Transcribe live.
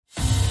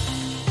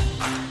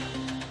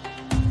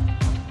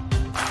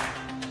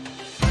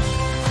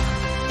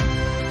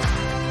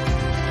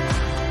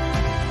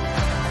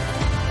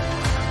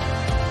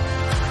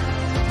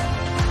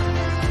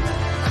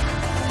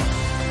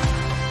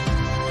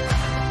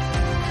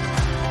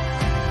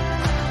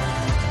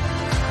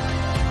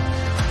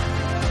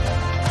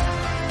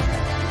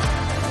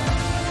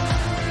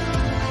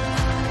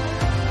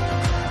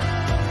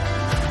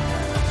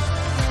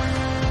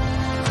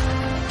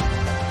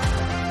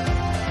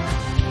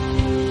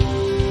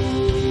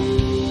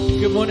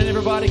Good morning,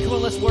 everybody. Come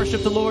on, let's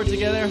worship the Lord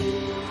together.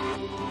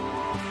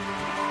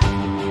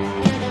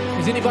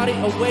 Is anybody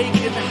awake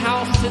in the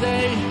house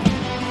today?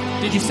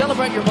 Did you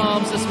celebrate your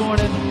moms this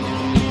morning?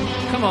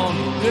 Come on,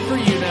 good for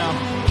you now.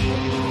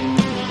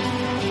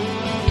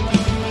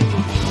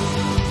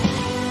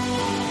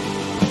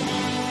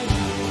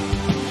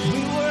 We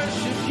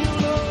worship you,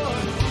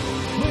 Lord.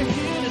 We're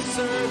here to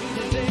serve you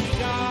today,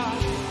 God.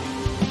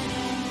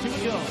 Here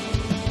we go.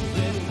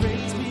 Let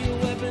praise be a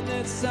weapon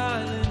that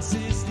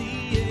silences the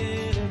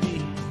enemy.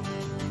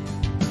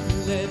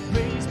 Let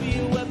praise be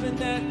a weapon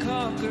that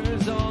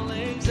conquers all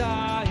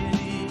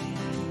anxiety.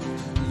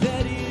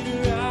 Let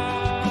it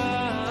rise.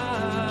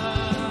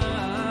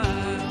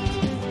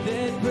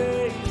 Let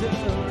praise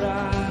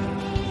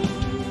arise.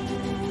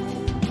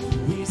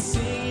 We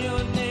sing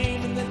your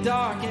name in the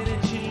dark and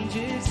it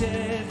changes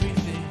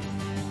everything.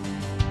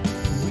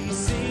 We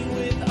sing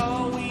with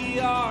all we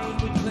are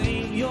and we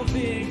claim your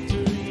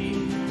victory.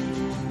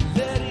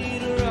 Let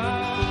it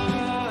rise.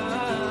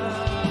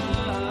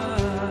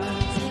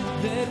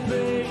 Let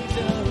praise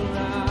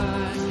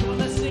arise. Come on,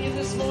 let's sing it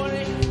this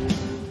morning.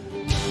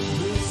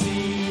 We'll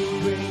see you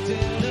break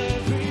down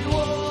every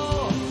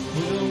wall.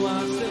 We'll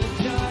watch the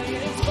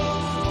giants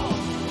fall.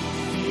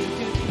 Fear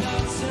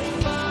cannot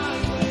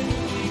survive when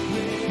we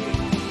pray.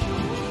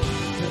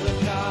 The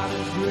God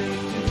of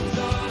breakthroughs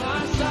on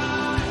our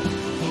side.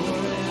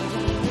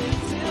 Forever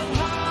lift him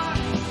high.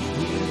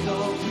 With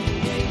all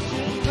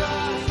creation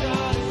cry,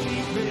 God, we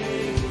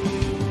praise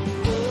you.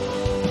 Oh,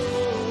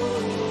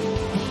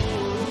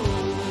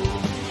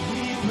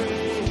 we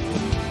praise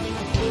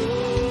you.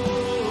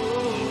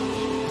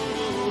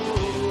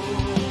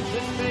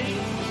 Let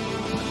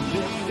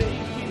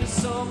faith be the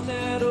song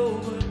that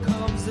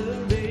overcomes the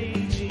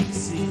raging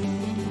sea.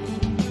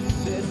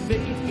 Let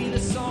faith be the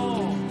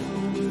song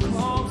that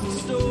calms the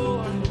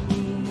storm.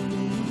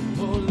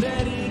 Oh,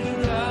 let it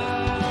arise.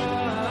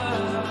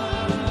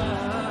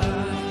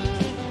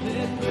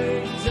 Let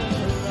praise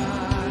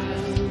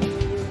arise.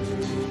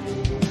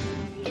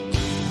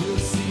 We'll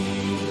see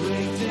you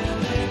break down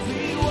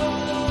every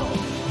wall.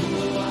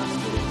 We'll watch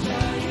the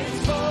giants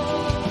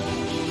fall.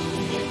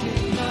 We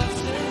cannot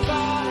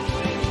survive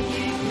when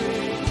we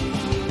pray.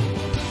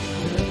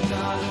 The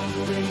God of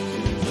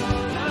breakthroughs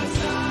on our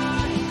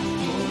side.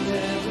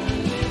 Forever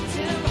lift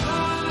him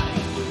high.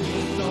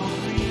 With all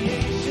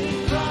creation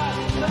cry,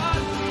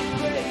 God, we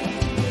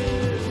praise you.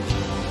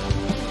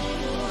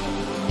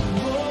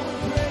 Oh, we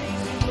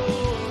praise you,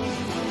 Lord.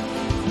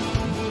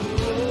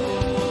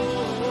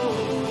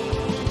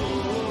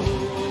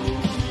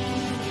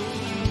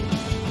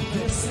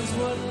 This is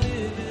what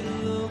living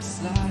looks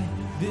like.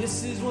 This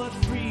is what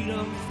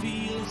freedom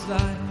feels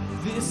like.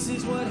 This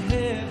is what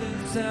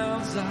heaven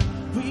sounds like.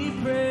 We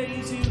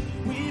praise you,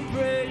 we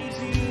praise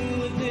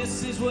you. And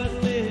this is what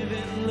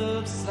living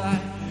looks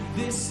like.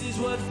 This is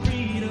what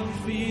freedom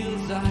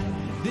feels like.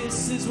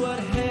 This is what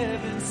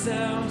heaven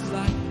sounds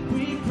like.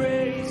 We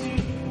praise you,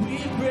 we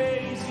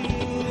praise you.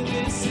 And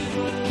this is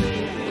what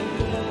living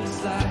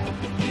looks like.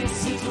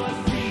 This is what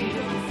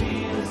freedom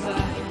feels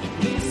like.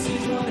 This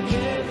is what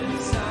heaven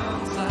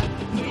sounds like.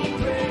 We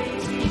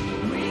praise you,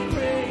 we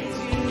praise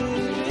you.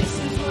 This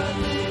is what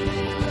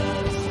living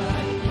looks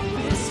like.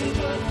 This is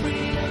what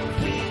freedom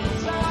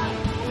feels like.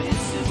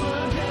 This is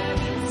what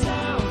heaven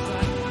sounds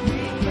like. We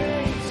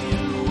praise you,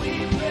 we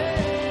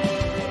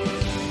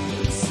praise.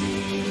 We'll see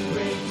you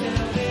break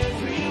down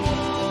every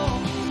wall.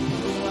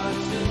 We'll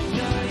watch the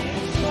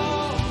giants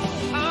fall.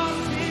 Our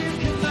fear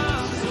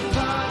cannot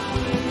survive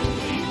when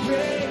we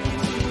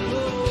praise you,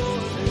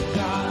 Lord. The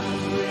God of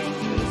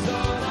breakthroughs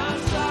on our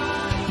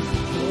side.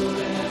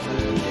 Forever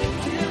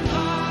lift him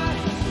high.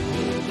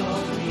 With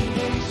all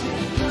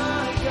creation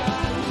cry,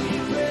 God, we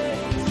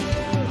praise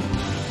you.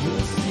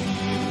 We'll see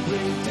you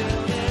break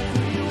down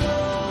every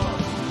wall.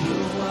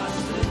 We'll watch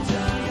the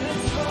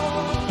giants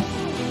fall.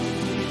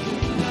 We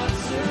cannot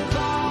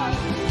survive.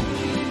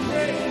 We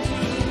praise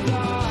you,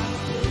 God.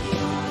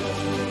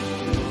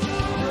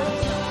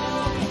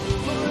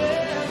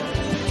 Forever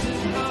lift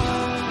him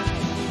high.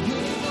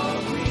 With all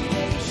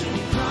creation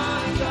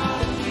cry,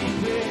 God, we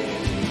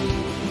praise you.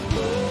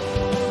 Oh,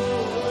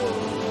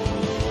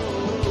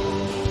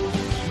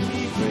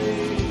 we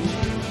praise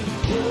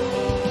you. Oh,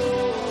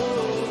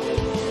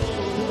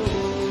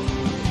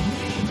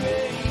 we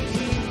praise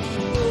you.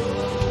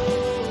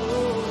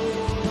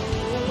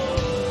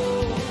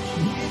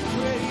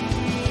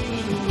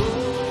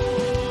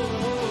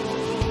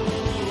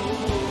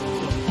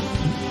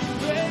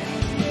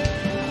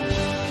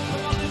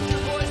 Come on, lift your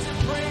voice and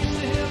praise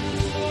to him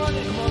this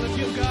morning. Come on, let's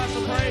give God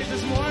some praise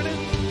this morning.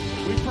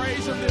 We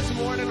praise him this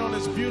morning on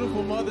this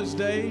beautiful Mother's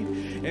Day.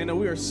 And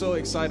we are so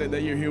excited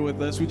that you're here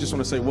with us. We just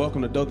want to say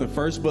welcome to Dothan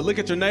First. But look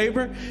at your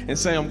neighbor and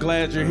say, I'm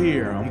glad you're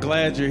here. I'm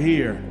glad you're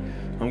here.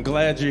 I'm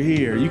glad you're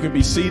here. You can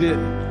be seated.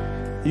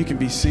 You can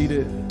be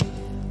seated.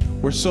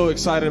 We're so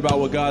excited about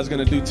what God's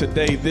going to do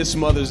today, this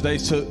Mother's Day.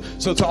 So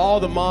to all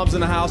the moms in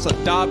the house,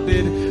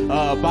 adopted,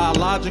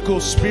 biological,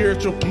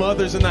 spiritual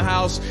mothers in the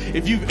house,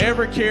 if you've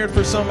ever cared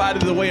for somebody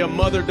the way a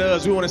mother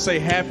does, we want to say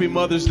Happy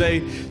Mother's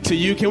Day to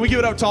you. Can we give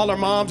it up to all our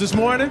moms this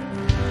morning?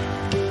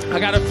 I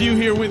got a few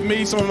here with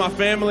me, some of my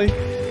family.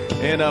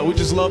 And we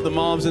just love the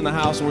moms in the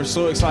house, and we're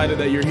so excited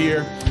that you're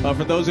here.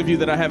 For those of you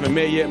that I haven't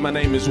met yet, my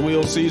name is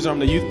Will Caesar. I'm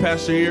the youth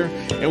pastor here,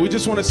 and we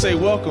just want to say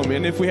welcome.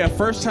 And if we have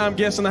first-time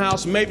guests in the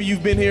house, maybe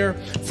you've been here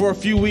for a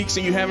few weeks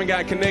and you haven't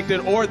got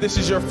connected, or this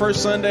is your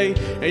first Sunday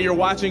and you're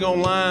watching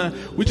online,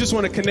 we just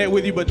want to connect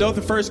with you. But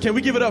Dothan First, can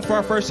we give it up for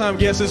our first-time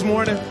guests this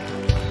morning?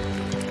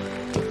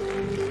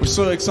 We're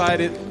so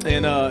excited,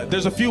 and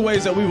there's a few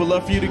ways that we would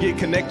love for you to get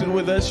connected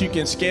with us. You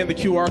can scan the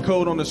QR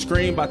code on the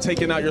screen by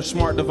taking out your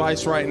smart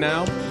device right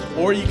now,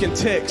 or you can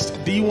text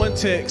D1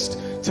 text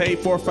to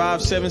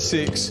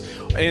 84576.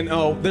 And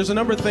there's a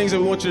number of things that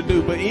we want you to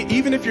do, but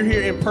even if you're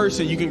here in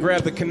person, you can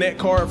grab the Connect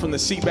card from the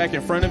seat back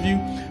in front of you.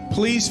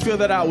 Please fill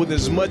that out with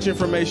as much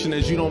information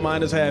as you don't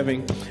mind us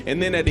having.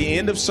 And then at the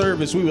end of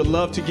service, we would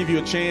love to give you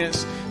a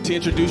chance to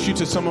introduce you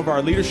to some of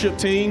our leadership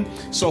team.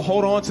 So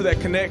hold on to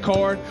that Connect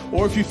card,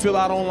 or if you fill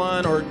out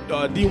online or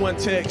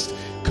D1 text,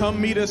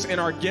 come meet us in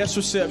our guest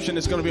reception.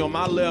 It's going to be on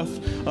my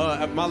left,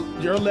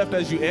 your left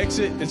as you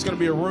exit. It's going to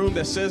be a room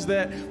that says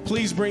that.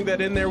 Please bring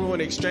that in there. We want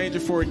to exchange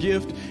it for a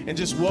gift and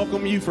just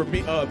welcome you for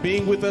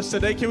being with us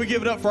today. Can we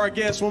give it up for our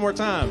guests one more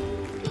time?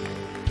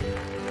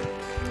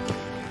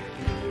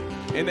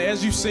 And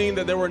as you've seen,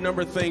 that there were a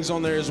number of things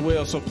on there as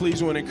well. So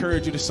please, we want to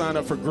encourage you to sign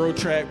up for Grow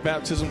Track,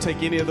 baptism,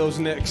 take any of those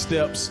next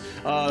steps.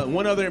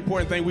 One other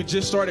important thing, we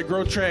just started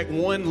Grow Track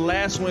 1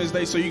 last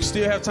Wednesday, so you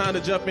still have time to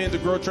jump into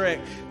Grow Track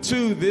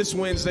 2 this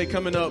Wednesday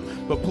coming up,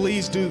 but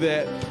please do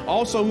that.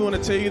 Also, we want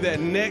to tell you that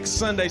next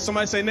Sunday,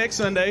 somebody say next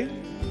Sunday,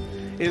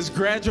 is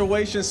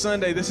Graduation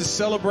Sunday. This is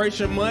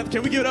Celebration Month.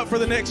 Can we give it up for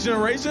the next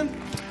generation?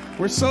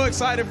 We're so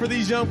excited for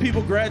these young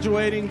people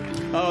graduating.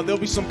 There'll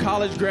be some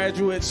college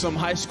graduates, some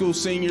high school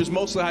seniors,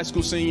 mostly high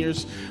school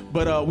seniors.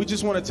 But we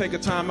just want to take a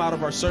time out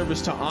of our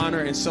service to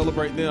honor and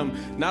celebrate them,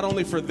 not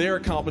only for their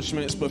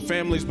accomplishments, but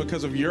families,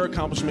 because of your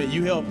accomplishment.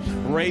 You help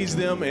raise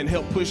them and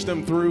help push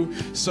them through.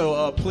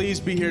 So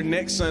please be here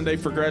next Sunday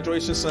for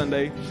Graduation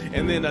Sunday.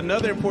 And then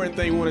another important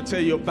thing we want to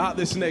tell you about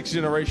this next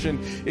generation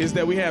is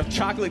that we have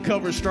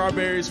chocolate-covered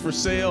strawberries for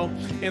sale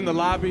in the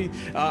lobby.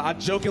 I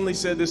jokingly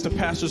said this to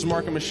Pastors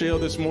Mark and Michelle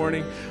this morning.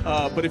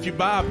 But if you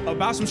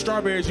buy some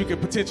strawberries, you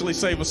could potentially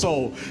save a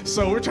soul.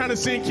 So we're trying to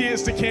send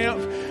kids to camp.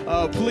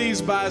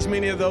 Please buy as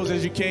many of those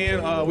as you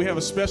can. We have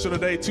a special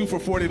today, 2 for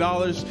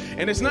 $40.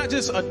 And it's not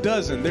just a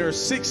dozen. There are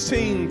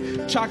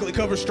 16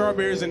 chocolate-covered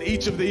strawberries in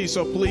each of these.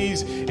 So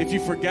please, if you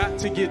forgot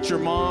to get your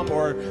mom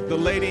or the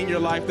lady in your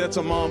life that's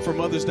a mom for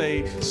Mother's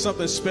Day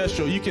something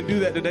special, you can do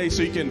that today,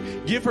 so you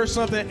can give her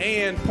something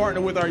and partner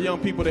with our young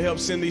people to help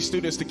send these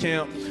students to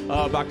camp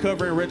by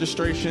covering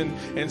registration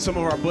and some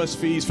of our bus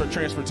fees for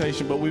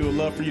transportation. But we would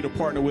love for you to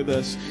partner with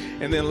us.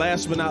 And then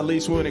last but not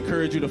least, we would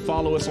encourage you to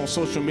follow us on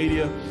social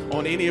media,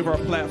 on any of our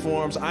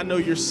platforms. I know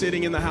you're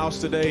sitting in the house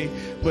today,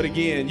 but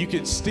again, you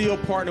can still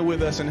partner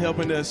with us in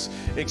helping us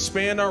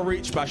expand our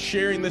reach by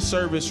sharing this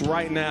service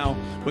right now,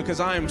 because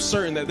I am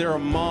certain that there are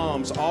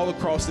moms all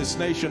across this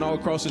nation, all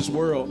across this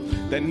world,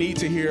 that need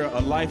to hear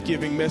a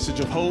life-giving message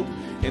of hope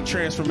and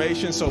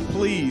transformation. So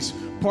please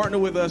partner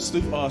with us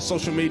through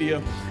social media,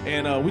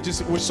 and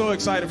we're so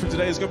excited for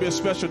today. It's gonna be a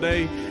special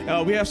day.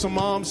 We have some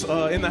moms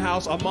in the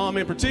house. A mom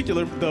in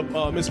particular,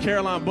 the Miss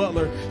Caroline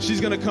Butler. She's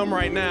gonna come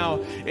right now,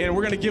 and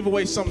we're gonna give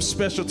away something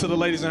special to the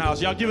ladies in the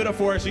house. Y'all give it up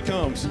for her as she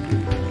comes.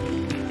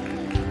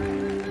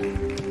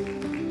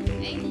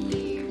 Thank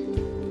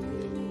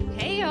you.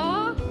 Hey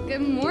y'all.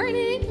 Good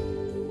morning.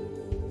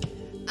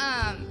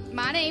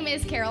 My name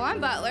is Caroline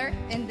Butler,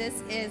 and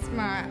this is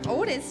my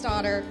oldest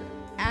daughter,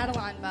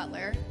 Adeline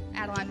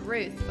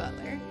Ruth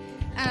Butler.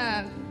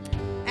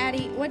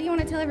 Addie, what do you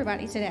want to tell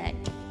everybody today?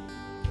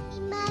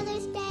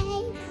 Mother's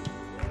Day.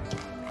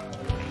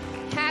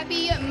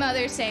 Happy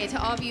Mother's Day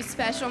to all of you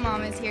special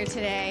mamas here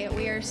today.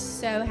 We are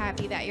so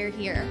happy that you're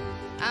here.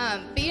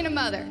 Being a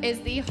mother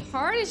is the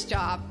hardest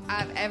job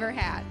I've ever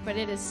had, but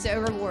it is so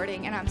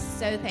rewarding, and I'm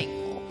so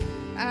thankful.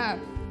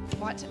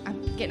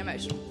 I'm getting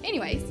emotional.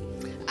 Anyways,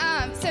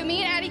 so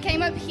me and Addie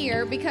came up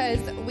here because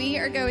we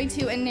are going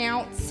to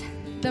announce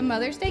the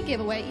Mother's Day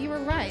giveaway. You were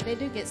right. They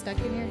do get stuck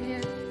in your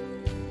hair.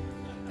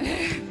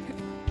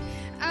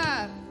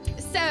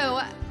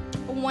 So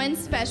one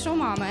special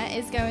mama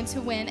is going to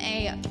win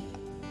a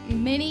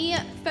mini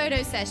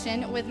photo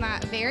session with my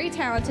very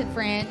talented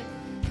friend,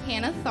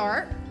 Hannah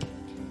Tharp.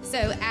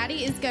 So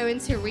Addie is going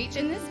to reach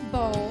in this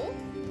bowl.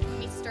 Let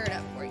me stir it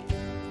up for you.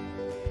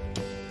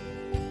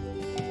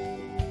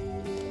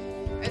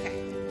 Okay.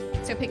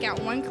 So pick out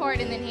one card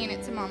and then hand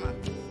it to Mama.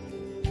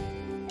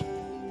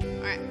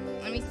 All right.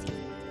 Let me see.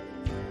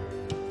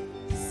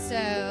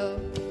 So,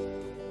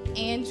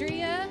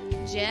 Andrea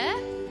Jeff.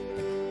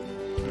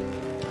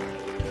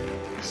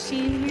 Is she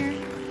in here?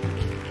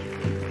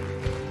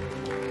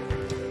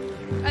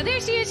 Oh, there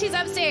she is. She's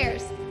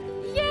upstairs.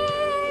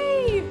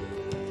 Yay!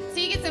 So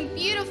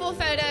beautiful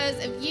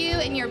photos of you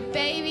and your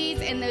babies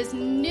and those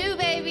new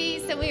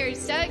babies. So we are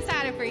so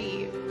excited for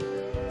you.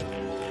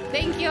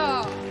 Thank you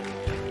all.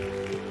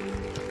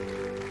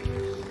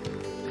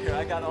 Here,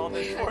 I got all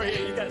this for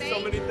you. You got so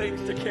many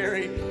things to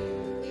carry.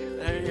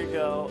 There you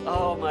go.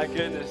 Oh, my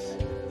goodness.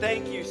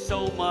 Thank you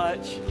so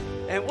much.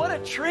 And what a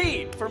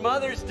treat for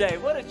Mother's Day.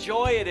 What a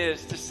joy it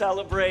is to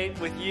celebrate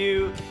with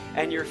you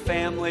and your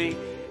family.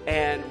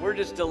 And we're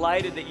just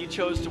delighted that you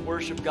chose to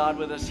worship God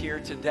with us here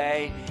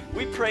today.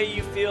 We pray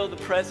you feel the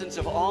presence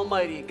of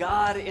Almighty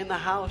God in the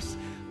house,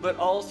 but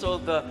also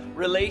the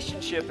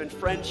relationship and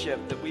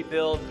friendship that we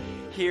build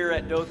here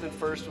at Dothan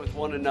First with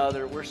one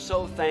another. We're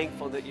so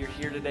thankful that you're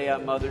here today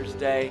on Mother's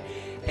Day.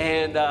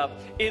 And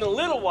in a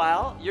little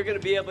while, you're going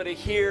to be able to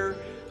hear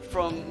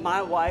from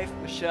my wife,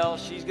 Michelle.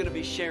 She's going to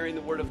be sharing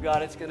the Word of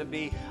God. It's going to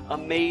be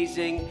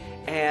amazing.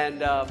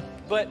 And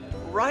but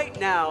right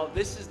now,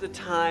 this is the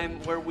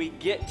time where we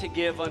get to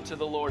give unto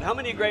the Lord. How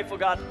many are grateful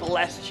God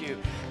blessed you?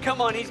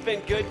 Come on, He's been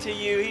good to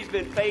you. He's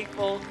been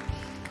faithful.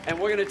 And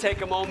we're going to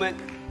take a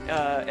moment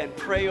and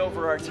pray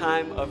over our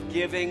time of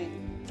giving.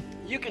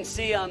 You can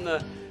see on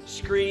the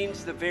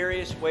screens the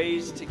various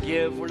ways to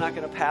give. We're not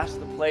going to pass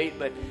the plate,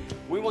 but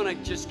we want to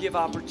just give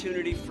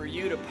opportunity for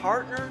you to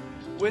partner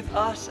with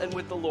us and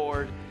with the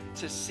Lord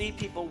to see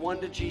people won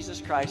to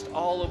Jesus Christ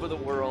all over the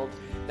world.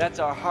 That's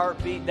our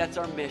heartbeat. That's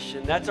our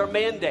mission. That's our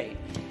mandate,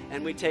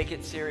 and we take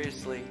it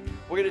seriously.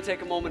 We're going to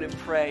take a moment and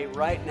pray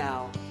right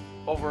now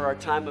over our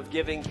time of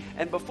giving.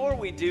 And before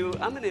we do,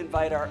 I'm going to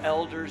invite our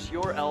elders,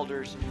 your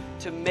elders,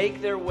 to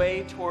make their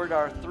way toward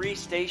our 3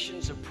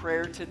 stations of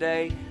prayer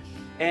today.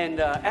 And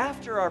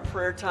after our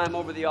prayer time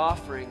over the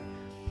offering,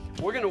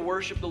 we're going to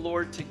worship the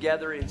Lord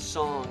together in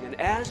song.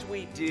 And as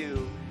we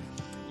do,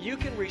 you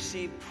can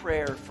receive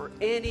prayer for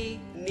any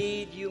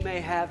need you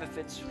may have, if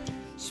it's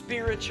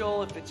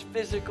spiritual, if it's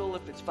physical,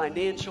 if it's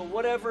financial,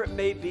 whatever it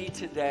may be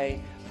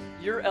today.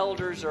 Your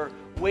elders are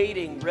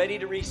waiting, ready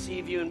to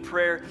receive you in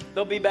prayer.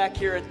 They'll be back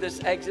here at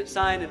this exit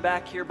sign and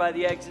back here by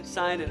the exit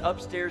sign and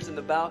upstairs in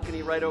the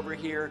balcony right over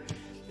here.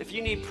 If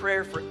you need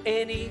prayer for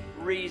any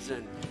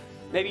reason,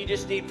 maybe you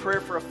just need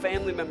prayer for a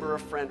family member or a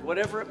friend,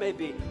 whatever it may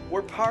be,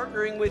 we're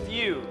partnering with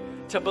you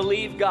to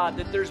believe, God,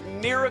 that there's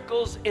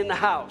miracles in the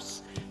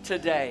house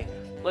today.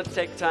 Let's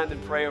take time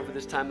and pray over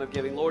this time of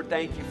giving. Lord,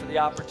 thank you for the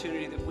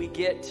opportunity that we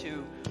get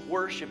to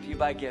worship you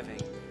by giving.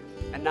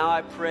 And now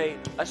I pray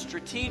a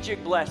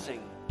strategic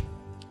blessing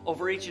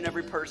over each and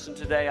every person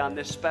today on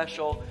this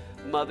special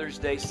Mother's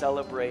Day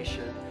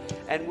celebration.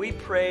 And we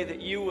pray that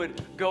you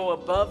would go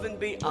above and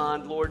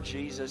beyond, Lord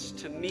Jesus,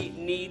 to meet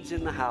needs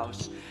in the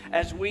house.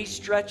 As we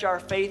stretch our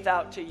faith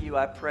out to you,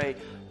 I pray,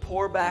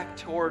 pour back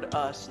toward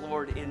us,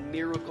 Lord, in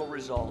miracle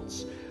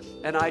results.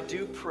 And I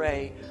do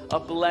pray a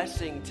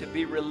blessing to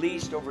be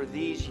released over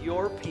these,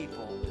 your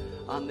people,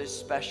 on this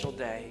special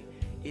day.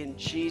 In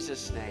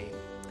Jesus' name,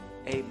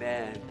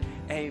 amen.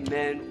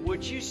 Amen.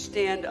 Would you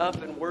stand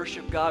up and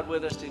worship God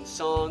with us in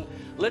song?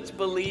 Let's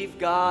believe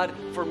God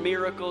for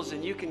miracles,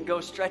 and you can go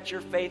stretch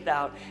your faith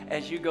out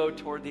as you go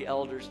toward the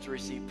elders to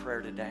receive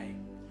prayer today.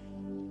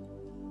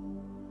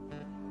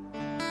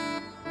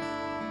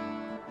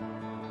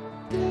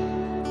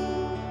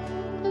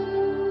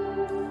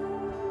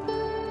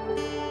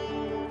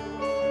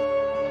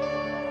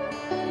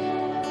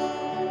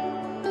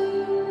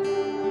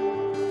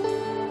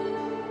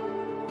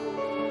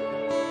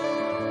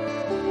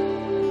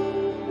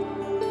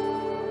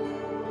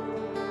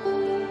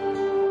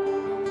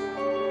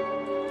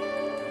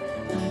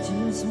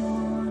 Just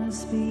want to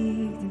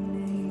speak the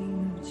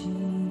name of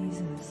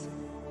Jesus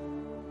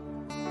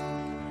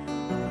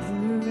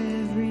over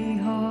every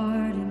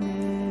heart and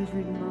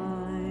every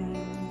mind.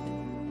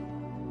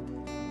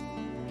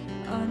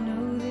 I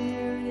know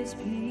there is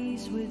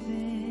peace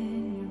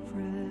within your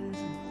presence.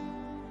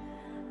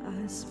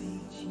 I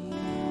speak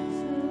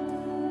Jesus.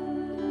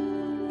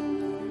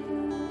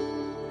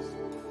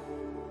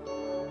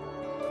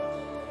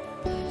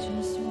 I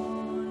just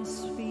want to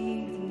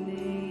speak the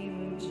name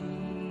of Jesus.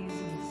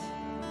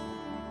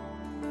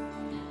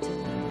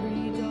 Till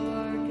every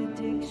dark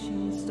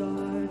addiction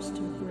starts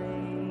to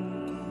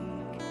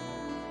break,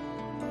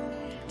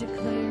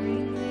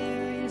 declaring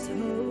there is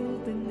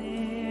hope and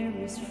there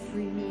is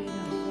freedom.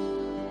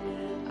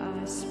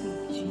 I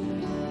speak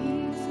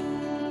Jesus.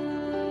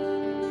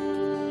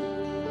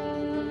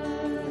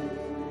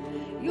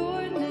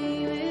 Your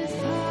name is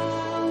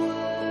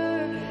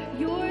power,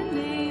 your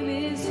name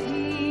is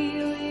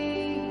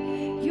healing,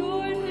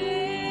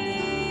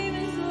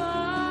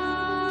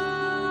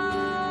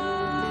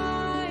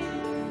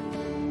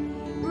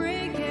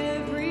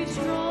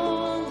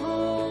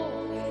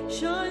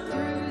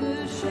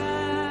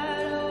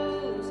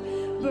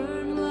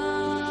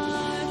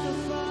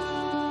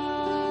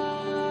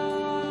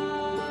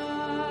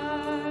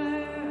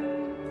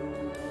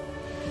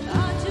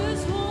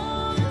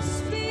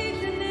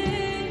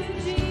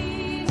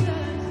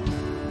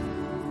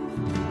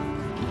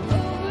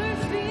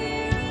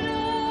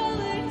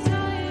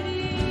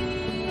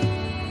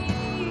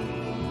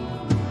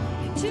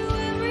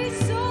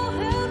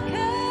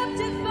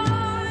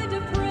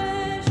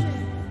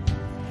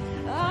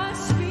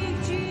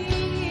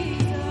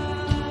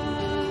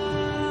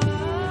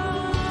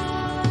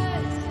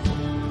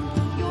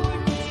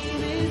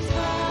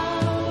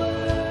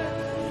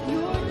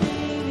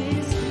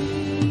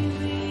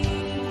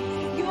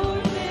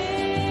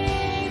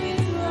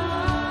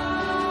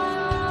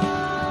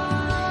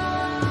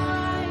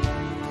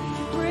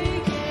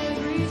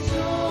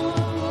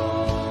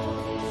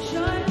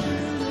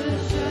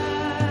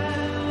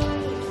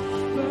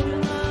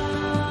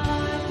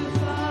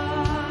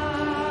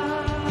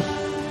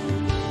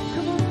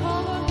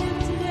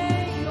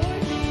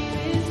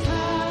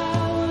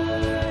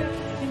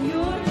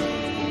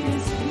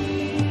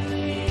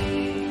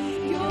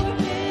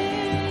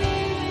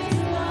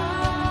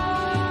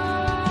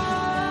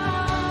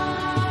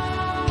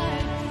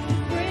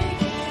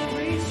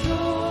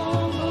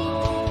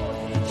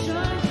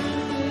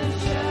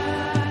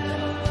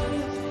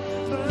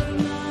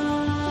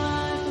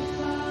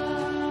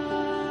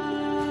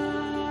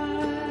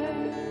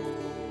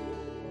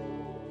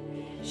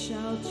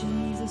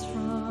 Jesus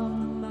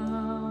from the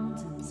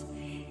mountains,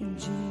 and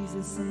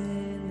Jesus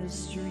in the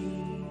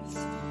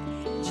streets,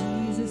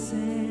 Jesus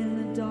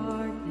in the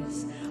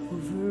darkness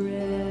over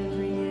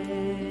every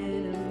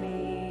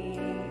enemy,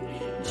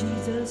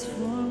 Jesus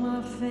for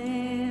my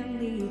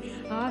family,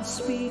 I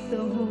speak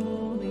the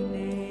holy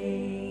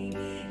name,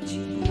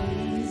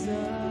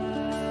 Jesus.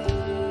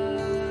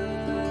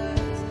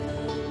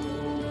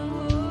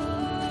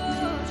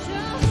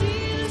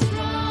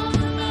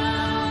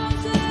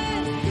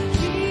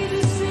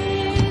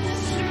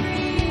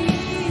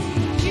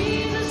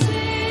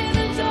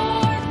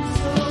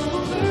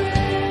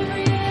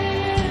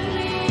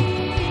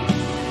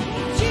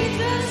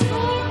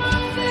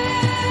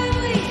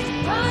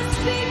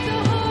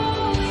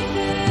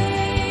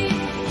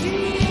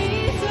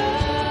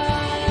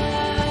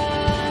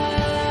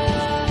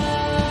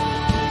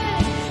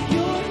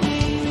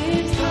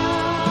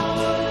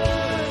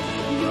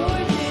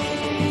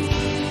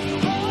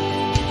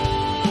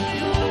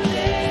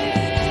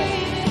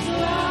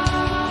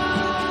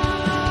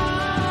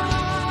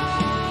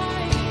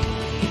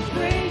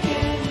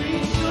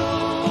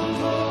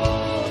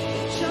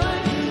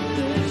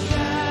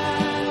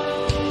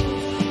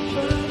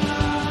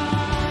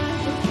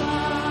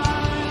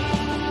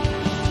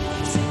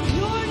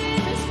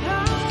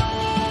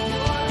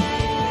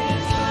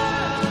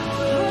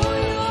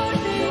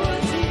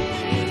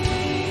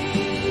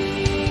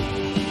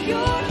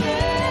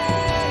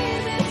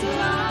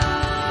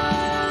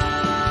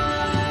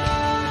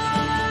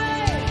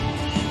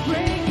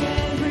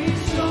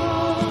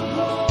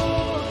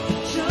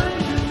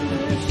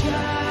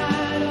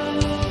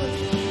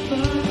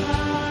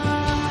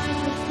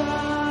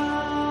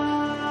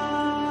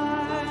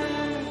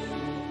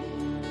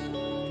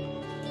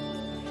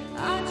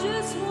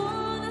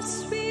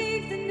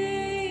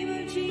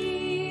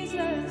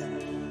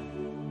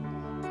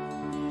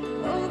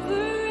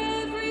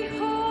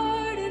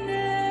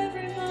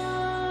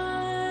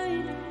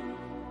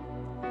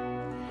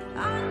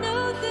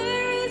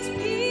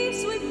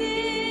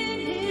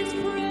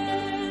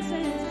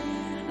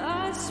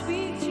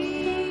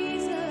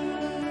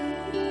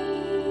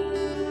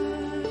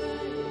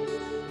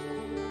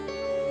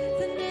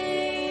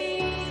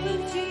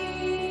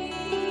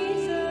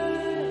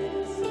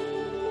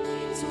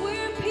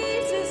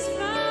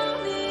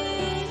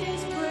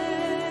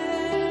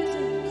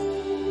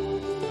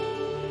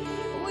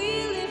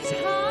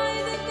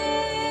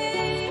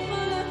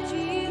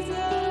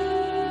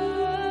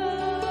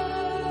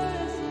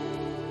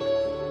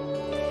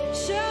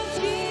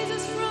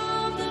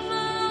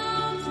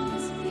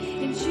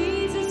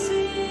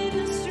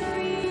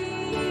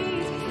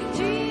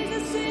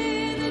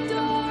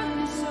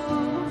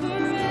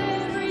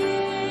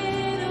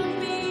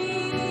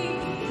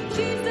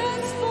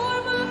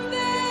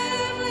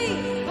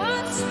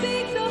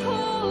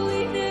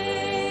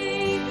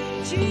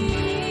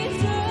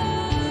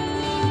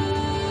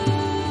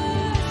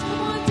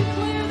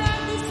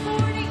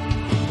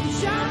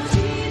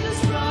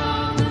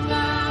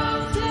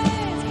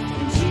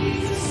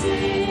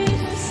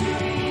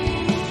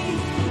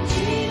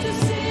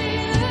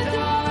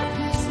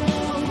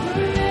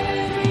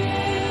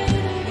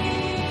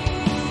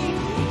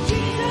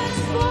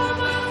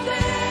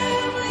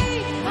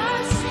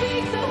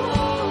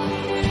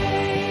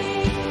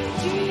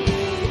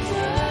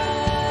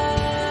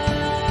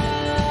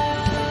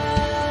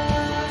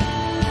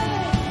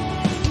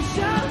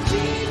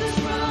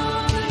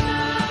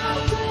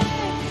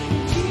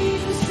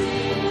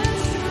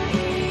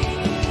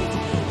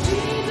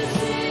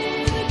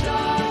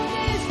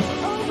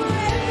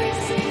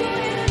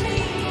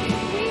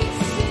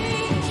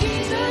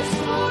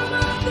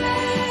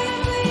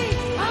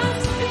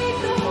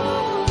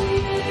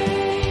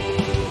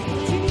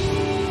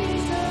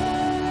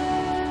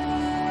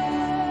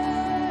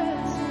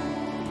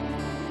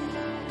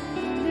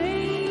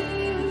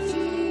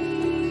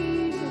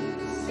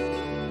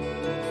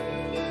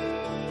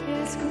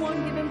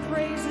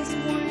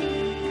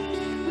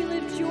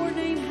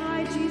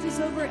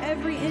 over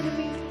every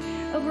enemy,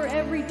 over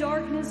every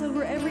darkness,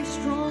 over every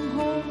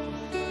stronghold.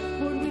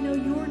 Lord, we know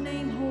your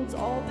name holds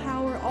all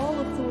power, all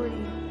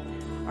authority.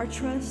 Our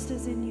trust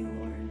is in you,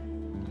 Lord.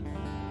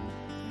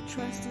 Our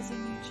trust is in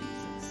you,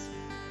 Jesus.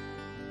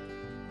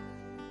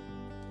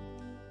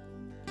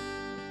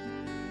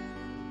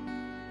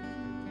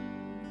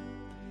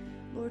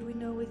 Lord, we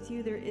know with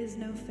you there is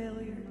no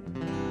failure.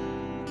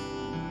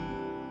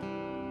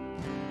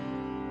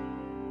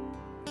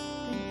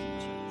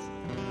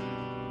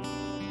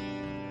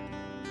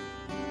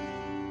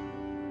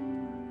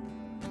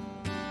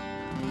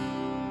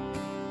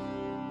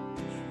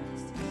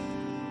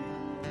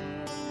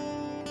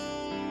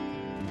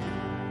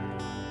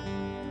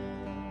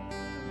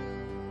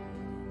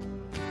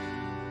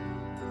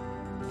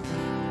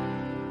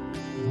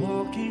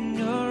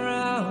 Walking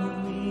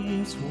around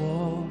these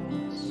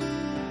walls,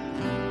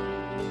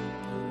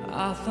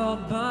 I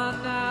thought by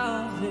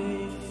now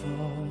they'd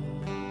fall,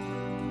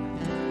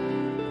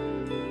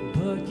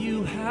 but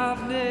you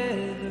have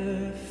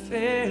never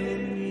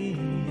failed me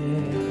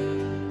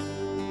yet.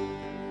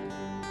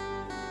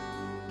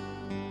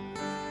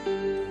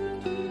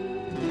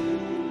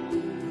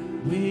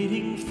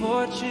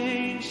 for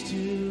change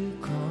to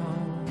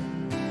come,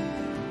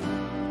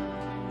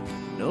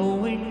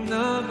 knowing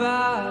the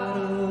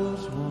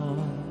battle's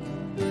won,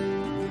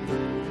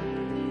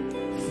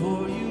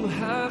 for you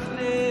have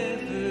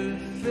never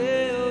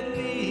failed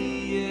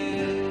me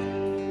yet.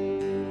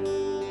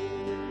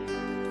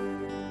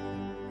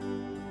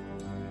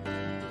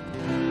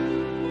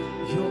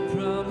 Your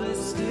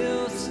promise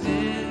still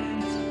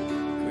stands,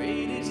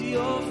 great is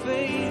your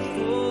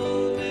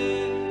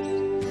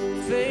faithfulness,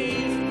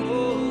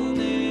 faithfulness.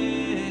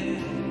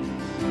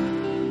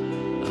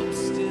 I'm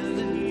still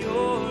in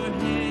your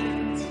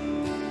hands,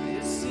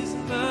 this is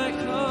my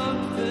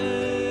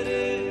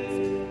confidence,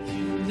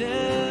 you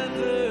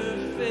never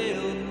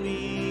failed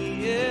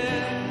me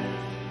yet.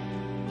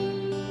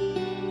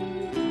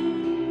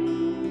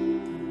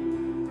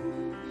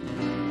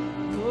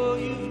 Oh,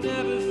 you've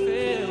never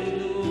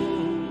failed,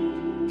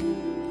 Lord.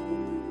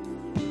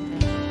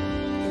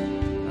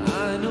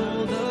 I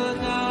know the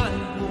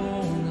night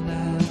won't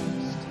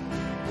last,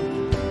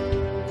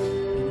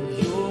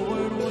 your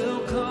word will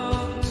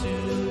come to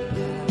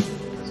pass.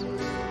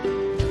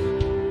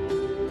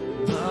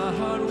 My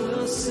heart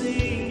will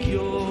sing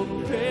your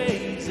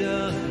praise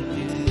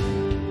again.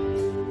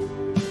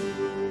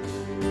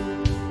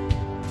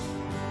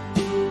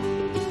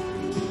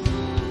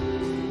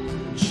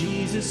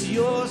 Jesus,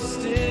 you're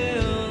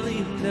still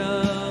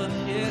enough.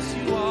 Yes,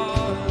 you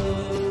are,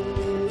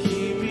 Lord.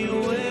 Keep me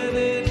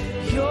within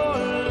your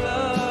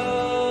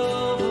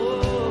love.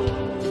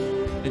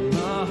 Oh, and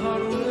my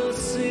heart will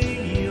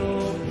sing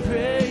your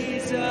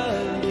praise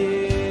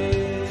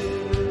again.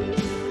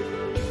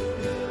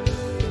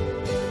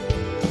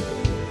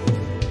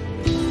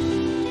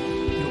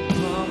 Your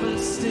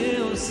promise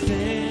still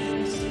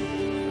stands.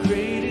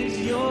 Great is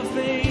your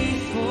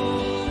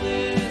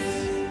faithfulness,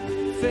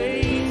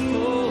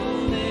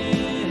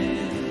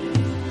 faithfulness.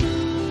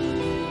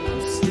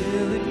 I'm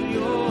still in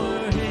your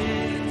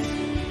hands.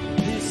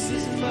 This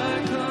is my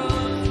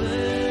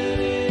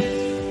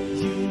confidence.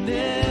 You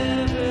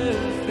never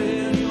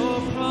fail. Your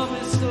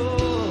promise,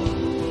 Lord.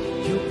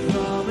 Your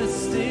promise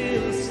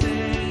still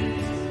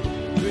stands.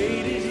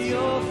 Great is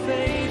your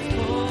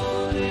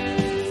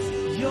faithfulness.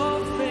 Your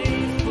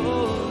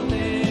faithfulness.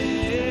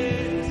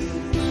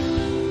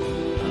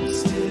 I'm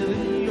still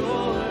in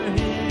your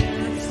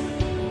hands.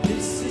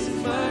 This is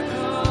my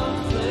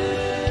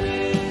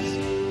confidence.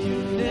 You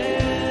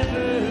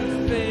never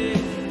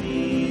failed me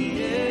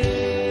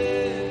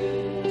yet.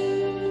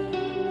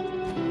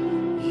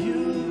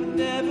 You've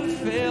never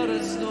failed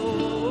us,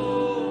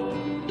 Lord.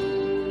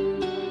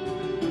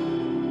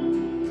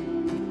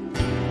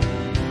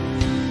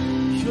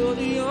 You're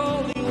the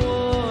only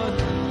one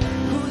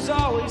who's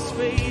always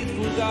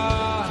faithful,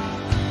 God.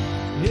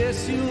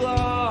 Yes, you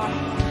are.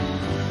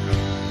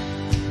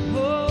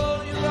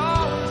 Oh, you're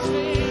always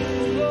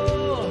faithful,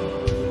 Lord.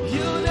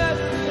 You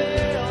never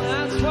fail.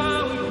 That's why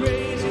we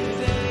praise you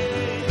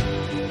today.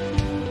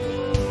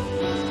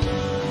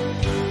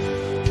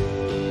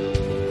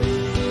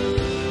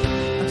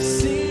 I've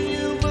seen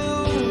you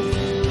move.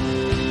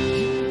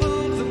 You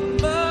move the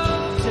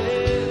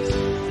mountains,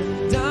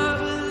 and I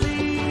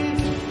believe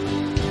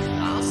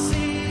I'll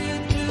see you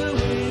do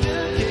it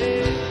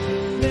again. You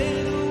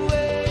made a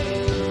way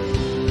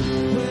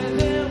where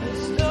there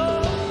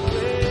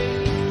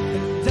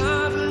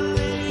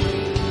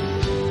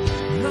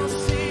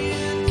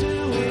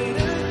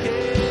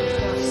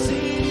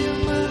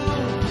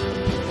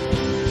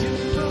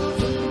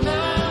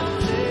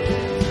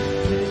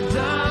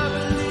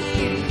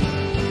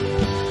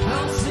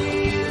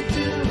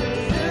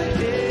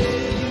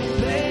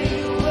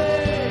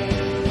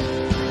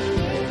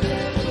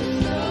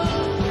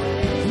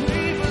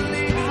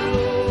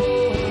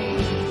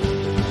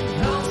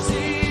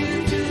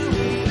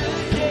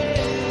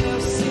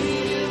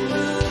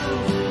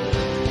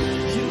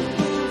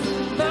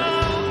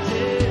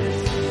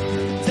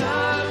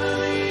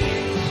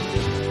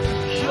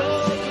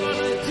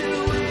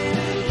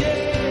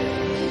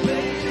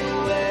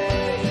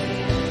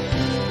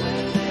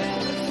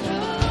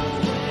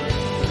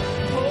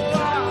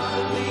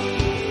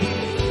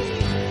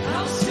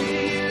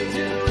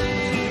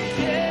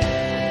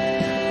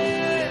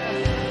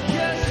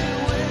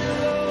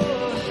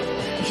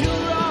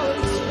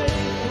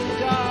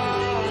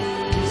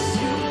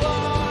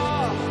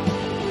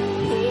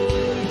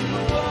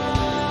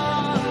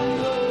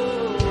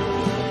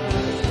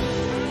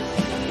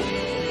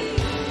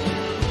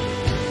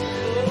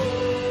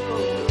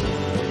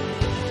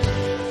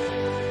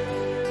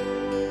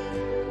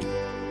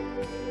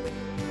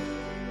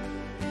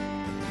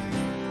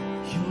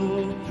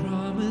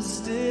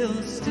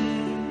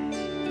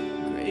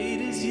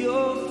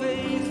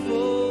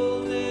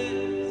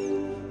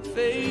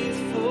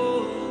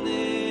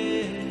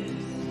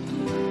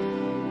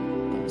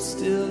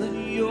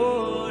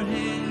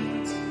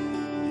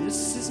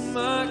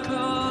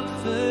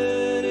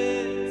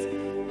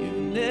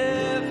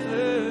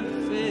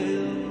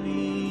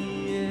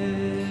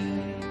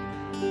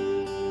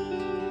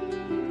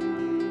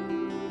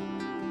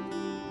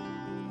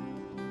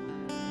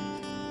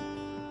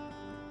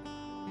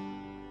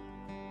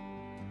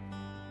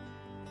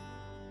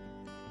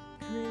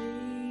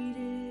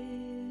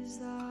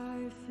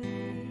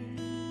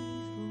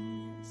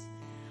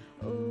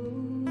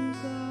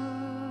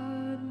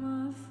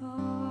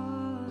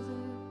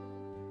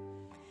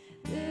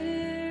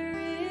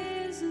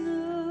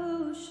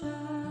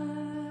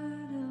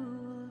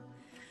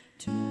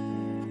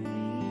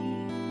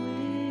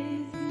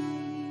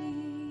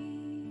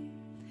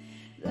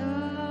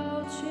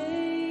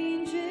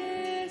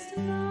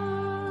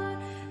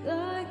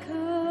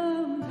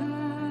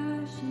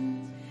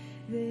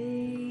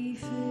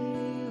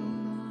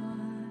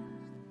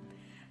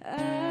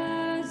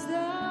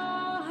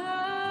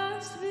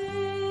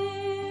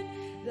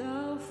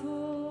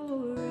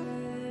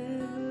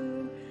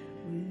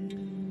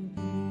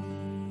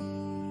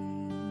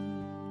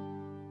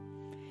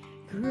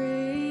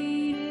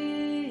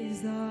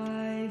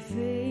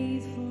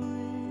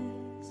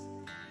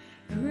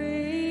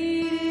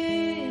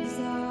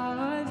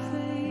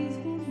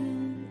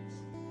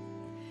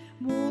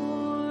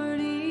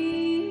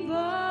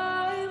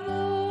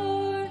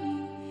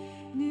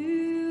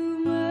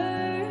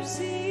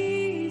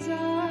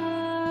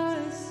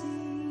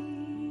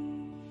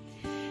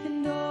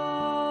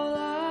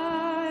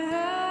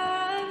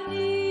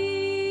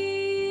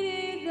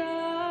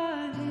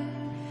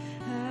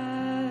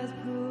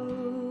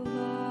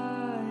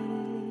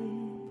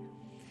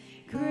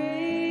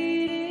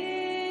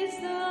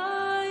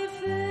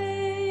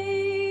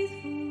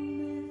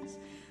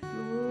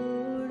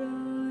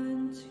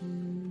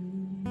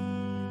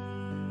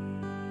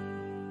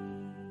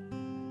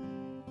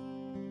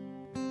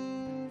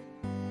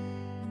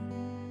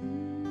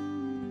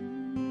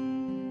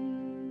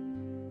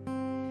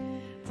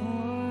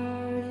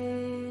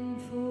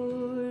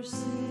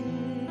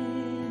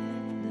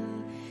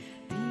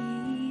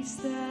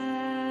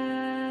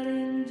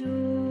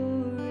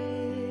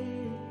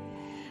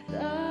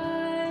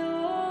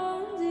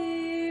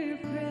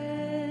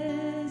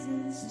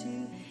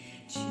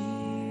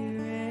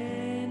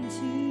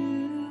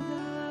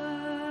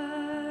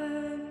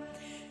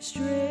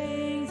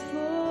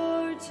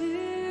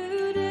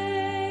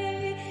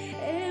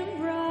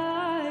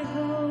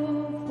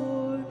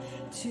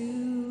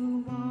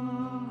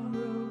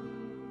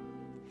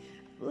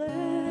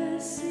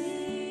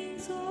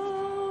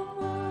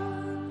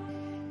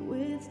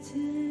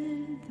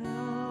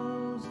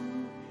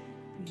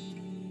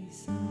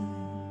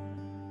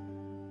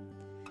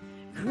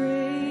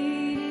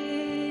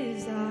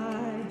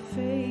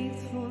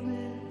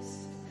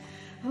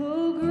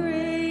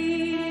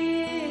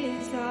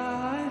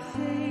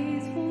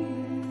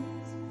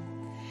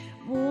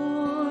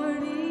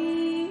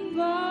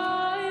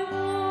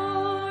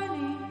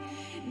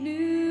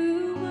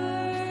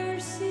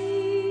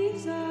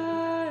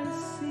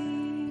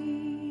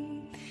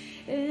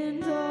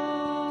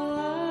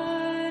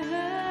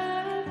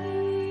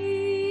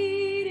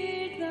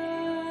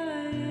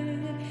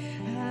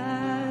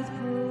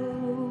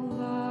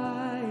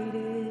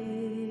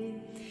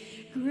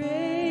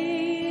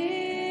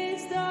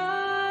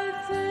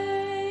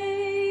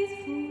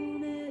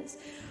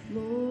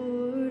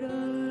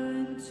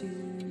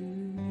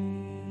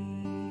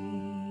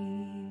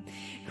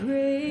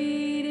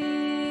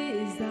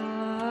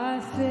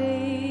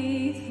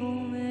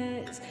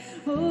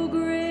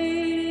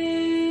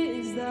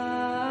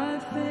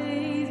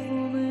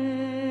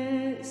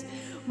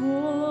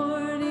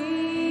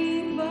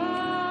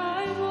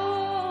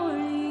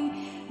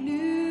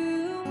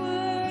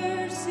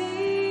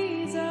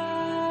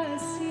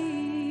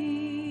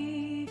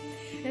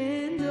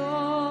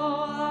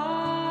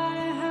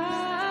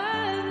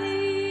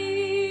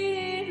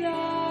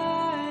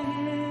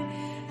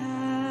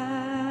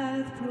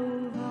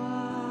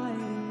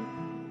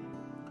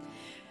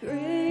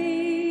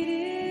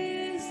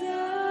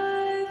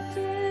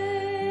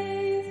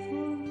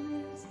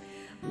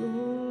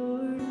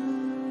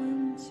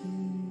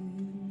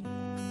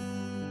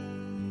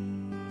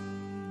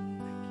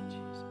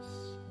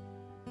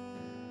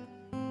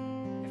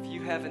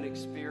haven't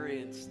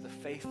experienced the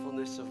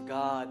faithfulness of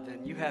God,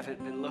 then you haven't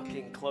been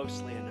looking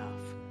closely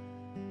enough.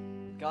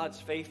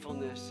 God's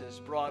faithfulness has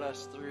brought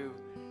us through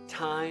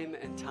time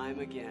and time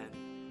again.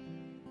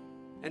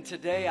 And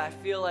today I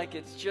feel like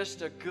it's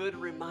just a good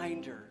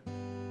reminder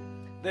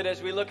that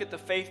as we look at the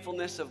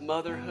faithfulness of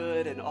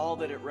motherhood and all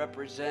that it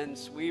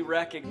represents, we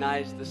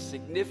recognize the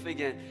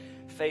significant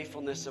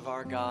faithfulness of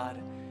our God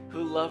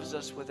who loves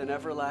us with an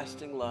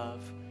everlasting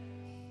love.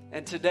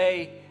 And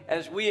today,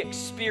 as we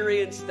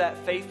experience that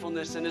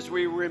faithfulness and as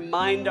we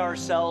remind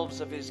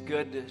ourselves of His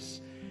goodness,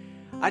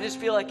 I just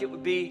feel like it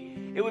would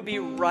be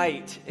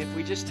right if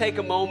we just take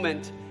a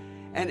moment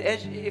and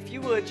if you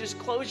would just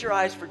close your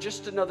eyes for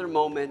just another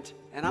moment,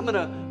 and I'm going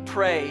to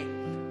pray.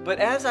 But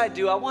as I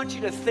do, I want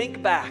you to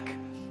think back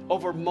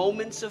over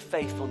moments of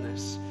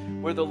faithfulness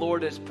where the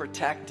Lord has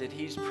protected,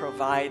 He's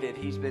provided,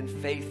 He's been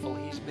faithful,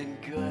 He's been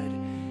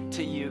good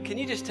to you. Can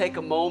you just take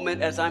a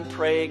moment as I'm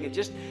praying and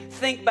just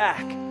think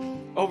back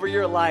over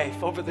your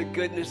life, over the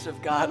goodness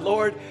of God?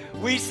 Lord,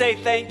 we say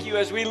thank you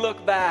as we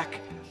look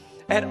back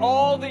at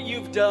all that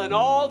you've done,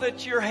 all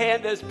that your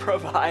hand has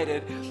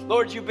provided.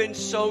 Lord, you've been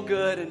so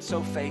good and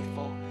so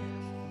faithful.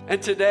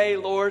 And today,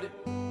 Lord,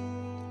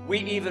 we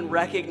even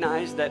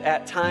recognize that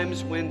at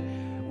times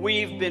when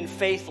we've been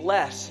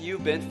faithless,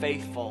 you've been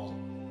faithful.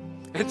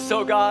 And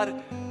so,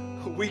 God,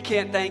 we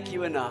can't thank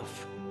you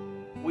enough.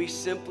 We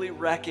simply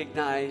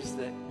recognize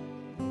that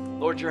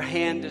Lord, your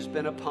hand has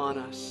been upon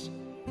us.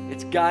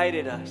 It's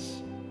guided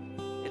us.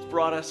 It's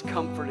brought us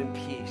comfort and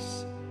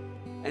peace.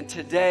 And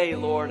today,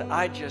 Lord,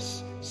 I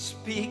just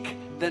speak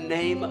the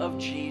name of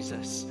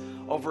Jesus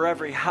over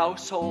every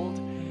household,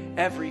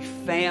 every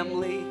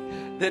family,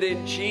 that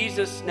in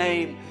Jesus'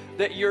 name,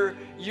 that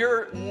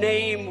your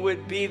name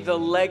would be the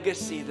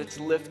legacy that's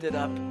lifted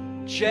up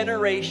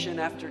generation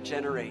after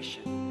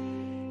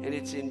generation. And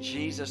it's in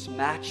Jesus'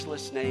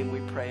 matchless name we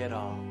pray it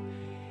all.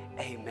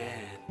 Amen.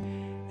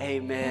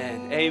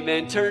 Amen.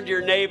 Amen. Turn to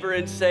your neighbor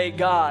and say,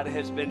 God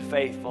has been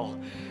faithful.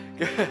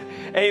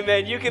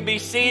 Amen. You can be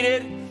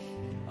seated.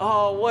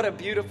 Oh, what a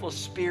beautiful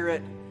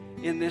spirit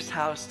in this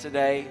house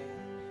today.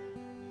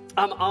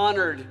 I'm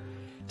honored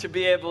to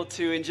be able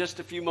to, in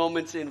just a few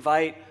moments,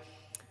 invite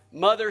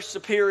Mother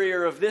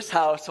Superior of this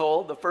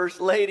household, the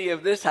First Lady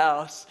of this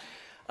house,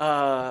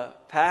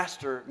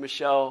 Pastor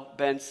Michele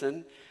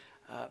Benson,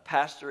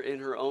 pastor in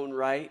her own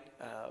right.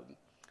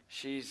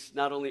 She's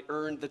not only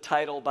earned the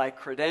title by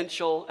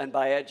credential and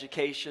by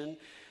education,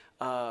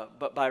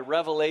 but by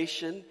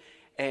revelation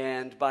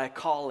and by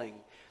calling.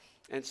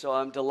 And so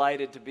I'm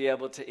delighted to be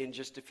able to, in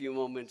just a few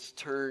moments,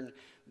 turn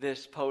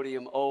this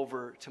podium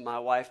over to my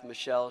wife,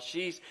 Michele.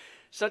 She's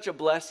such a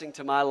blessing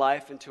to my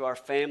life and to our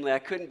family. I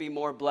couldn't be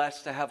more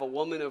blessed to have a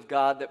woman of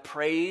God that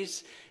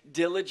prays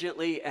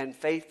diligently and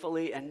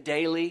faithfully and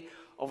daily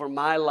over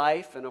my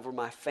life and over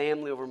my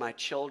family, over my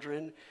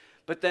children,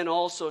 but then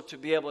also to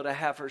be able to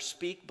have her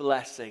speak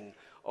blessing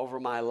over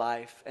my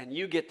life. And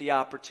you get the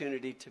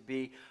opportunity to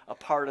be a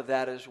part of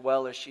that as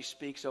well as she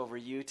speaks over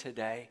you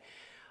today.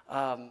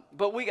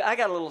 But I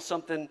got a little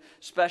something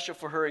special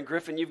for her. And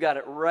Griffin, you've got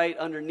it right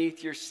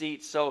underneath your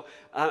seat. So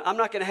I'm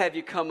not going to have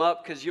you come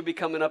up because you'll be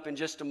coming up in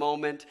just a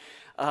moment.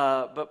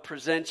 But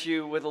present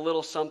you with a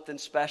little something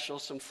special,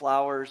 some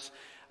flowers,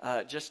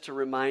 just to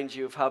remind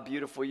you of how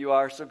beautiful you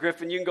are. So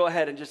Griffin, you can go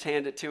ahead and just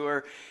hand it to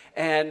her.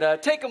 And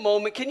take a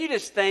moment. Can you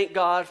just thank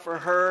God for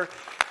her?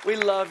 We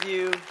love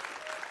you.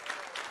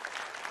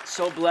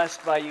 So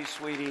blessed by you,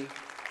 sweetie.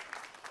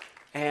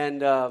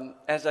 And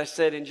as I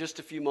said, in just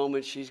a few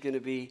moments, she's going to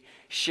be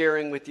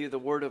sharing with you the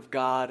Word of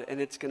God, and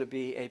it's going to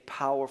be a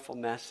powerful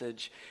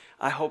message.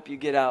 I hope you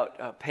get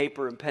out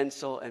paper and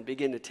pencil and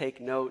begin to take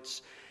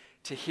notes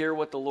to hear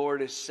what the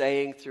Lord is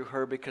saying through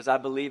her, because I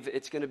believe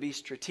it's going to be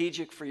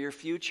strategic for your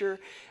future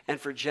and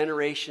for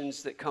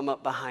generations that come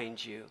up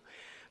behind you.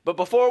 But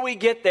before we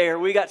get there,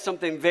 we got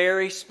something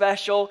very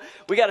special.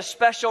 We got a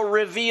special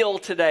reveal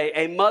today,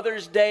 a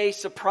Mother's Day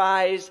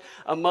surprise,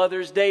 a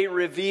Mother's Day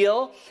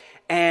reveal.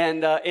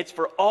 And it's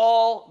for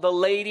all the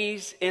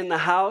ladies in the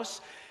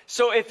house.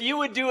 So if you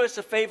would do us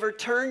a favor,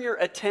 turn your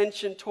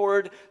attention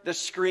toward the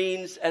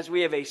screens as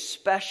we have a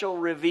special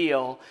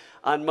reveal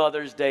on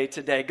Mother's Day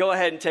today. Go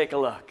ahead and take a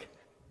look.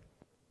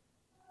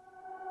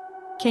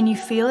 Can you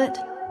feel it?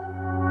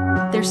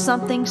 There's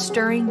something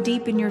stirring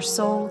deep in your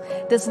soul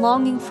that's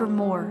longing for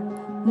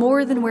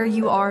more than where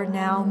you are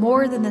now,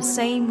 more than the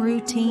same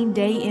routine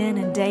day in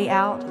and day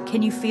out.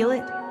 Can you feel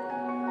it?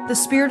 The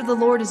Spirit of the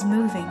Lord is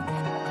moving.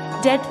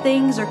 Dead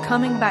things are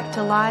coming back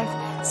to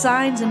life,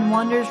 signs and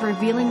wonders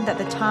revealing that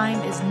the time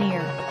is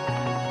near.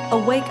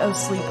 Awake, O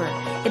sleeper,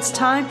 it's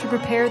time to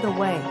prepare the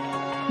way.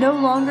 No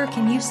longer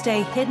can you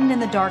stay hidden in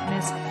the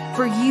darkness,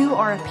 for you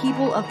are a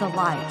people of the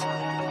light.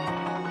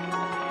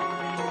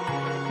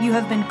 You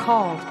have been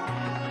called.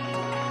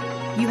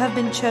 You have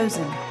been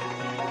chosen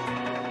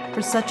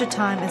for such a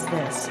time as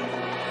this.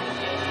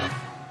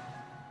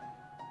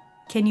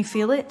 Can you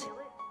feel it?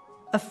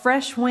 A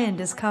fresh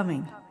wind is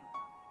coming.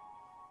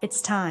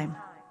 It's time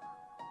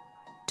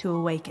to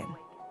awaken.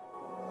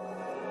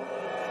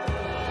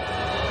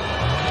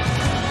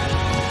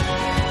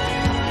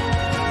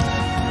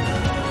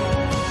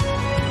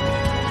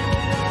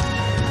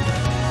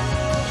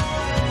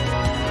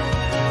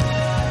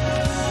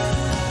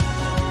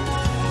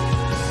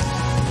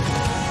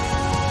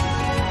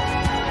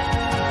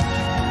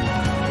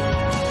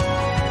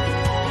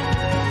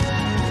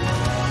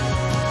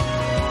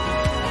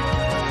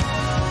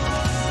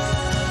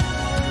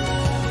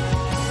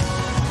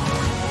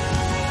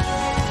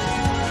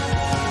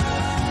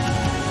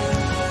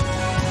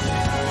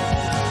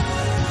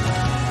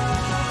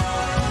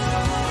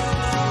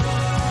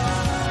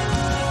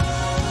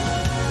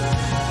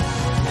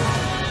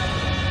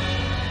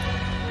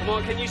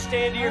 Can you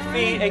stand to your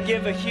feet and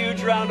give a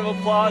huge round of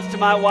applause to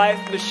my wife,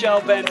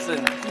 Michele Benson?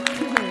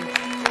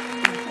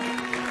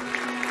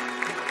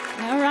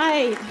 All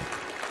right.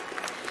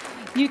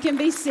 You can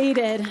be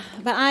seated.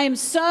 But I am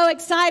so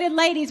excited,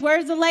 ladies.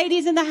 Where's the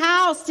ladies in the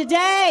house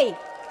today?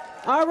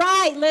 All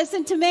right,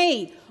 listen to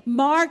me.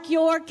 Mark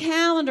your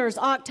calendars,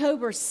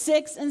 October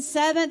 6th and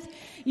 7th.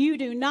 You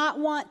do not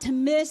want to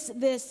miss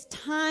this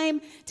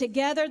time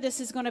together. This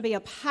is going to be a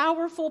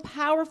powerful,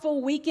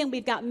 powerful weekend.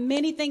 We've got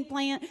many things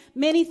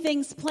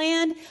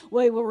planned.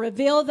 We will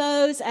reveal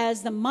those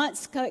as the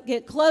months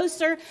get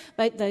closer.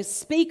 But the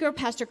speaker,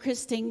 Pastor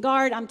Christine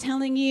Gard, I'm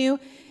telling you,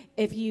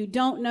 If you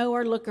don't know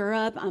her, look her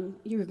up.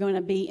 You're going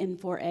to be in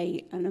for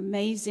an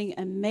amazing,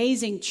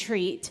 amazing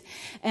treat.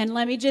 And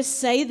let me just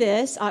say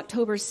this,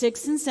 October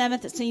 6th and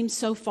 7th, it seems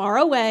so far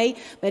away,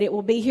 but it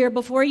will be here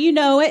before you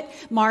know it.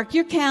 Mark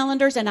your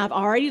calendars, and I've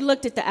already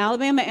looked at the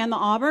Alabama and the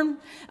Auburn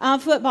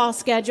football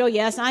schedule.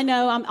 Yes, I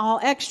know I'm all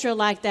extra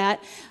like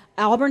that.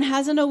 Auburn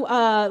has a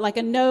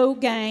no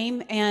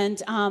game,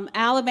 and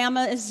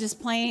Alabama is just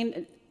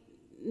playing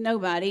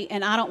nobody.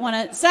 And I don't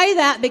want to say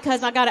that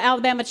because I got an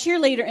Alabama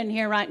cheerleader in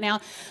here right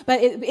now,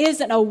 but it is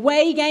an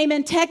away game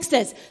in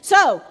Texas.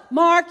 So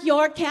mark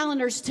your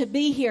calendars to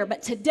be here.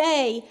 But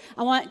today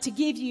I want to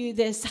give you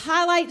this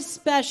highlight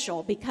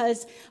special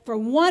because for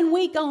 1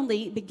 week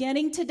only,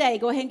 beginning today,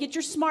 go ahead and get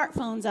your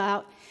smartphones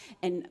out,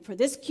 and for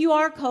this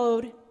QR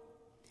code,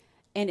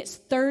 and it's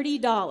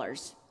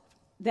 $30.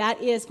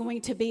 That is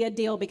going to be a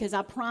deal because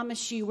I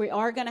promise you we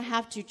are going to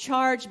have to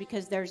charge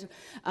because there's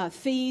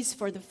fees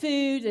for the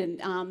food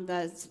and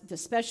the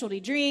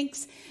specialty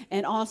drinks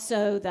and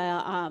also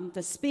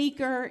the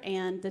speaker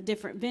and the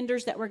different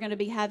vendors that we're going to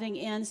be having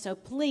in. So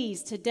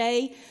please,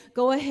 today,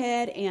 go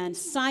ahead and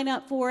sign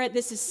up for it.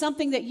 This is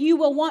something that you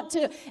will want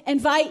to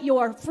invite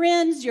your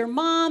friends, your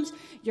moms,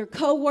 your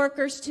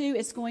co-workers to.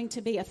 It's going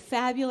to be a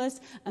fabulous,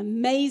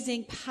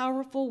 amazing,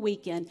 powerful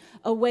weekend.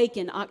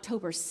 Awaken,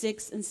 October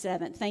 6th and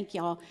 7th. Thank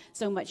y'all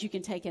so much. You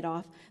can take it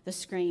off the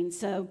screen.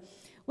 So,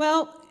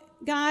 well,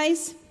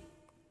 guys,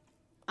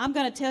 I'm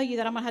going to tell you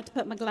that I'm going to have to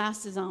put my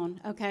glasses on,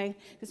 okay?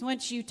 Because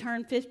once you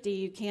turn 50,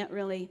 you can't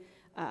really,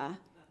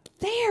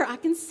 there, I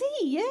can see,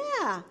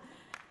 yeah.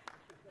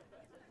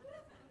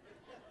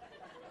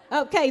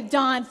 Okay,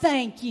 Don,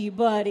 thank you,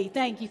 buddy.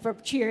 Thank you for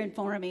cheering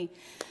for me.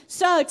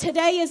 So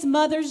today is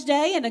Mother's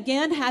Day, and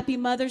again, happy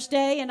Mother's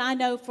Day. And I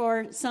know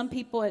for some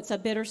people it's a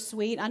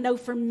bittersweet. I know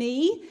for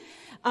me,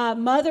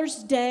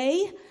 Mother's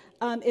Day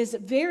is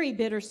very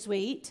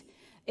bittersweet.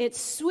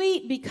 It's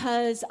sweet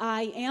because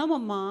I am a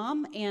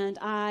mom, and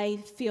I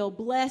feel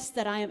blessed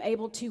that I am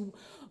able to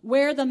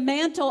wear the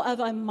mantle of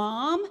a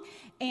mom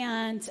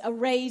and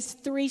raise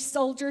 3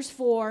 soldiers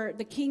for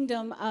the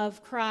kingdom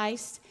of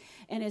Christ.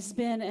 And it's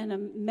been an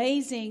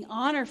amazing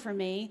honor for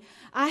me.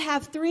 I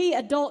have 3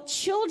 adult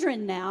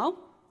children now,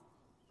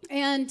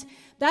 and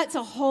that's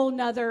a whole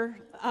nother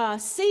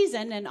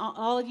season, and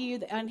all of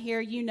you on here,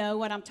 you know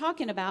what I'm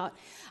talking about.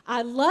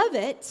 I love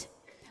it.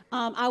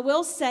 I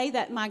will say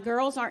that my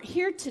girls aren't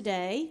here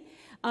today,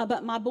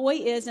 but my boy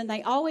is, and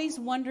they always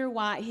wonder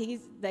why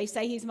they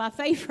say he's my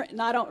favorite,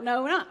 and I don't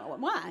know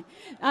why.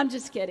 I'm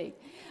just kidding.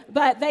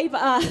 But they've,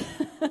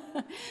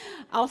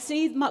 I'll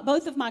see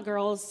both of my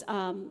girls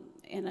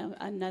in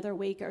another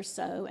week or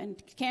so. And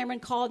Cameron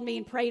called me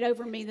and prayed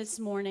over me this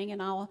morning,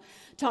 and I'll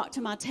talk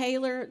to my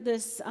tailor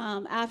this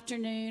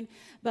afternoon.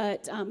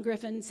 But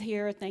Griffin's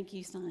here. Thank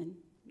you, son.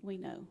 We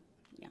know.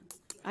 Yeah,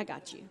 I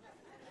got you.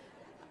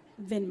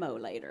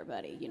 Venmo later,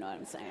 buddy. You know what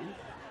I'm saying?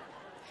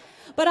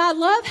 But I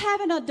love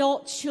having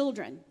adult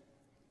children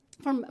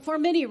for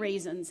many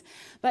reasons.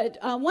 But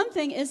one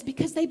thing is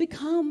because they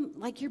become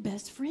like your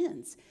best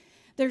friends.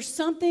 There's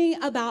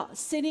something about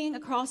sitting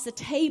across the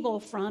table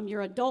from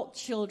your adult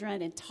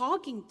children and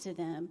talking to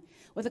them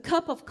with a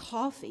cup of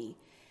coffee,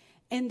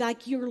 and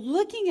like you're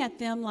looking at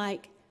them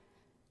like,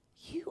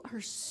 you are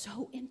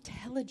so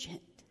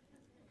intelligent.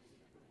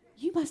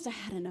 You must have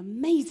had an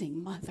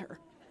amazing mother.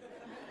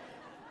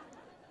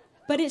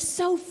 But it's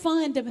so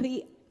fun to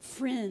be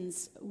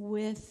friends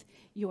with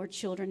your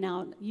children.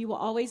 Now, you will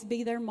always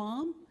be their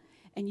mom,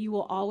 and you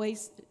will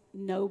always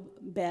know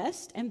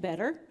best and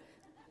better.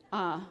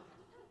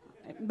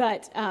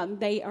 But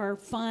they are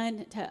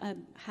fun to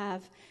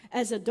have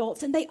as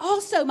adults. And they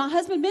also, my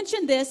husband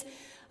mentioned this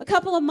a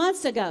couple of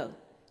months ago.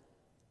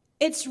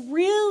 It's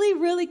really,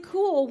 really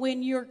cool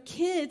when your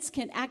kids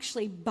can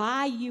actually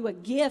buy you a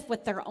gift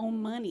with their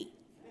own money,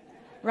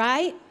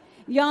 right?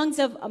 Moms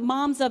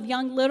of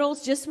young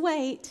littles, just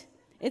wait.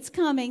 It's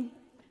coming.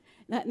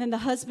 And then the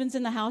husbands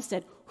in the house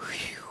said,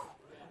 whew,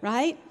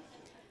 right?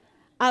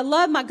 I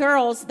love my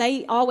girls.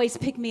 They always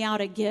pick me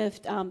out a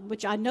gift,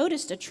 which I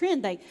noticed a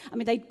trend.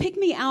 They pick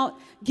me out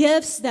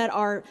gifts that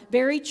are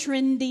very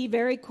trendy,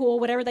 very cool,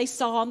 whatever they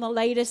saw on the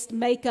latest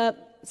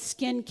makeup,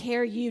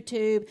 skincare,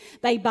 YouTube.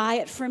 They buy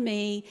it for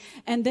me.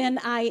 And then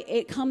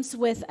it comes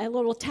with a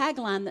little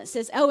tagline that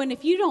says, oh, and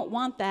if you don't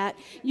want that,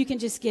 you can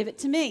just give it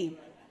to me.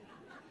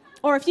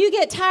 Or if you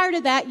get tired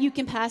of that, you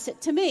can pass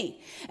it to me.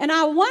 And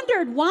I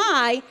wondered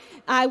why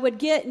I would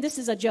get, and this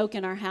is a joke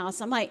in our house,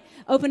 I'm like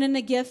opening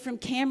a gift from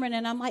Cameron,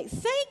 and I'm like,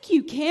 thank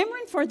you,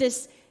 Cameron, for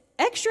this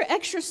extra,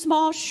 extra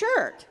small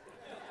shirt.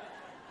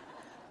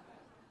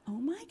 Oh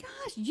my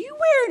gosh, you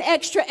wear an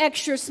extra,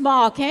 extra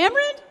small,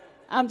 Cameron?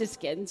 I'm just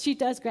kidding. She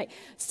does great.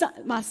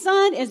 My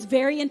son is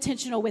very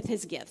intentional with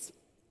his gifts.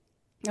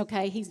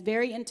 Okay, he's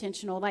very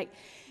intentional. Like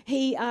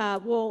he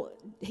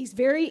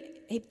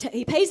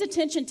pays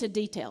attention to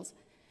details.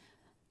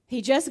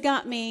 He just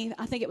got me,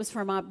 I think it was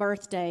for my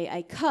birthday,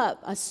 a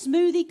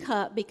smoothie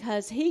cup,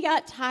 because he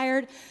got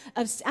tired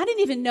of, I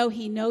didn't even know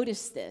he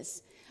noticed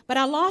this, but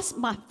I lost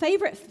my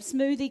favorite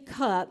smoothie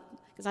cup,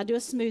 because I do a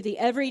smoothie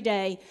every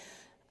day.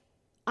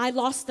 I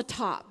lost the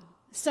top.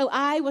 So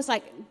I was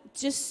like,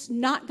 just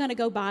not going to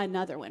go buy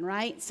another one,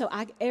 right? So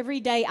every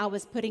day I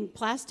was putting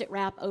plastic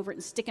wrap over it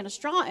and sticking a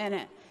straw in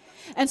it.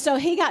 And so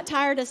he got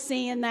tired of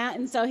seeing that,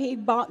 and so he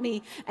bought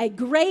me a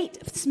great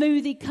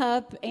smoothie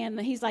cup, and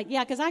he's like,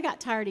 yeah, because I got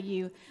tired of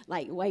you,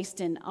 like,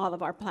 wasting all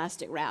of our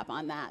plastic wrap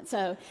on that.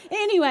 So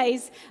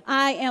anyways,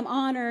 I am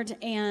honored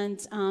and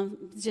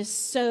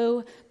just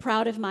so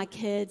proud of my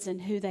kids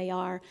and who they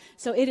are.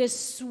 So it is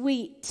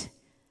sweet.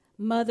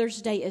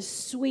 Mother's Day is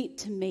sweet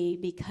to me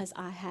because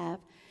I have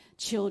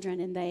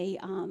children, and they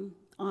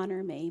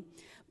honor me.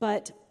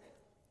 But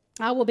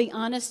I will be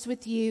honest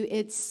with you,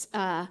 it's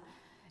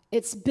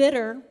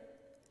bitter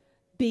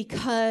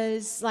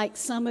because, like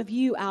some of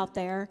you out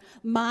there,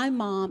 my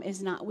mom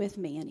is not with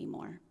me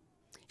anymore.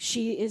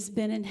 She has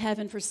been in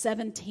heaven for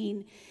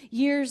 17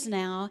 years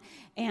now,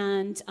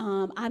 and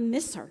I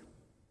miss her.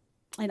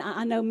 And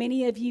I know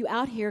many of you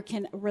out here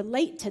can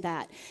relate to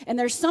that. And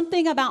there's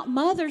something about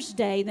Mother's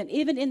Day that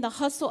even in the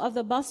hustle of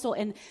the bustle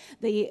and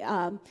the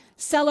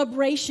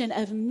celebration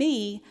of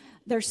me,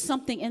 there's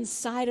something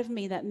inside of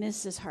me that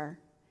misses her.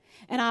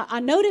 And I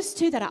noticed,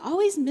 too, that I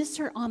always miss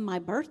her on my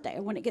birthday,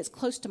 or when it gets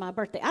close to my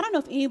birthday. I don't know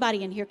if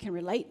anybody in here can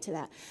relate to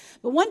that.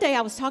 But one day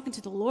I was talking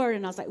to the Lord,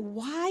 and I was like,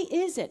 why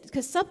is it?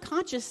 Because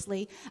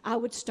subconsciously, I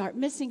would start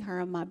missing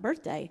her on my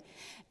birthday.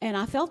 And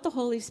I felt the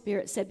Holy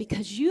Spirit said,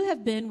 because you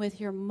have been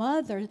with your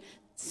mother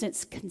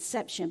since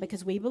conception,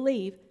 because we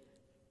believe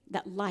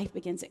that life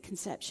begins at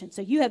conception.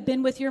 So you have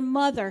been with your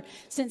mother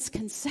since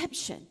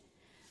conception.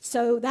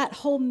 So that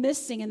whole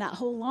missing and that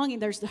whole longing,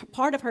 there's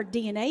part of her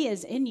DNA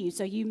is in you,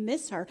 so you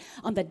miss her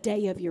on the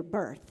day of your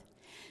birth.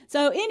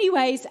 So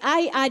anyways,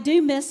 I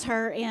do miss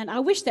her, and I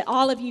wish that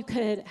all of you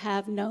could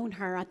have known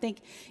her. I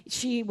think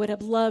she would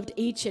have loved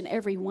each and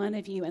every one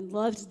of you and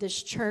loved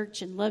this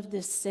church and loved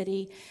this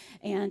city,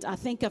 and I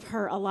think of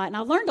her a lot. And I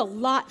learned a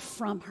lot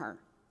from her.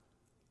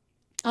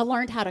 I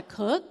learned how to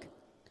cook,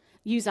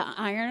 use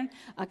a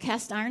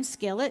cast iron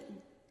skillet.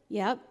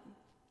 Yep.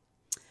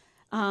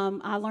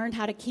 I learned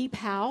how to keep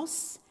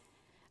house.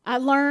 I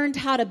learned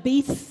how to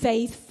be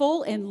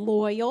faithful and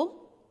loyal,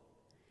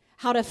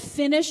 how to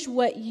finish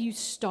what you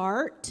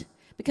start,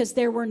 because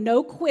there were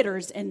no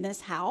quitters in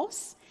this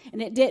house.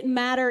 And it didn't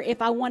matter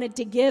if I wanted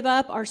to give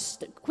up or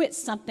quit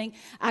something,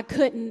 I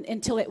couldn't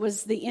until it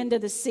was the end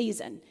of the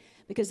season,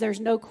 because there's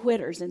no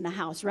quitters in the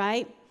house,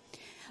 right?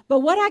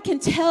 But what I can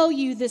tell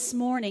you this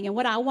morning, and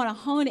what I want to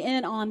hone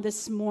in on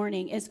this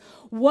morning, is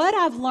what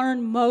I've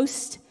learned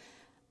most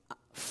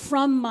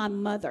from my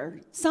mother,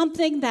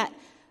 something that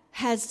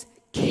has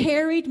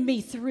carried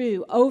me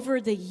through over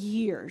the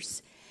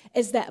years,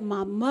 is that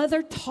my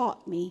mother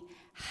taught me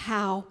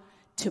how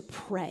to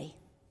pray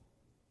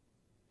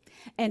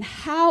and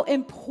how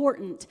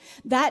important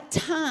that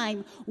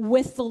time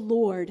with the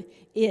Lord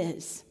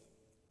is.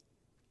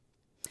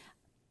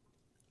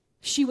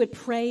 She would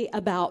pray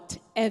about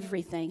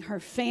everything, her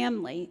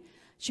family.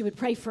 She would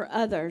pray for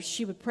others.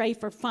 She would pray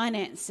for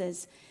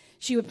finances.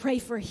 She would pray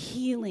for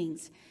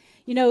healings.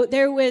 You know,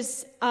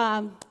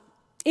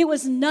 it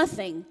was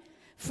nothing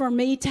for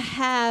me to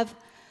have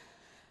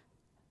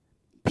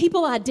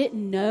people I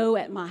didn't know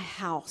at my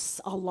house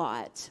a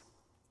lot.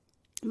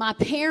 My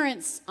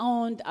parents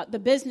owned, the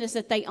business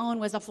that they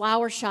owned was a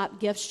flower shop,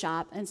 gift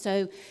shop. And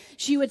so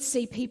she would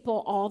see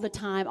people all the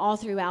time, all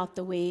throughout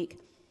the week.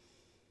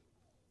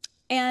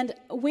 And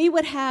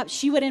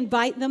she would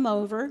invite them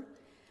over.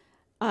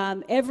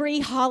 Every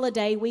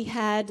holiday we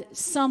had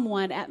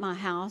someone at my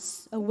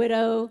house, a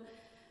widow,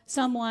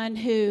 someone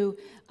who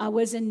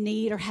was in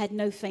need or had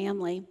no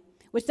family,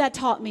 which that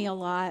taught me a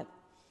lot.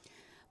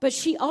 But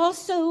she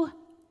also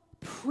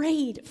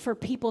prayed for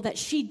people that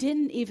she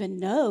didn't even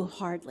know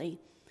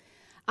hardly.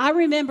 I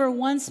remember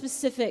one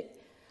specific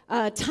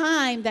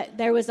time that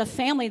there was a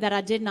family that I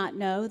did not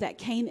know that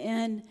came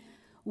in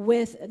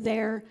with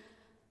their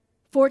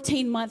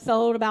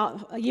 14-month-old,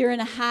 about a year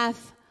and a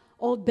half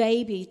old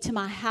baby to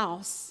my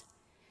house.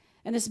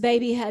 And this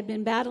baby had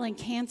been battling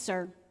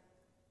cancer.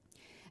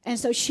 And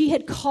so she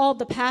had called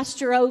the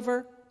pastor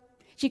over.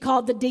 She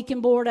called the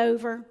deacon board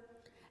over,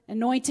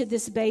 anointed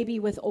this baby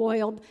with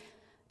oil.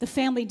 The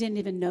family didn't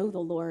even know the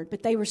Lord,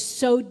 but they were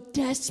so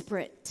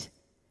desperate.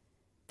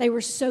 They were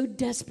so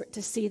desperate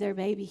to see their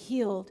baby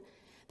healed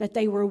that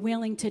they were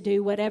willing to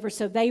do whatever.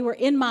 So they were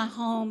in my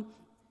home,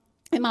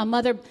 and my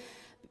mother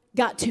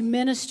got to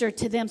minister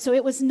to them. So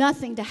it was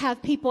nothing to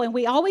have people, and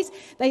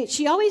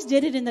she always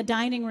did it in the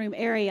dining room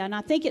area, and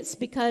I think it's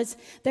because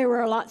there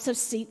were lots of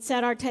seats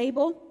at our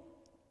table.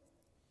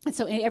 And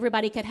so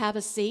everybody could have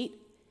a seat.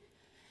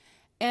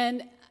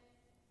 And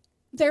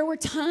there were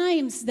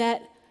times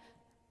that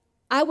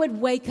I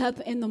would wake up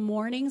in the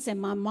mornings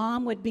and my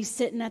mom would be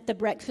sitting at the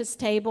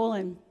breakfast table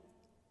and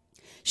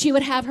she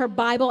would have her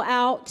Bible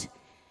out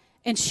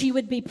and she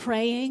would be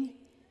praying.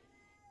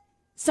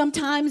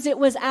 Sometimes it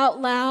was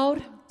out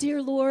loud.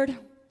 Dear Lord,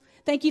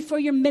 thank you for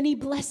your many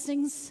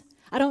blessings.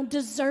 I don't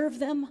deserve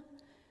them.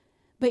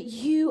 But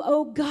you,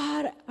 oh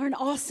God, are an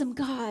awesome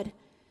God.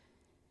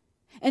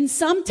 And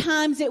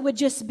sometimes it would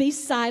just be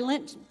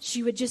silent.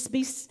 She would just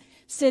be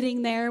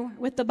sitting there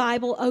with the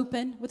Bible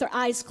open, with her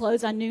eyes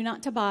closed. I knew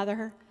not to bother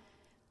her.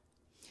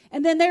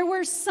 And then there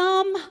were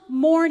some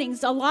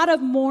mornings, a lot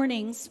of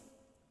mornings,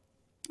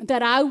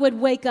 that I would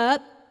wake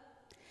up,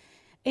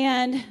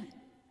 and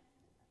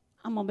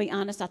I'm going to be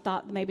honest, I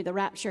thought maybe the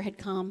rapture had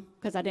come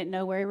because I didn't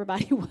know where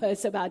everybody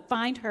was. So I'd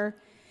find her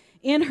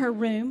in her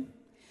room,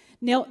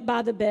 knelt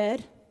by the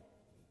bed,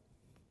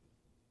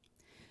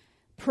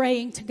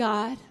 praying to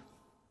God.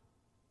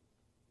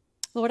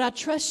 Lord, I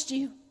trust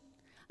you.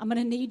 I'm going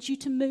to need you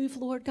to move,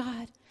 Lord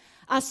God.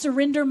 I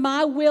surrender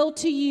my will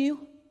to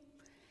you,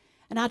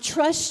 and I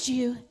trust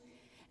you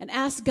and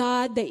ask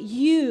God that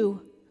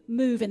you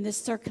move in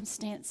this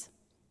circumstance.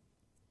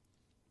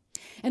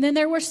 And then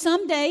there were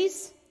some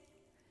days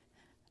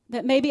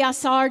that maybe I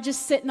saw her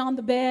just sitting on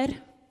the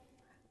bed,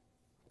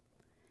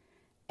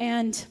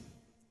 and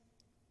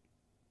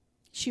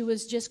she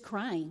was just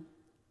crying.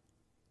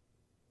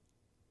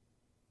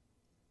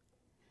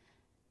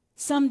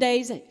 Some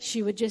days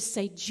she would just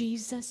say,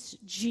 Jesus,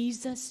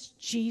 Jesus,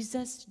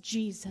 Jesus,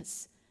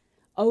 Jesus,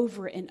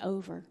 over and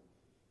over.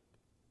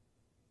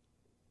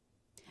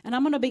 And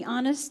I'm going to be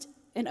honest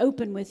and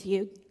open with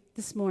you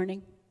this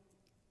morning.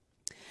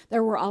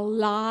 There were a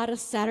lot of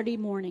Saturday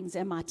mornings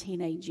in my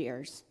teenage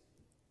years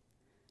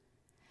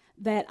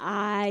that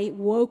I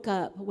woke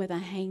up with a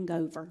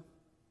hangover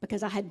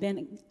because I had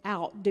been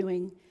out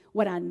doing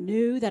what I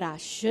knew that I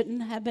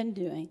shouldn't have been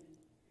doing.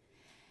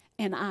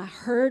 And I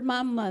heard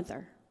my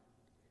mother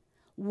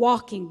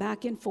walking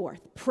back and forth,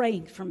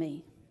 praying for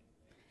me.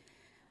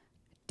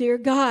 Dear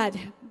God,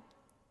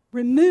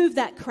 remove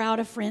that crowd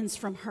of friends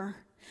from her.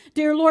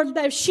 Dear Lord,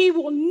 that she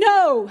will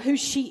know who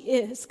she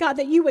is. God,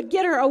 that you would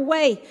get her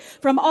away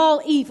from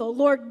all evil.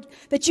 Lord,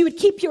 that you would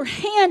keep your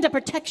hand of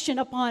protection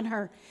upon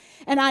her.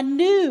 And I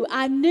knew,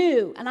 and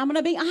I'm going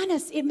to be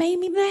honest, it made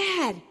me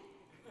mad.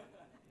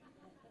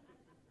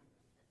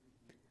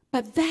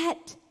 But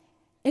that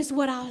is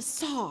what I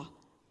saw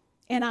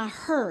and I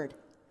heard.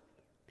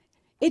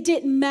 It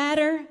didn't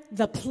matter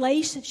the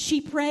place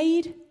she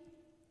prayed.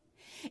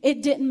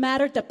 It didn't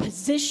matter the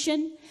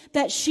position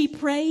that she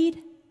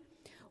prayed.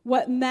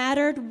 What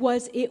mattered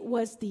was it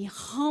was the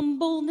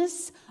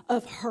humbleness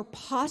of her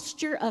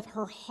posture, of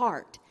her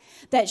heart,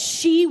 that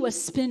she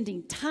was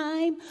spending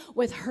time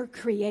with her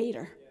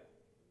Creator.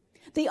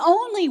 The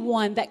only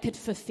one that could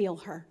fulfill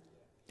her.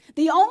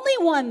 The only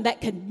one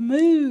that could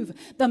move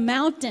the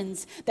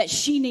mountains that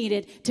she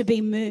needed to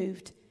be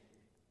moved.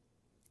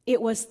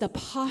 It was the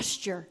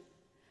posture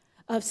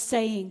of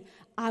saying,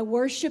 I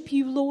worship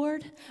you,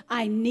 Lord.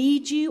 I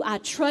need you. I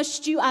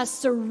trust you. I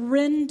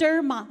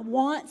surrender my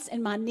wants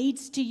and my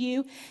needs to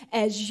you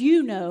as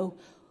you know,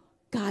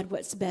 God,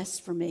 what's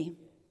best for me.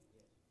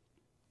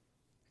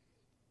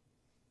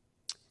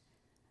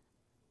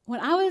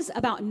 When I was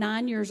about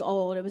 9 years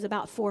old, it was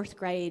about fourth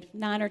grade,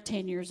 9 or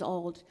 10 years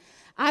old,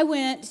 I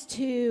went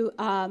to,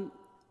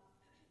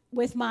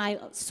 with my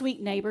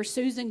sweet neighbor,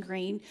 Susan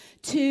Green,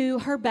 to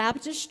her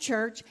Baptist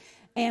church.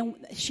 And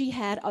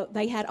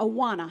they had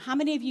Awana. How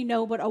many of you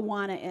know what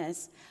Awana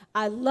is?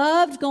 I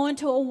loved going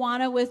to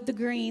Awana with the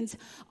Greens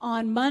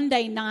on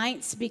Monday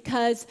nights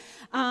because,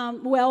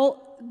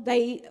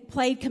 they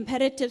played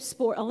competitive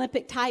sport,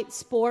 Olympic-type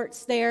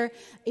sports there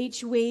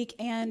each week,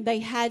 and they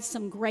had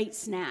some great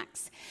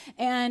snacks.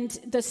 And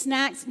the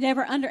snacks,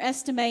 never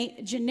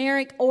underestimate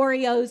generic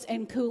Oreos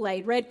and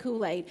Kool-Aid, red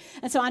Kool-Aid.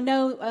 And so I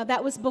know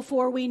that was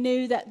before we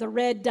knew that the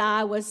red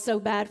dye was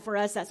so bad for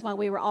us. That's why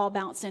we were all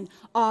bouncing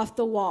off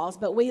the walls,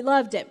 but we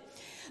loved it.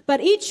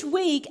 But each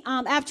week,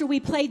 after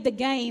we played the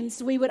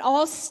games, we would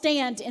all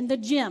stand in the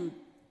gym.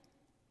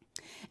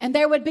 And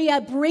there would be a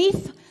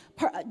brief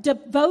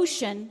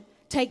devotion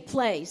take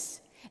place.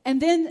 And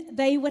then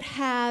they would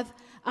have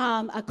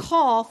a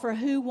call for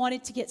who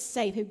wanted to get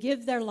saved, who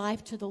give their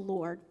life to the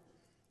Lord.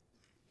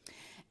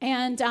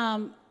 And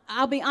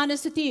I'll be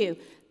honest with you,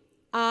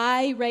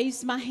 I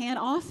raised my hand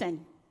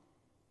often.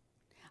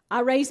 I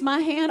raised my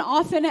hand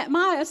often at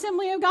my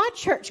Assembly of God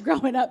church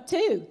growing up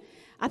too.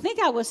 I think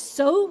I was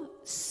so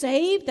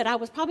saved that I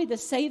was probably the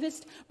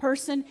safest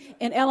person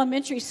in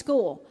elementary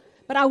school.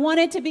 But I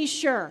wanted to be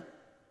sure.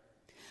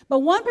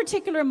 But one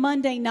particular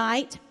Monday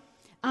night,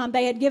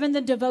 they had given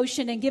the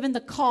devotion and given the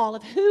call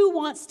of who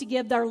wants to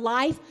give their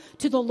life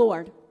to the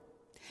Lord.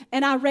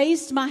 And I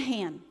raised my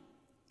hand.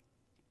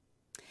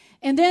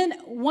 And then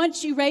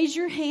once you raise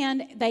your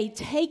hand, they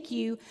take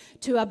you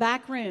to a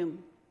back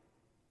room.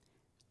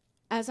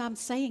 As I'm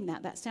saying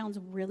that sounds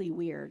really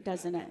weird,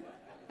 doesn't it?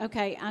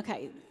 Okay.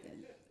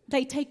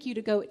 They take you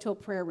to go to a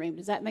prayer room.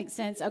 Does that make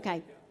sense?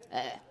 Okay.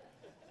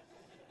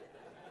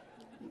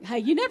 Hey,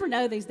 you never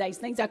know these days.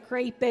 Things are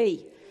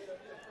creepy.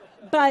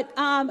 But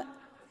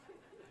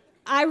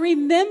I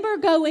remember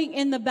going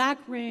in the back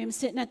room,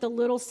 sitting at the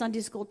little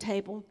Sunday school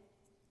table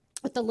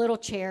with the little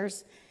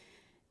chairs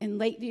in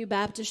Lakeview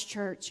Baptist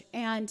Church.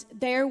 And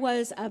there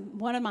was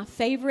one of my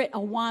favorite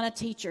Awana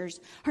teachers.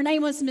 Her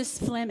name was Miss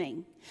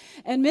Fleming.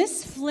 And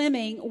Miss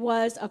Fleming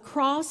was a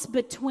cross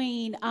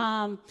between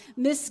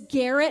Miss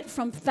Garrett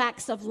from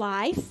Facts of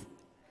Life.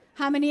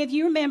 How many of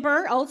you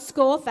remember old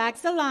school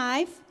Facts of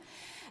Life?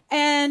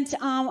 And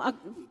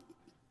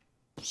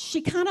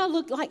she kind of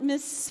looked like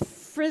Miss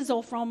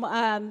Frizzle from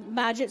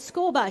Magic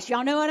School Bus.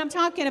 Y'all know what I'm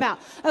talking about.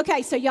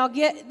 Okay, so y'all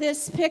get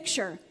this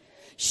picture.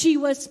 She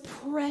was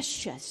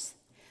precious.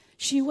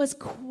 She was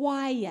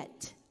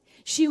quiet.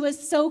 She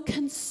was so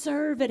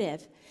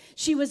conservative.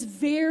 She was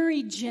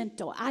very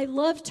gentle. I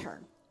loved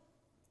her.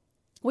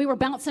 We were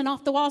bouncing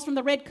off the walls from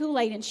the red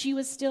Kool-Aid, and she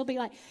would still be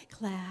like,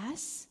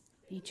 class,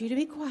 I need you to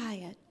be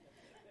quiet.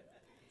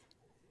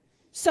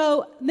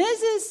 So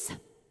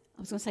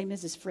I was going to say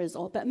Mrs.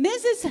 Frizzle, but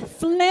Mrs.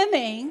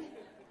 Fleming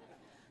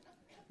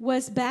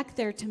was back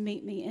there to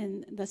meet me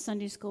in the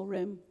Sunday school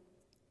room.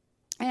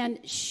 And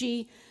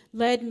she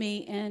led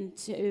me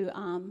into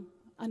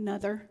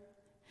another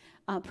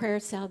prayer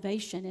of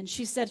salvation. And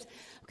she said,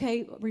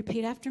 okay,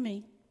 repeat after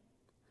me.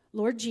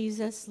 Lord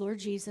Jesus,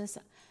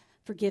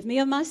 forgive me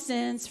of my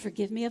sins,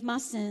 forgive me of my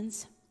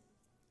sins.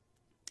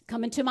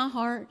 Come into my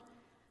heart,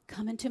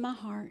 come into my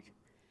heart.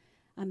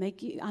 I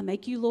make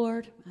you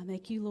Lord, I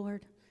make you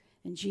Lord.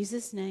 In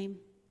Jesus' name,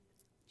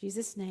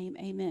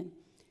 amen,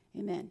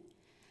 amen.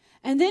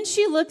 And then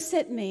she looks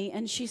at me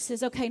and she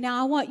says, okay, now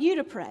I want you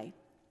to pray.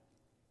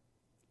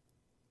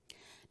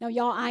 Now,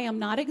 y'all, I am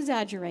not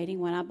exaggerating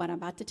what I'm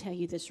about to tell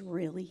you. This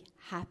really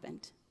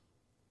happened.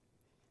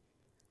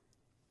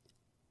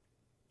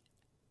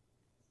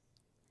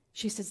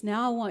 She says,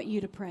 now I want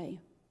you to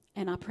pray.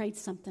 And I prayed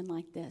something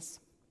like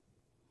this.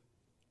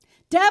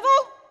 Devil,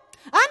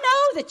 I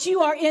know that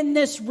you are in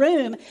this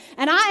room,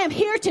 and I am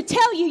here to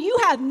tell you, you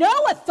have no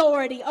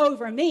authority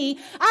over me.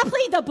 I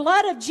plead the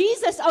blood of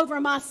Jesus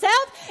over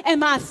myself and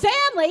my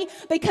family,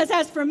 because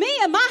as for me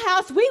and my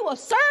house, we will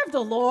serve the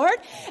Lord,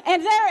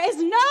 and there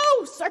is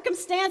no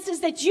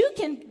circumstances that you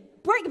can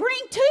bring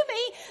to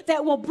me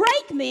that will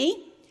break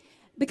me,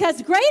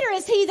 because greater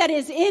is he that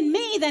is in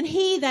me than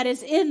he that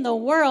is in the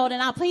world.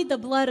 And I plead the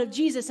blood of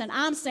Jesus, and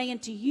I'm saying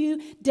to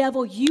you,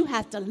 devil, you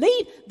have to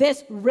leave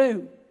this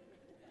room.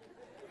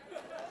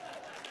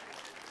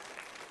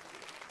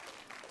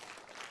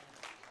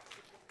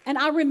 And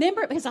I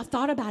remember it because I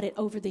thought about it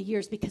over the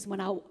years, because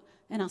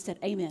I said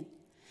amen.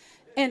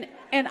 And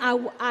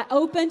I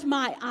opened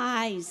my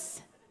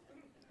eyes.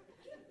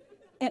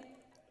 And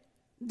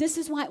this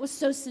is why it was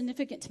so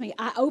significant to me.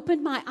 I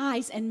opened my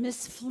eyes, and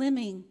Miss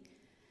Fleming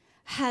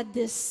had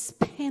this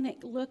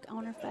panicked look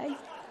on her face.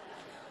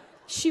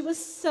 She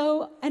was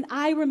and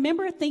I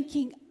remember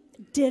thinking,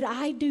 did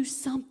I do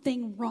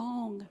something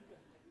wrong?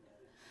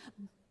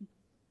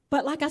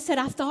 But like I said,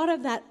 I've thought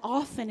of that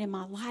often in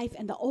my life,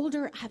 and the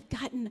older I've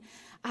gotten,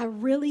 I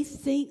really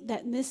think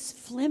that Miss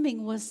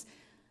Fleming was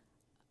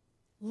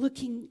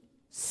looking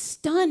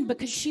stunned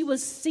because she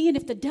was seeing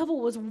if the devil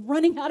was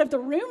running out of the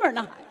room or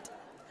not.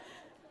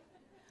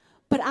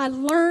 But I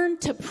learned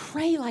to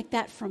pray like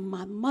that from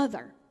my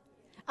mother.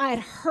 I had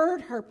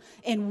heard her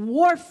in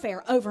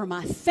warfare over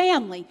my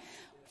family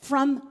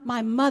from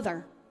my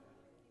mother.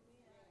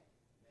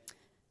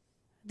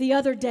 The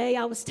other day,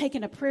 I was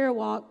taking a prayer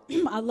walk.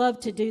 I love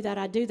to do that.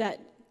 I do that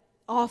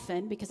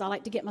often because I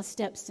like to get my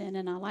steps in,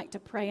 and I like to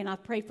pray, and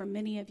I've prayed for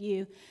many of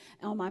you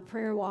on my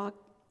prayer walk.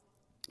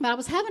 But I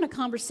was having a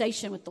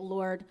conversation with the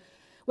Lord,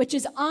 which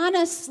is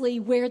honestly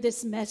where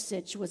this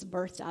message was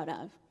birthed out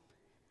of.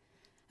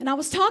 And I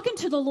was talking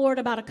to the Lord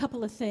about a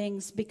couple of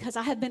things because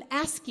I have been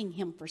asking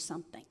him for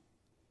something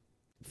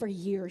for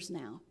years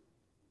now.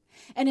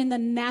 And in the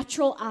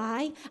natural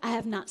eye, I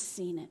have not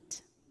seen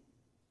it.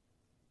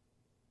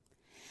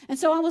 And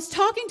so I was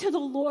talking to the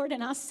Lord,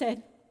 and I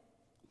said,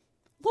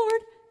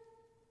 Lord,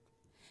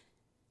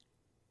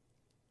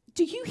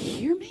 do you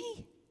hear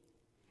me?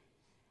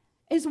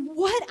 Is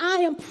what I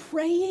am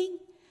praying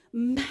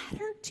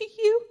matter to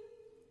you?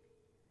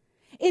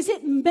 Is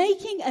it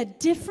making a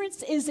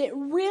difference? Is it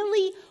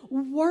really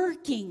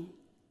working?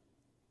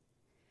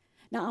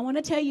 Now, I want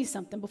to tell you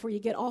something before you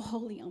get all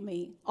holy on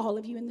me. All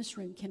of you in this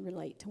room can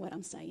relate to what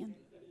I'm saying.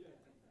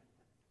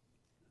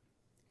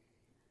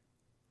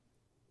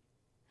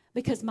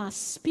 Because my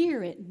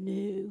spirit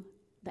knew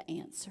the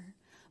answer,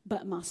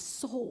 but my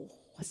soul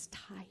was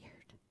tired.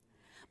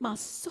 My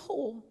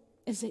soul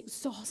is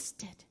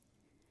exhausted.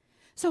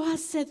 So I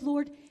said,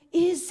 Lord,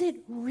 is it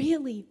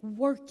really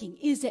working?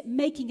 Is it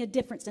making a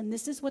difference? And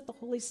this is what the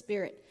Holy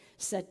Spirit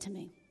said to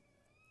me.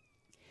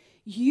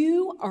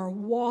 You are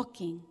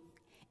walking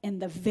in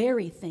the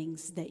very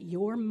things that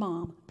your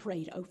mom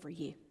prayed over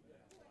you.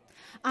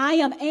 I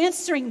am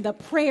answering the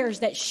prayers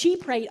that she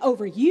prayed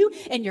over you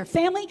and your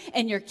family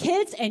and your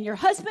kids and your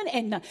husband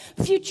and the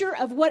future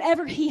of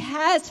whatever he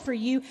has for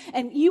you.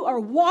 And you are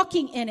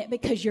walking in it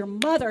because your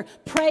mother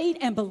prayed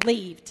and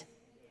believed.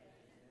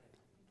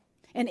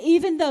 And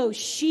even though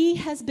she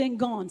has been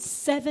gone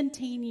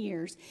 17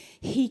 years,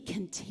 he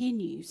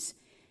continues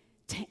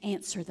to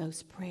answer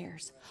those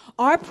prayers.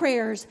 Our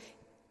prayers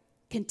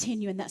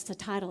continue, and that's the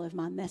title of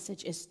my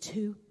message, is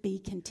to be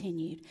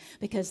continued.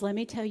 Because let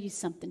me tell you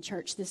something,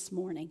 church, this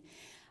morning.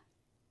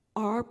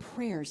 Our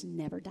prayers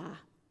never die.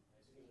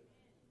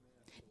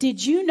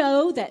 Did you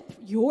know that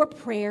your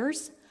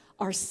prayers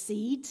are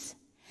seeds?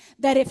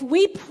 That if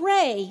we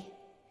pray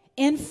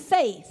in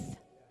faith,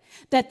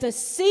 that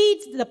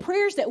the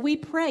prayers that we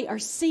pray are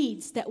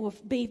seeds that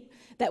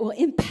will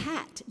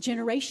impact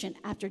generation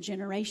after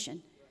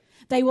generation.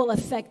 They will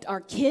affect our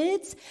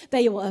kids,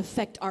 they will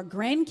affect our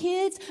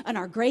grandkids and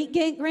our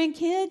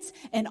great-grandkids,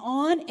 and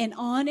on and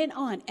on and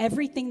on.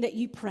 Everything that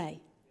you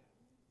pray.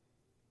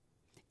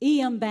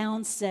 E.M.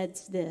 Bounds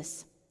says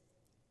this: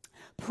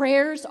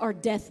 prayers are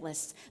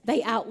deathless.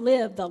 They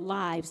outlive the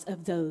lives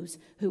of those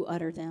who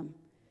utter them.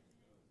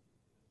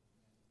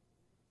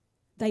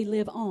 They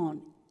live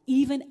on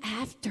even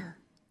after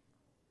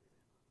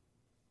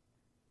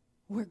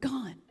we're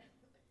gone.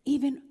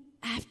 Even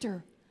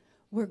after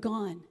we're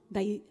gone,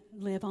 they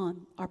live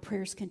on. Our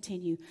prayers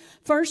continue.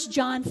 1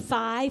 John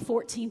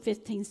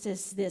 5:14-15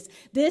 says this: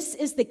 this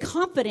is the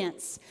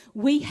confidence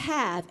we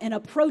have in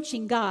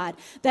approaching God,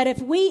 that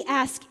if we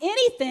ask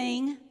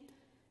anything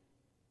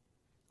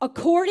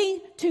according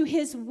to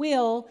his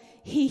will,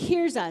 he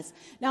hears us.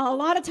 Now, a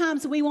lot of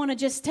times we want to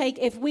just take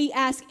if we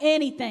ask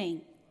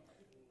anything.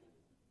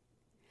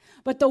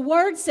 But the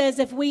word says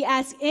if we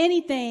ask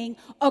anything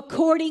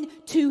according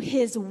to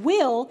his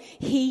will,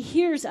 he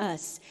hears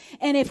us.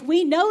 And if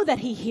we know that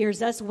he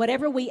hears us,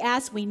 whatever we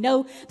ask, we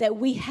know that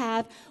we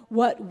have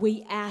what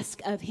we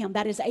ask of him.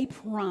 That is a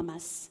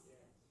promise.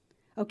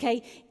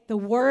 Okay? The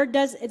word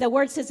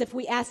says if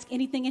we ask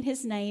anything in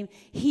his name,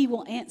 he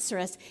will answer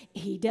us.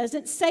 He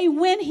doesn't say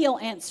when he'll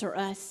answer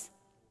us.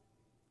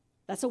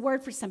 That's a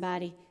word for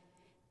somebody.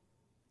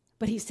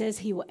 But he says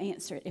he will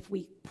answer it if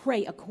we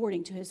pray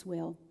according to his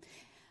will.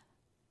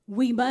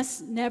 We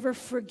must never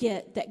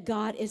forget that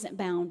God isn't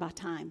bound by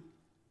time.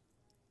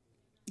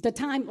 The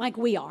time like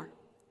we are.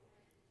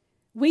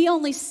 We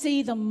only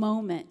see the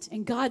moment,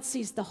 and God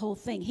sees the whole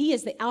thing. He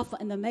is the Alpha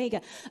and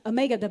the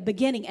Omega, the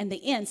beginning and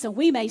the end. So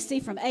we may see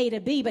from A to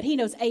B, but he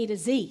knows A to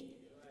Z.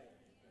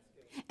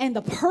 And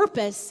the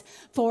purpose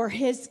for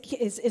his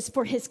is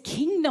for his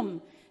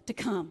kingdom to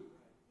come.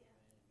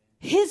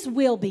 His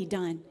will be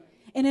done.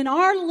 And in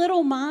our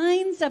little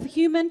minds of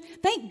human,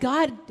 thank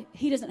God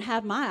he doesn't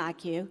have my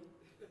IQ.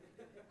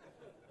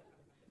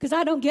 Because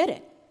I don't get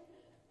it.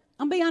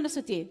 I'm going to be honest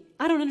with you.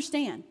 I don't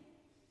understand.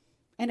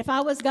 And if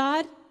I was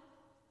God,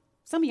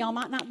 some of y'all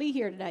might not be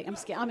here today. I'm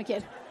scared. I'm a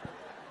kid.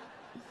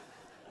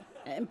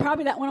 And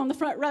probably that one on the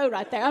front row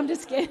right there. I'm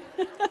just kidding.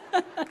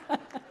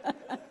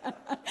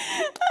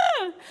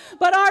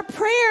 But our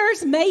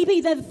prayers may be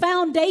the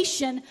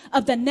foundation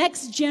of the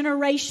next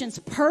generation's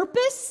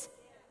purpose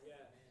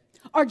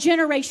or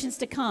generations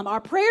to come. Our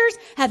prayers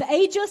have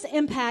ageless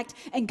impact,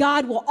 and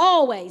God will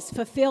always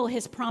fulfill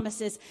his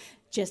promises,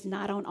 just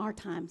not on our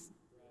time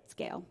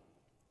scale.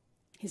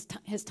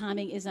 His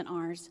timing isn't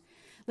ours.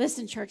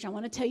 Listen, church, I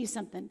want to tell you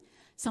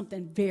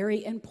something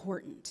very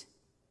important.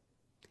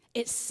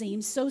 It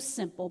seems so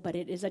simple, but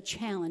it is a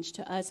challenge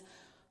to us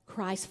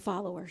Christ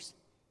followers.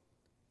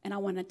 And I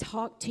want to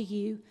talk to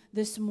you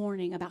this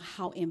morning about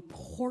how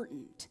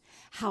important,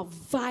 how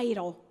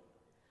vital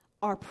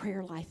our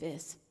prayer life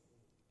is.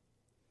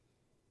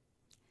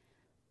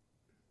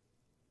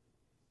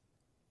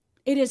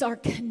 It is our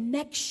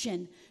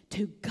connection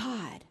to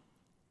God.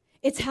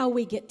 It's how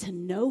we get to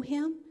know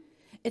him.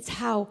 It's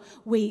how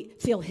we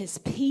feel his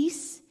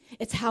peace.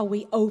 It's how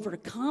we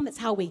overcome. It's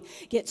how we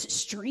get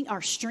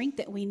our strength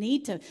that we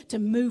need to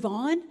move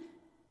on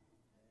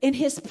in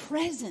his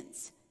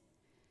presence.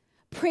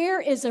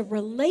 Prayer is a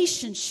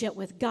relationship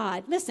with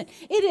God. Listen,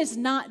 it is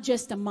not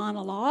just a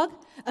monologue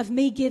of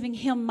me giving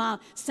him my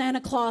Santa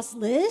Claus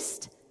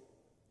list.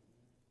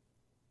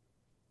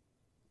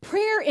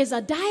 Prayer is a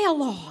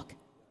dialogue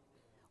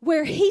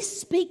where he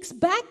speaks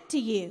back to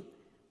you.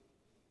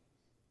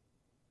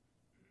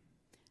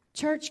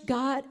 Church,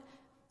 God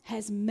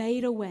has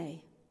made a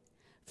way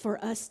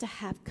for us to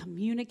have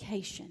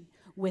communication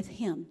with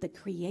him, the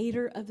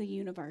creator of the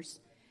universe.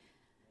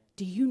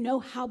 Do you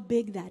know how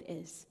big that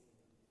is?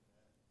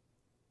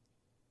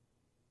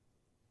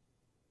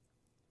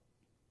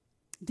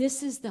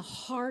 This is the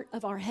heart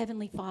of our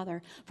Heavenly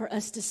Father, for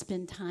us to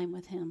spend time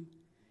with him.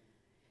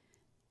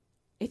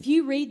 If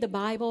you read the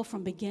Bible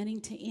from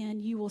beginning to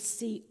end, you will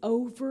see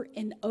over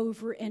and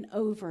over and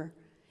over,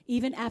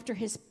 even after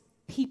his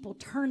people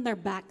turned their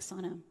backs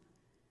on him,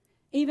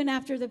 even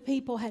after the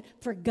people had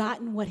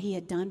forgotten what he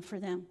had done for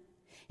them,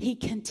 he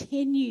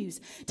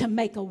continues to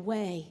make a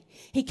way.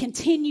 He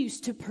continues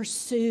to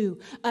pursue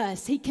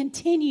us. He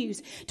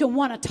continues to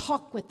want to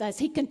talk with us.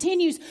 He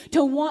continues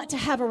to want to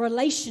have a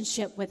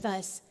relationship with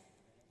us.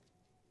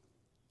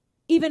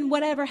 Even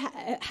whatever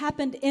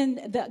happened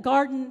in the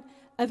Garden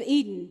of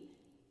Eden,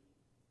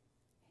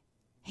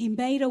 he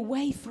made a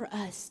way for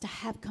us to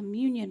have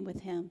communion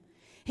with him.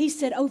 He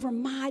said, over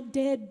my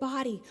dead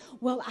body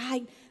will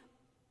I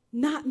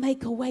not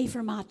make a way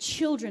for my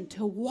children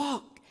to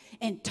walk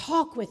and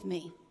talk with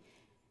me.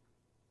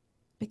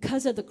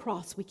 Because of the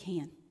cross, we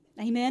can.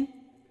 Amen?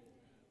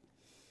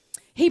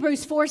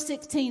 Hebrews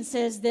 4:16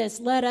 says this: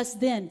 let us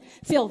then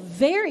feel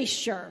very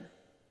sure,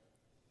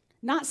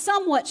 not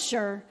somewhat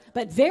sure,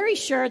 but very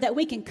sure that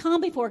we can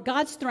come before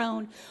God's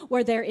throne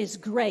where there is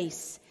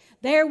grace,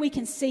 There we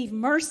can see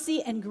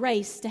mercy and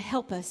grace to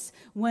help us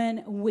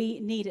when we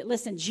need it.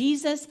 Listen,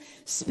 Jesus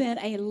spent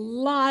a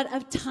lot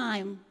of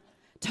time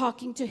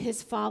talking to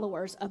his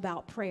followers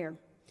about prayer.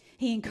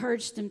 He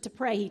encouraged them to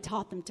pray. He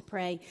taught them to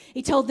pray.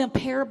 He told them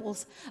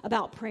parables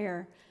about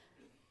prayer,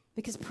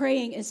 because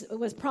praying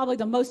was probably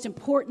the most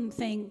important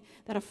thing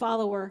that a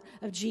follower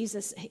of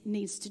Jesus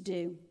needs to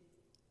do.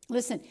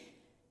 Listen,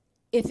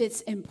 if it's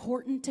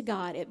important to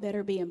God, it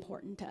better be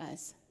important to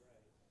us.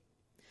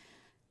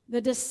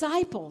 The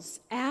disciples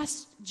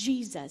asked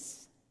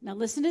Jesus, now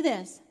listen to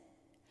this.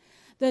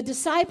 The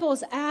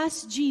disciples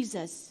asked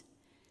Jesus,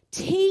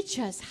 teach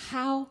us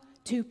how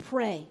to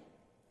pray.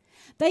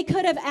 They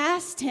could have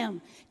asked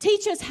him,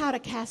 teach us how to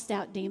cast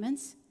out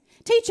demons.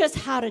 Teach us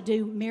how to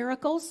do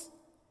miracles.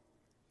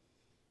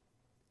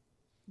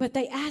 But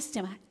they asked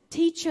him,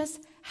 teach us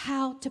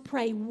how to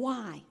pray.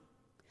 Why?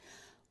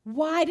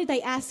 Why did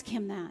they ask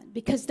him that?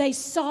 Because they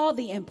saw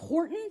the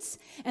importance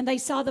and they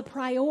saw the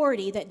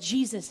priority that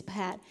Jesus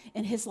had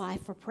in his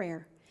life for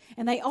prayer.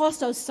 And they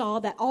also saw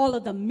that all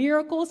of the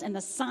miracles and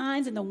the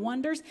signs and the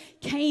wonders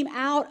came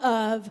out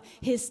of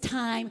his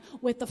time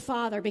with the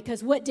Father.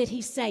 Because what did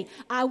he say?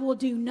 I will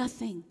do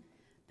nothing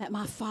that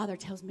my Father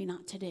tells me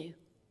not to do.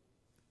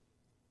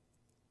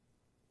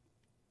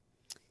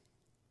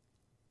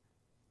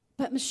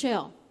 But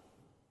Michele,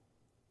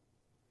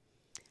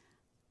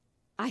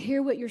 I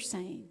hear what you're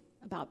saying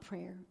about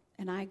prayer,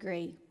 and I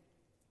agree.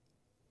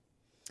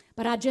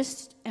 But I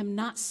just am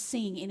not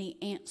seeing any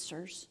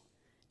answers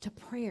to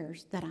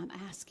prayers that I'm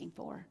asking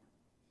for.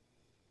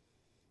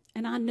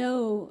 And I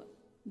know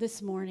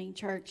this morning,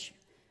 church,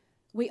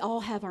 we all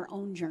have our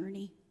own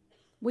journey.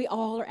 We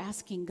all are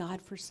asking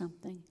God for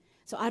something.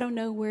 So I don't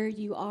know where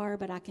you are,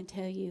 but I can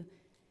tell you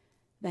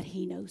that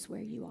he knows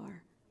where you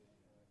are.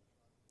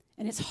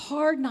 And it's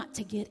hard not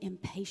to get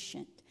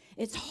impatient.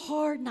 It's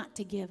hard not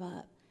to give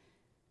up.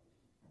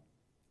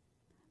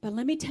 But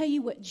let me tell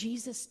you what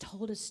Jesus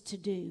told us to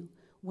do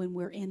when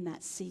we're in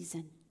that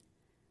season.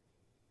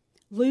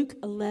 Luke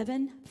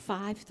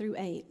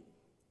 11:5-8.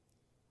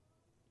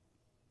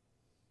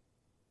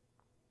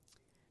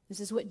 This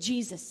is what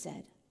Jesus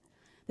said.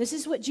 This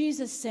is what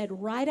Jesus said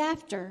right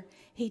after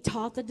he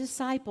taught the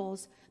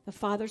disciples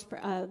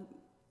the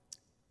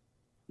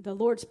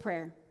Lord's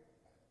Prayer.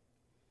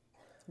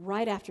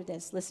 Right after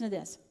this, listen to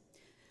this.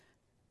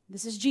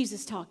 This is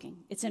Jesus talking.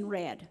 It's in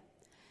red.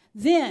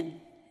 Then,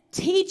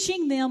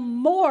 teaching them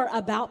more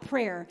about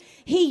prayer,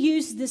 he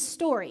used this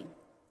story.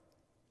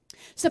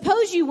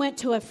 Suppose you went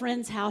to a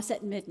friend's house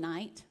at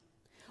midnight,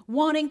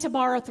 wanting to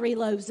borrow 3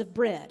 loaves of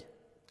bread.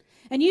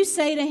 And you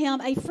say to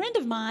him, a friend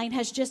of mine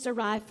has just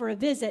arrived for a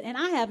visit, and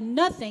I have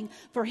nothing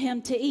for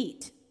him to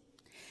eat.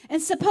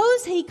 And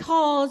suppose he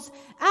calls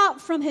out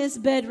from his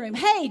bedroom,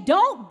 hey,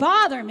 don't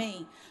bother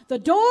me. The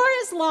door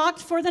is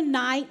locked for the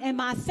night, and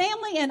my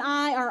family and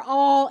I are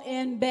all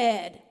in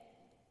bed.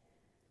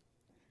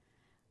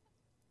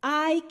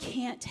 I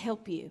can't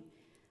help you,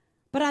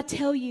 but I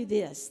tell you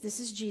this. This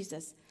is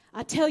Jesus.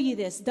 I tell you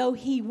this, though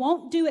he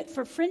won't do it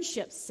for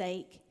friendship's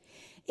sake,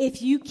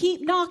 if you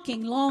keep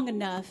knocking long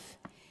enough,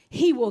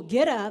 he will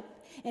get up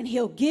and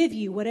he'll give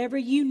you whatever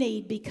you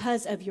need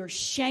because of your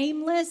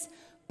shameless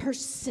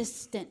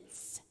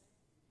persistence.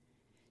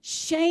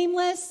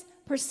 Shameless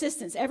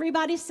persistence.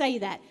 Everybody say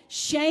that.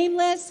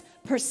 Shameless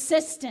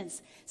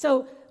persistence.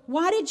 So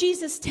why did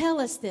Jesus tell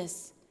us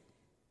this?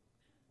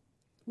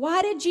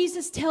 Why did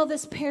Jesus tell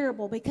this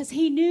parable? Because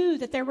he knew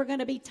that there were going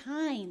to be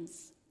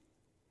times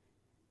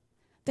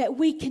that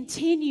we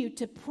continue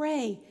to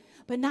pray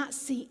but not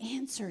see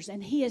answers.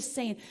 And he is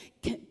saying,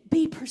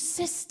 be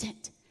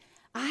persistent.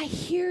 I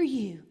hear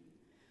you.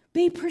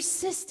 Be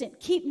persistent.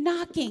 Keep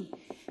knocking.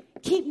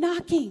 Keep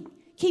knocking.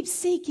 Keep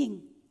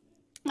seeking.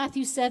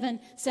 Matthew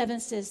 7:7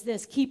 says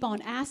this, keep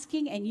on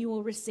asking and you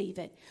will receive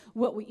it.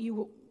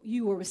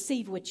 You will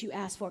receive what you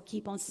ask for.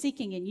 Keep on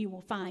seeking and you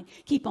will find.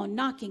 Keep on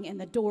knocking and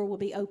the door will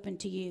be open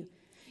to you.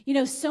 You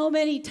know, so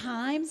many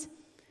times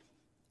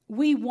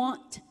we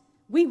want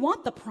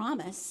the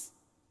promise.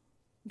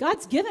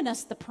 God's given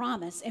us the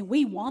promise and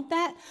we want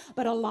that.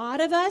 But a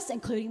lot of us,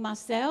 including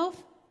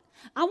myself,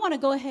 I want to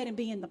go ahead and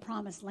be in the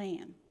promised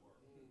land.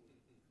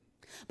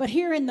 But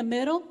here in the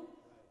middle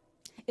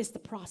is the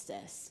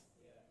process.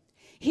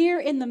 Here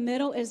in the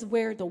middle is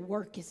where the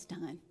work is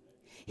done.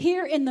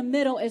 Here in the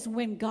middle is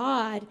when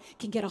God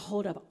can get a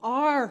hold of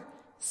our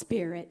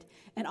spirit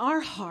and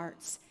our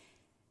hearts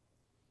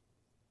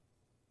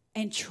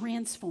and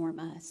transform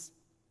us.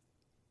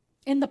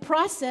 In the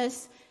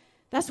process,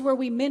 that's where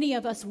many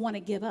of us want to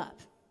give up.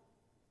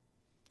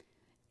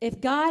 If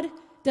God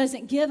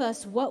doesn't give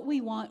us what we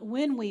want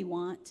when we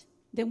want,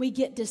 then we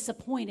get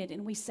disappointed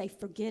and we say,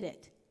 forget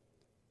it.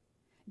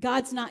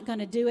 God's not going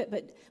to do it,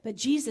 but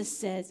Jesus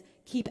says,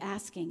 keep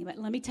asking. But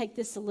let me take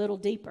this a little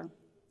deeper.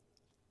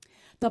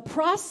 The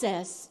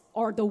process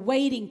or the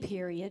waiting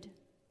period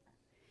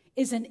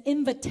is an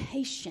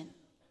invitation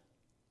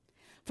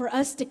for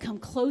us to come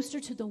closer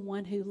to the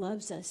one who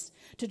loves us,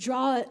 to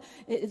draw,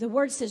 the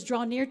word says,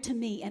 draw near to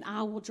me and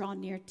I will draw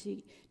near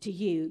to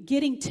you.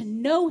 Getting to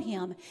know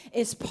him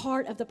is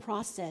part of the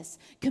process,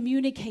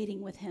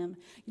 communicating with him,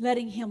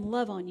 letting him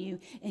love on you,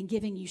 and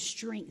giving you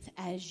strength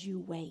as you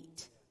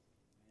wait.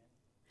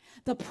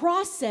 The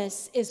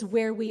process is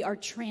where we are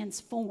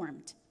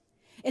transformed.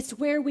 It's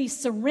where we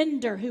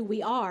surrender who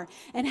we are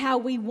and how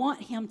we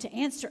want him to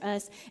answer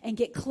us and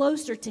get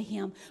closer to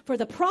him. For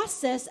the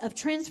process of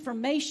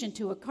transformation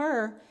to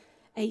occur,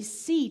 a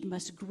seed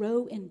must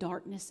grow in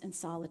darkness and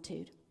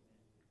solitude.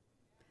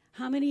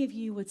 How many of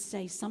you would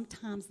say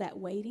sometimes that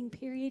waiting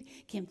period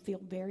can feel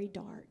very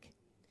dark?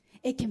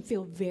 It can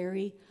feel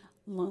very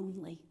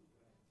lonely.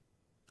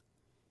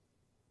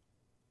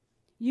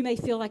 You may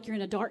feel like you're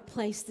in a dark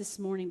place this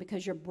morning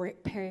because your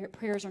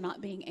prayers are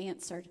not being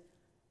answered.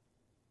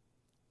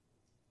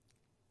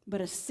 But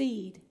a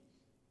seed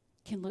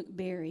can look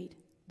buried,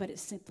 but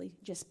it's simply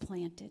just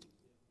planted.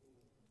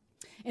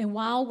 And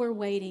while we're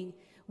waiting,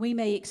 we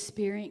may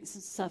experience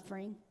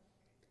suffering.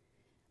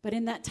 But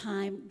in that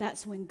time,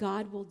 that's when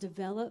God will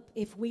develop,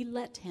 if we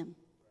let him,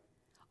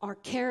 our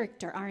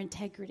character, our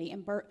integrity,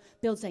 and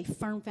builds a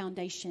firm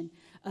foundation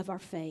of our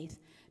faith.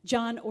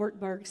 John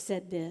Ortberg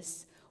said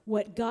this: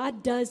 what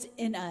God does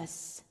in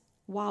us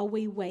while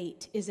we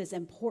wait is as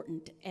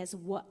important as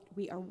what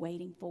we are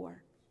waiting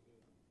for.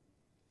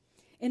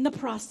 In the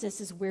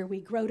process is where we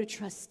grow to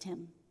trust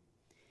him.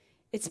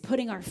 It's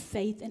putting our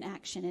faith in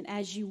action. And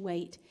as you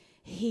wait,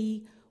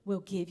 he will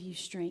give you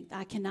strength.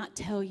 I cannot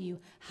tell you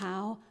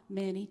how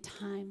many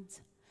times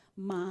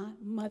my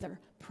mother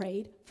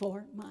prayed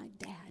for my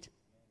dad.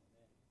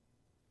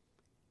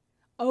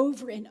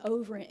 Over and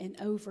over and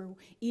over,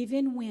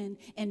 even when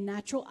in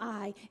natural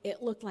eye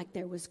it looked like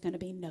there was going to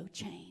be no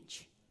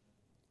change.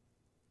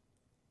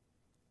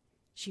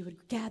 She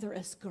would gather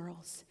us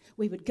girls.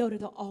 We would go to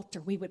the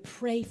altar. We would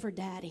pray for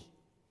Daddy.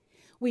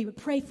 We would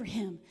pray for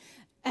him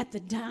at the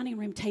dining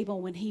room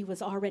table when he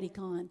was already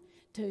gone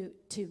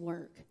to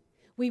work.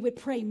 We would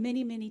pray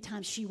many, many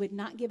times. She would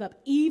not give up,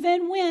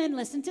 even when,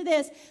 listen to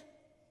this,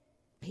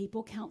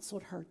 people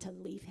counseled her to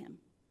leave him.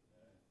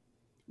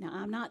 Now,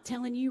 I'm not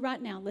telling you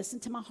right now, listen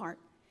to my heart.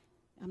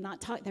 I'm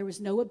not talking, there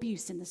was no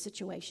abuse in the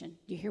situation.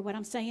 Do you hear what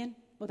I'm saying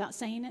without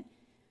saying it?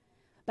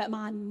 But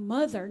my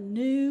mother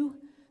knew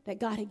that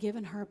God had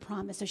given her a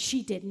promise. So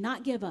she did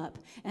not give up.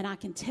 And I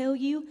can tell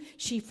you,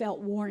 she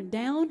felt worn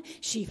down.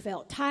 She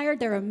felt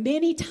tired. There are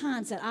many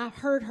times that I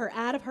heard her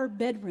out of her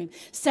bedroom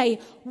say,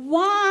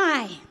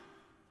 why?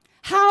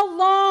 How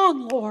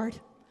long, Lord?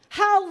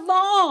 How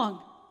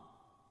long?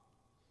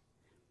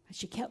 But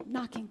she kept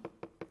knocking.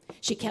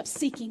 She kept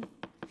seeking.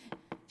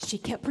 She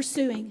kept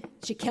pursuing.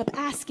 She kept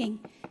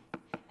asking.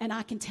 And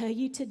I can tell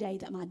you today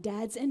that my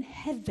dad's in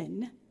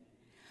heaven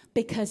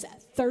because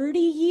 30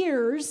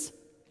 years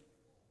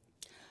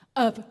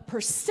of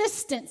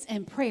persistence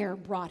and prayer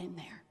brought him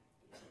there.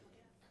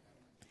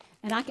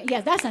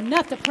 And that's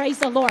enough to praise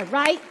the Lord,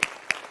 right?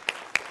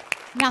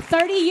 Now,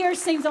 30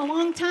 years seems a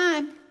long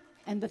time.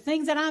 And the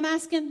things that I'm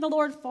asking the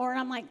Lord for,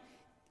 I'm like,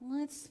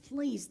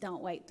 please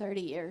don't wait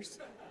 30 years.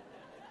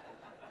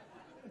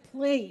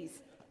 Please.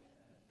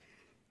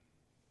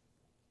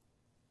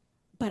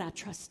 But I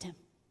trust him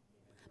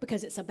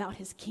because it's about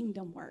his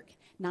kingdom work,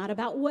 not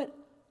about what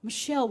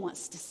Michelle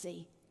wants to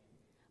see,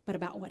 but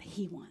about what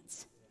he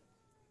wants.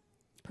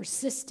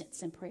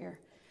 Persistence in prayer.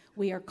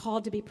 We are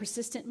called to be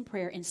persistent in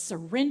prayer and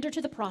surrender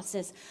to the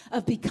process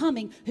of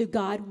becoming who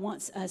God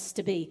wants us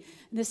to be.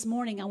 This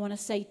morning, I want to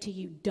say to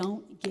you,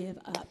 don't give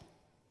up.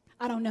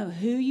 I don't know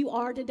who you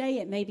are today.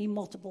 It may be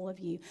multiple of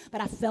you,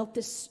 but I felt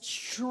this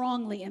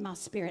strongly in my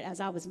spirit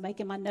as I was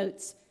making my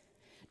notes.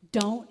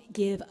 Don't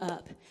give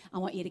up. I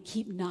want you to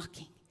keep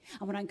knocking.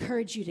 I want to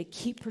encourage you to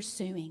keep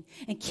pursuing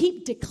and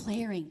keep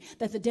declaring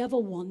that the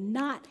devil will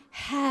not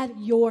have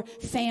your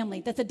family,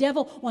 that the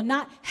devil will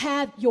not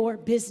have your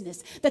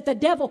business, that the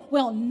devil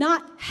will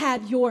not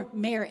have your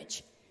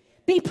marriage.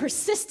 Be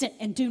persistent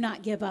and do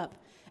not give up.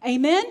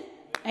 Amen?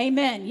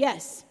 Amen.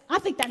 Yes. I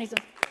think that needs a...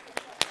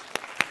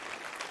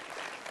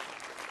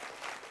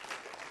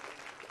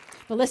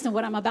 But listen,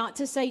 what I'm about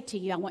to say to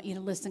you, I want you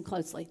to listen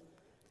closely.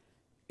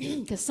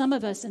 Because some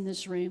of us in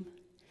this room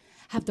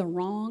have the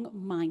wrong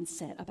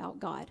mindset about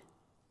God.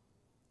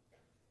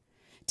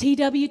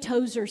 T.W.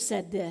 Tozer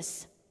said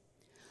this: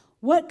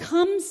 what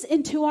comes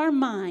into our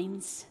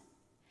minds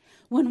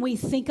when we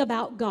think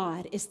about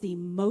God is the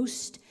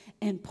most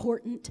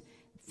important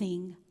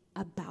thing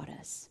about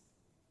us.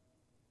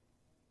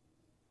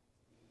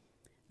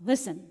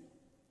 Listen,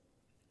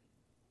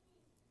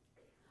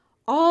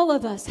 all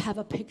of us have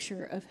a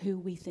picture of who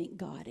we think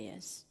God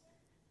is.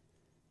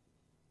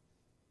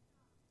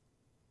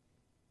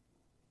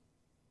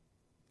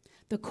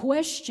 The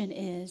question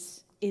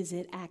is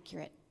it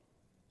accurate?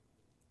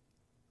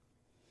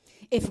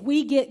 If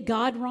we get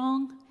God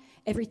wrong,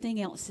 everything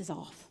else is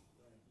off.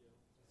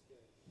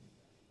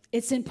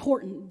 It's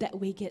important that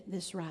we get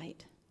this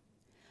right.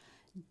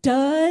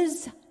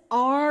 Does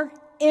our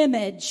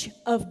image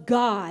of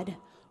God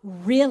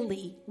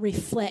really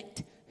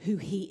reflect who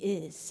He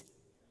is?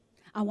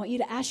 I want you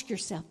to ask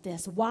yourself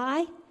this.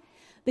 Why?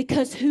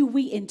 Because who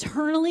we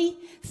internally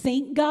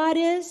think God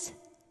is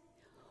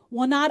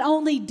will not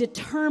only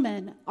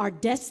determine our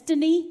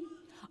destiny,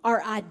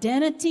 our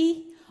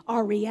identity,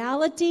 our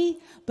reality,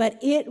 but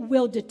it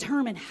will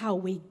determine how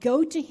we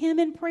go to Him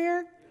in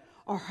prayer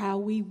or how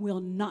we will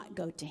not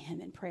go to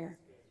Him in prayer.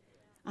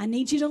 I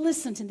need you to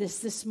listen to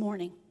this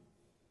morning.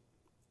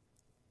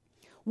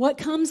 What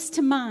comes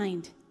to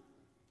mind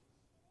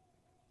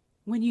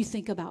when you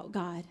think about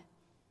God?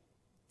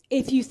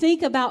 If you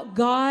think about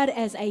God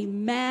as a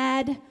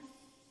mad,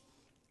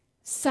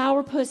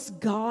 sourpuss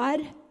God,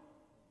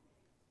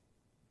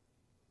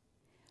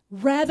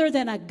 rather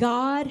than a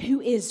God who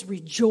is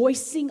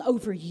rejoicing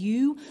over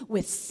you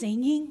with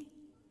singing,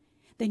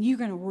 then you're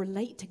going to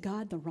relate to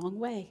God the wrong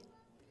way.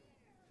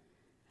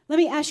 Let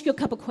me ask you a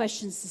couple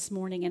questions this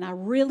morning, and I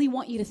really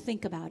want you to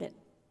think about it.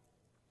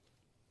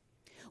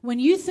 When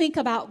you think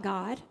about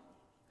God,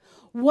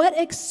 what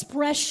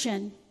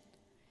expression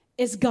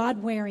is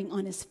God wearing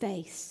on His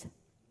face?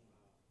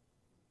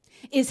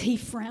 Is He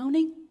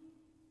frowning?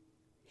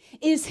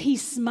 Is He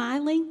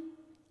smiling?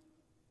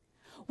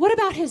 What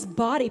about His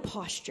body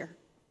posture?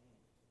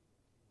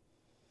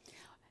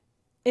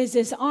 Is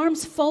His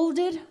arms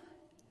folded,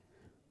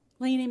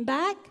 leaning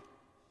back?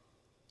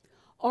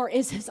 Or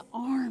is His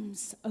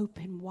arms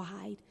open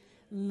wide,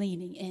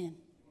 leaning in?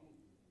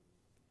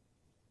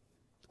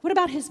 What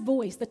about His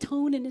voice, the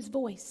tone in His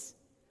voice?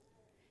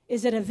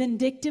 Is it a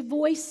vindictive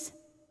voice?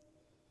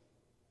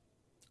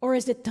 Or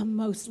is it the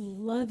most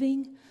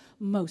loving,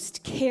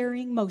 most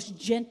caring, most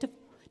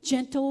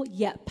gentle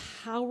yet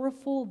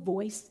powerful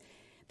voice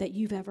that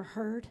you've ever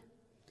heard?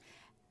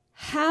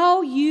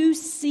 How you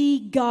see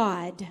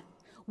God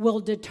will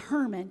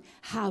determine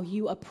how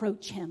you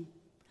approach Him.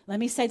 Let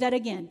me say that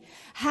again.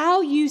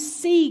 How you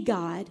see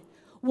God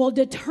will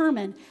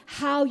determine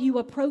how you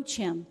approach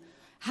Him,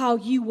 how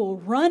you will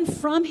run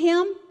from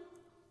Him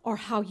or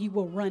how you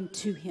will run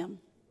to Him.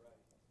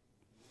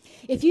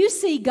 If you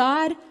see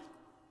God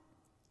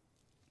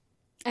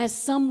as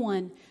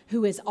someone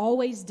who is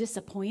always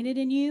disappointed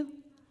in you,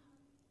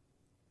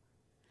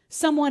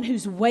 someone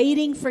who's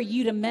waiting for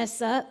you to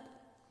mess up,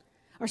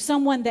 or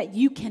someone that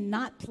you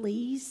cannot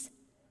please,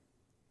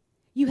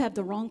 you have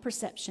the wrong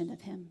perception of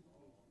Him.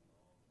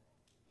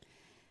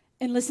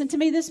 And listen to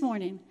me this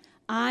morning.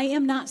 I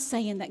am not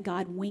saying that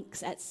God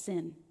winks at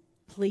sin.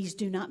 Please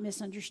do not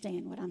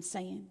misunderstand what I'm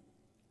saying.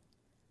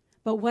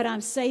 But what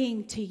I'm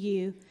saying to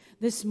you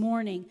this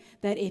morning,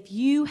 that if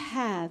you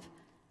have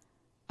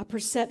a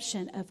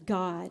perception of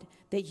God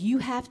that you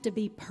have to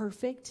be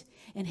perfect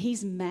and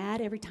He's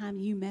mad every time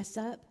you mess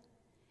up,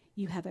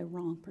 you have a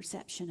wrong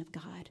perception of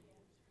God.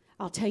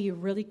 I'll tell you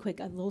really quick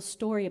a little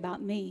story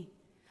about me.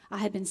 I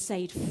had been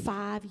saved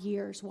 5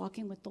 years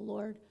walking with the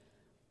Lord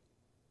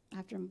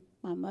after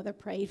my mother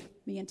prayed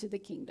me into the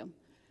kingdom.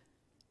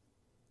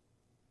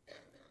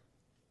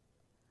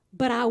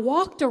 But I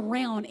walked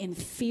around in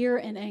fear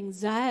and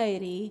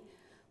anxiety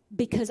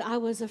because I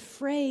was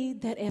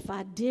afraid that if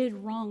I did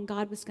wrong,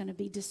 God was going to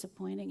be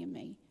disappointing in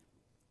me.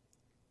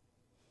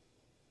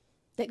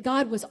 That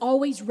God was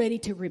always ready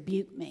to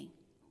rebuke me.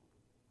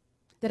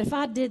 That if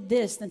I did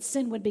this, then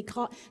sin would be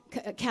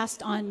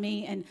cast on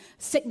me and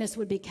sickness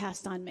would be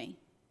cast on me.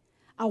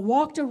 I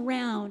walked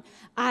around,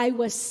 I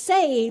was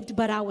saved,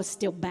 but I was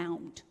still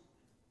bound.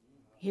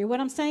 Hear what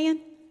I'm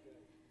saying?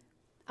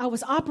 I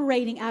was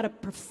operating out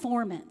of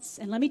performance.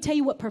 And let me tell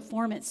you what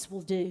performance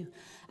will do.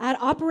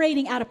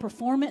 Operating out of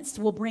performance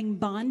will bring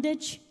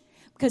bondage,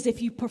 because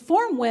if you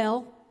perform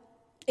well,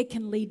 it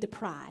can lead to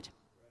pride.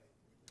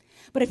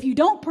 But if you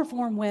don't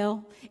perform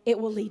well, it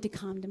will lead to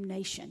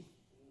condemnation.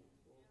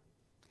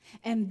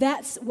 And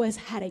that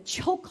had a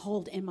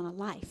chokehold in my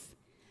life.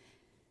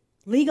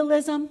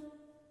 Legalism,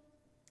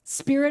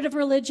 spirit of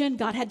religion,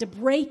 God had to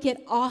break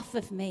it off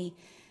of me,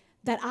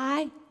 that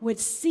I would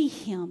see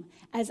Him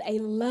as a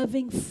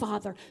loving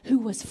Father who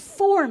was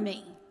for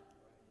me,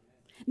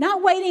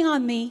 not waiting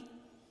on me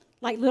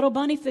like little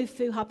bunny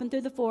foo-foo hopping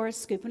through the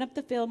forest, scooping up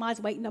the field mice,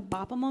 waiting to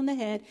bop him on the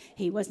head.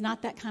 He was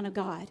not that kind of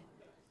God.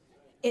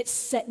 It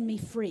set me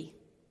free.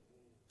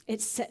 It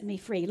set me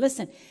free.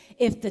 Listen,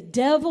 if the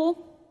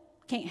devil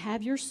can't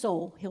have your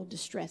soul, he'll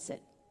distress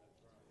it.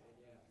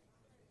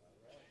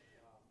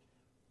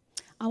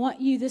 I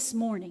want you this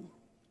morning,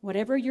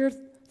 whatever your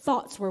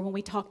thoughts were when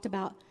we talked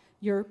about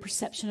your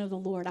perception of the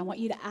Lord, I want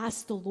you to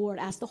ask the Lord,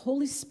 ask the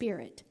Holy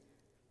Spirit,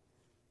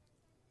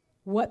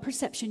 what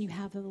perception you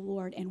have of the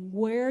Lord and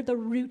where the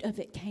root of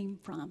it came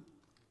from.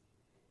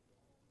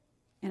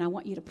 And I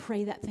want you to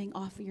pray that thing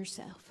off of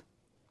yourself.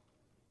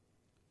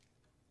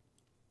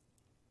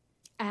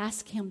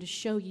 Ask Him to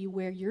show you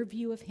where your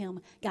view of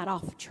Him got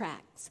off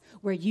tracks,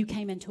 where you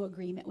came into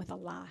agreement with a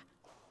lie.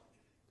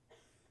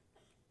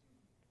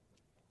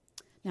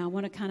 Now, I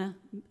want to kind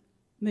of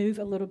move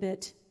a little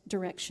bit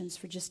directions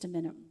for just a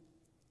minute.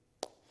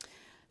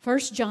 1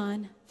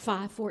 John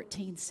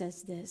 5:14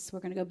 says this.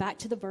 We're going to go back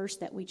to the verse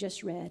that we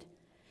just read.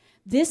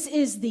 This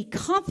is the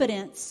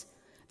confidence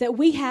that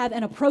we have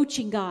an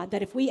approaching God,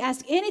 that if we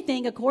ask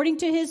anything according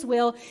to his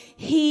will,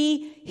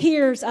 he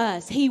hears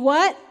us. He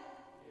what?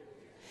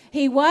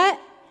 He what?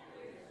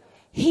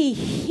 He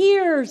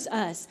hears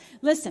us.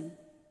 Listen,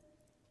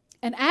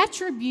 an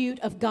attribute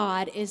of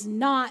God is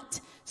not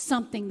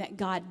something that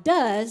God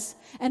does.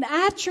 An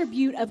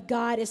attribute of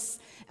God is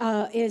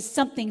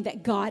something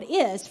that God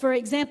is. For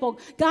example,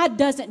 God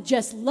doesn't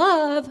just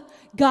love,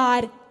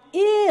 God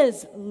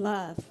is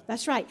love.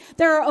 That's right.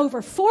 There are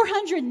over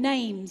 400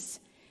 names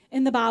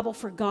in the Bible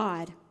for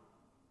God.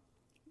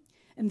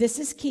 And this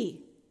is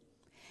key.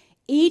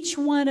 Each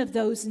one of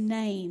those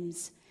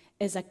names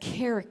is a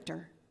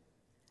character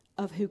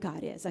of who God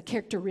is, a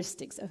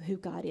characteristics of who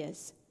God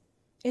is.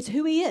 It's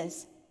who he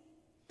is.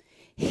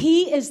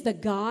 He is the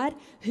God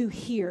who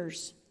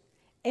hears.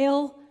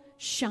 El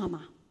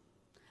Shammah.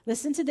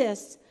 Listen to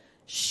this.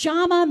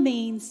 Shammah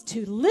means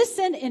to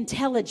listen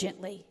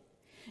intelligently.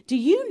 Do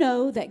you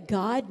know that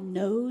God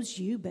knows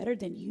you better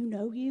than you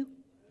know you?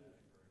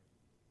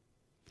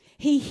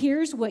 He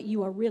hears what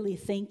you are really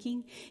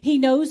thinking. He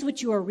knows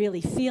what you are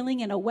really feeling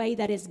in a way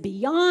that is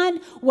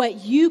beyond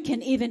what you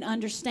can even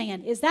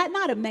understand. Is that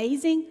not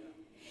amazing?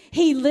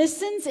 He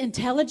listens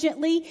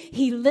intelligently.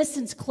 He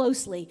listens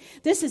closely.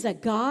 This is a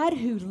God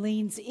who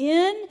leans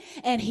in,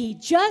 and he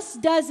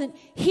just doesn't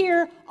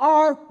hear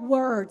our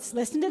words.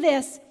 Listen to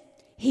this.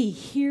 He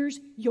hears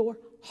your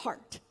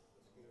heart.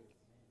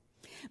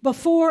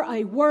 Before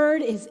a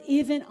word is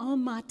even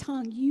on my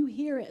tongue, you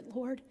hear it,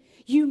 Lord.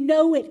 You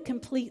know it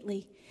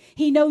completely.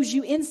 He knows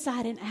you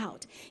inside and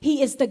out.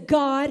 He is the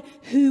God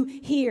who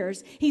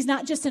hears. He's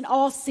not just an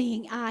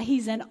all-seeing eye.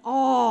 He's an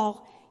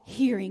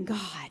all-hearing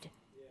God.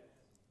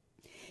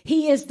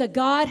 He is the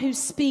God who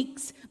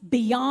speaks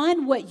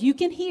beyond what you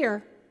can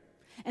hear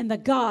and the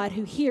God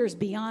who hears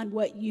beyond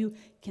what you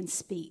can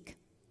speak.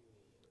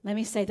 Let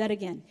me say that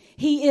again.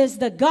 He is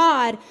the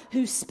God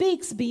who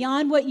speaks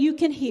beyond what you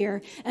can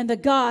hear and the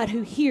God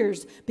who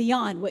hears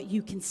beyond what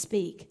you can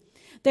speak.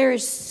 There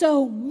is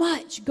so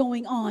much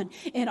going on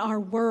in our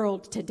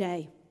world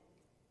today.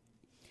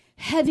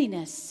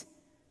 Heaviness,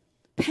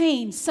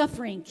 pain,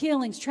 suffering,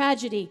 killings,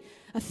 tragedy,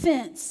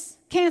 offense,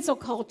 cancel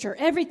culture,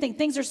 everything.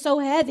 Things are so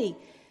heavy.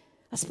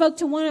 I spoke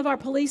to one of our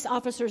police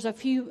officers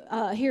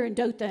here in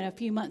Dothan a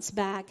few months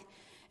back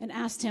and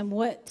asked him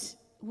what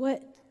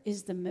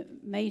is the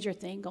major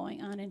thing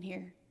going on in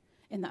here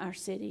in our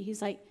city.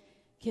 He's like,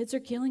 kids are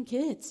killing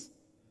kids.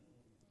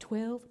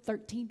 12,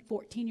 13,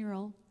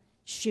 14-year-old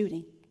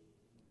shooting.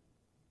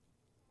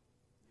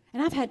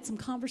 And I've had some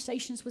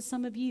conversations with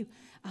some of you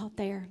out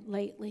there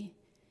lately,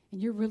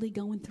 and you're really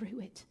going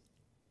through it.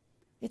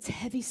 It's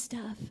heavy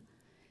stuff.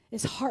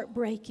 It's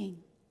heartbreaking.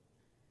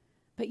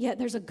 But yet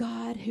there's a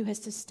God who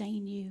has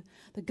sustained you,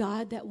 the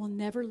God that will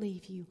never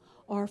leave you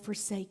or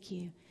forsake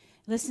you.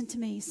 Listen to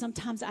me.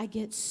 Sometimes I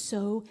get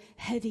so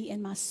heavy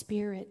in my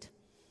spirit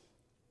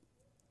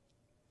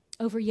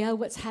over,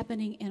 what's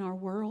happening in our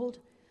world,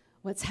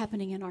 what's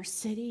happening in our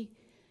city,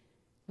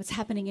 what's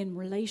happening in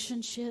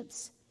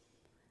relationships.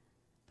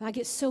 I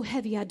get so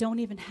heavy, I don't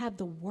even have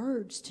the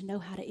words to know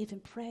how to even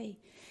pray.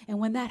 And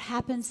when that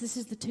happens, this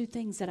is the two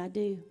things that I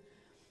do.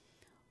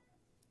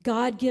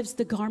 God gives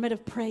the garment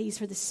of praise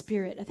for the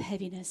spirit of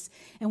heaviness.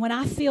 And when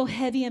I feel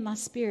heavy in my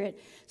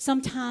spirit,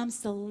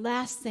 sometimes the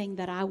last thing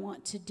that I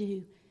want to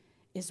do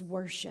is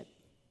worship.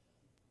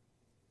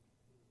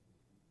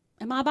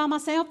 Am I by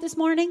myself this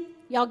morning?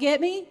 Y'all get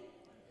me?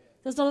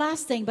 That's the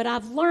last thing. But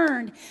I've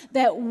learned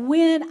that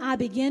when I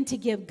begin to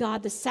give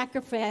God the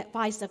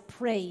sacrifice of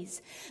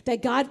praise,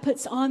 that God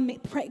puts on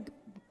me,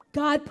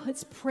 God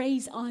puts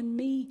praise on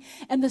me,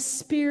 and the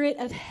spirit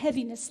of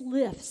heaviness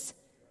lifts.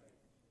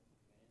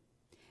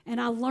 And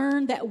I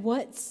learned that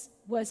what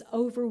was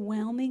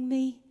overwhelming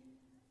me,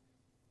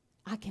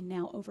 I can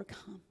now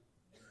overcome.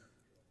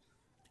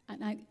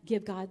 And I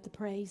give God the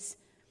praise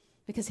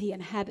because he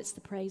inhabits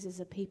the praises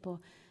of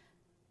people.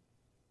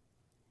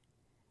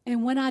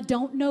 And when I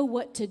don't know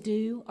what to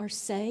do or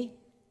say,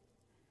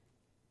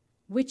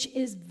 which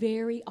is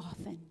very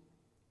often,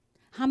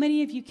 how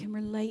many of you can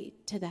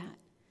relate to that?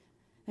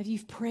 If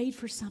you've prayed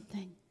for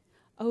something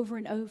over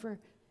and over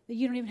that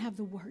you don't even have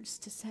the words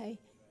to say.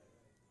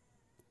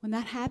 When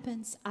that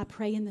happens, I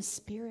pray in the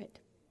Spirit.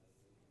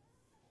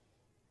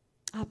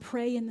 I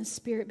pray in the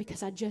Spirit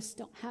because I just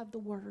don't have the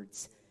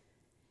words.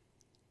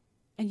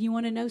 And you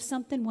want to know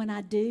something? When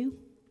I do,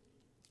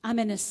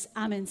 in a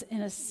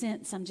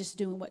sense, I'm just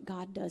doing what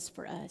God does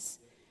for us.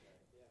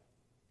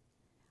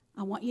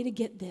 I want you to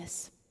get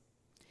this.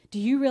 Do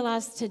you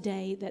realize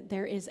today that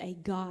there is a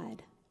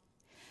God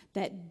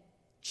that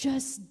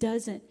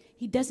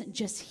he doesn't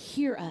just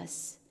hear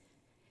us.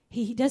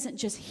 He doesn't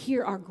just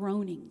hear our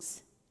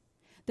groanings.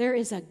 There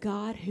is a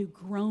God who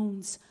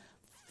groans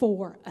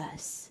for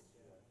us.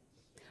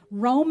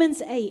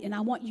 Romans 8, and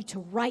I want you to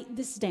write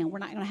this down. We're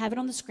not going to have it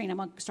on the screen. I'm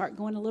going to start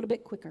going a little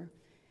bit quicker.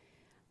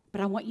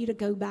 But I want you to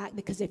go back,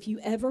 because if you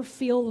ever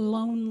feel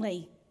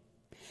lonely,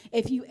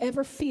 if you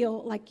ever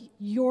feel like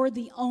you're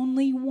the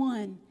only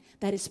one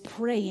that is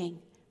praying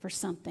for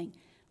something,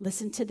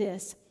 listen to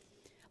this.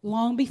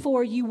 Long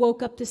before you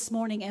woke up this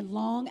morning and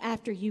long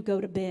after you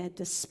go to bed,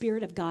 the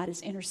Spirit of God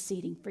is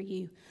interceding for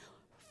you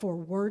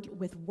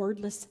with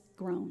wordless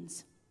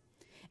groans.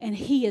 And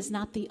he is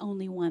not the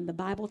only one. The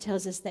Bible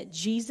tells us that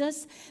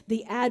Jesus,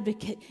 the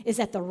advocate, is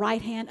at the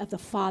right hand of the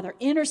Father,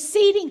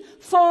 interceding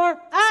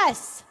for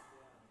us.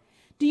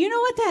 Do you know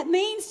what that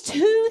means?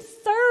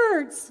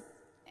 Two-thirds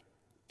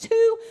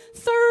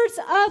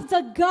of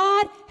the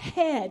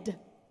Godhead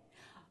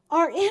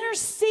are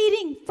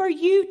interceding for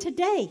you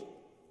today.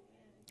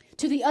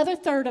 To the other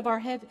third of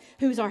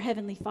who's our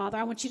Heavenly Father.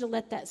 I want you to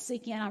let that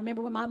sink in. I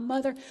remember when my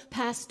mother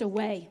passed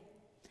away,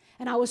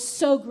 and I was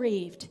so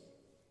grieved.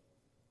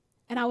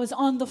 And I was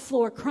on the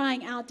floor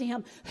crying out to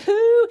him,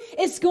 who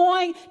is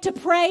going to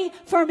pray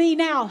for me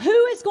now?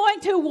 Who is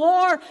going to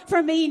war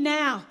for me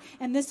now?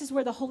 And this is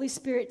where the Holy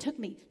Spirit took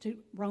me to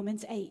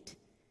Romans 8.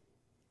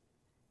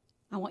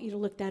 I want you to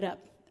look that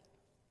up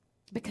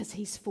because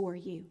he's for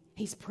you.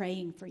 He's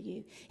praying for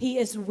you. He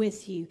is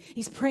with you.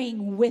 He's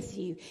praying with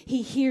you.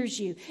 He hears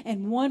you.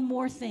 And one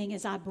more thing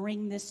as I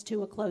bring this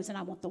to a close, and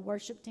I want the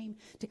worship team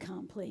to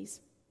come,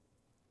 please.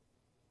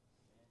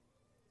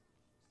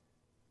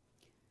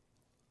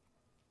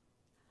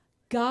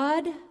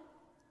 God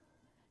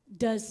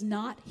does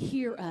not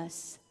hear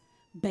us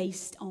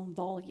based on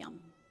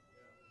volume.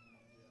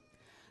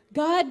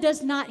 God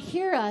does not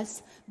hear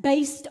us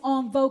based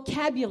on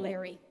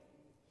vocabulary.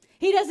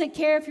 He doesn't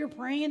care if you're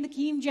praying the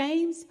King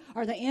James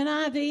or the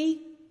NIV.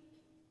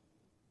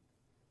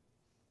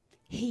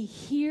 He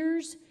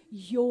hears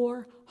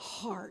your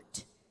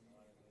heart.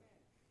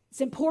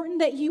 It's important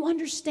that you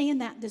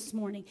understand that this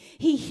morning.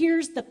 He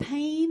hears the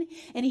pain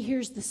and he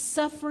hears the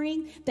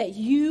suffering that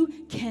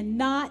you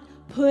cannot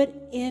put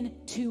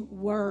into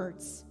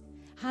words.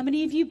 How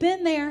many of you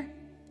been there?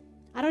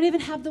 I don't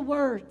even have the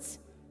words.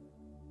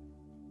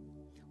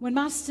 When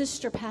my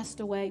sister passed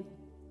away,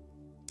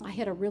 I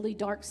had a really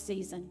dark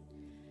season.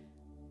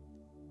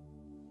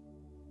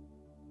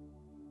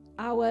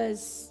 I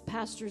was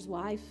pastor's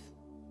wife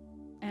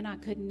and I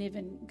couldn't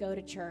even go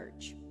to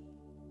church.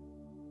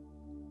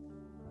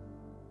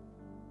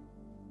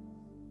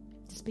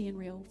 Just being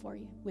real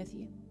with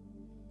you.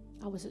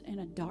 I was in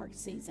a dark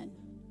season,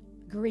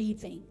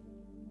 grieving.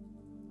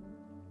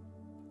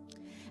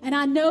 And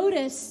I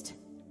noticed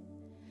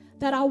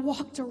that I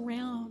walked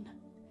around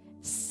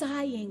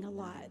sighing a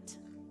lot.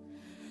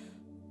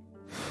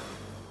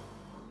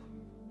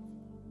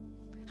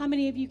 How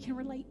many of you can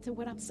relate to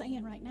what I'm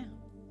saying right now?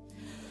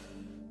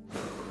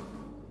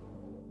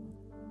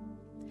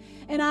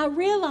 And I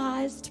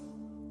realized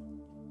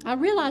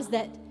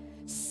that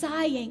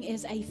sighing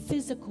is a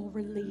physical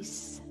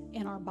release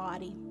in our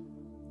body,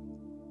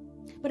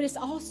 but it's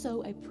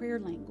also a prayer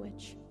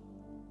language.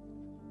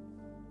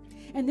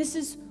 And this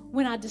is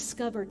when I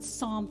discovered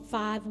Psalm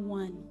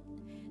 5:1.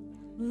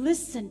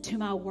 Listen to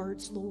my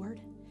words,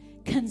 Lord.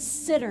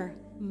 Consider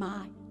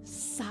my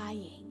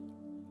sighing.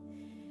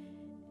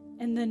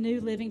 In the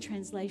New Living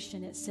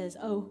Translation, it says,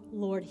 oh,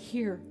 Lord,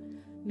 hear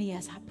me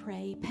as I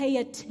pray. Pay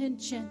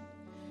attention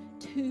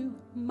to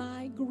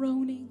my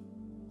groaning.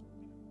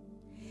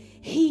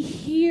 He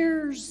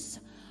hears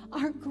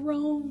our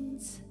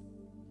groans.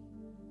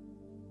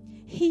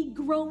 He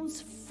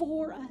groans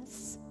for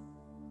us.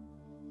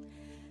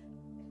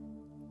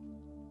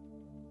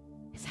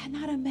 Is that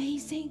not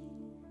amazing?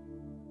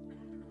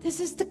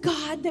 This is the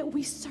God that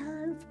we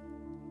serve.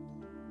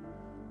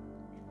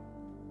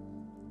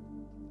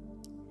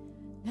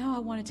 Now I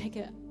want to take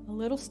a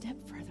little step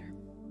further.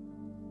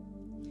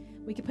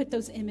 We can put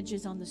those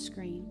images on the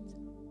screen.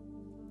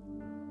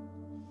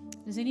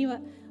 Does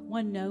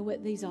anyone know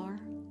what these are?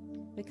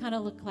 They kind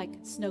of look like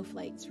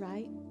snowflakes,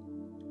 right?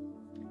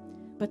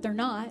 But they're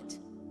not.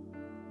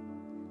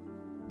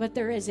 But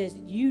they're as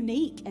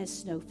unique as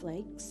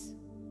snowflakes.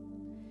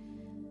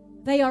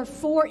 They are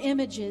 4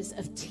 images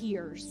of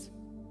tears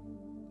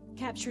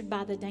captured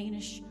by the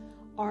Danish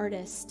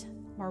artist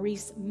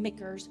Maurice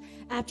Mikkers.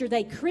 After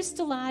they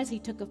crystallized, he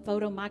took a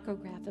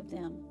photomicrograph of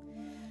them.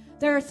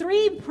 There are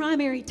 3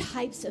 primary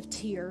types of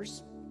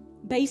tears.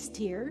 Base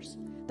tears,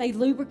 they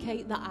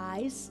lubricate the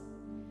eyes.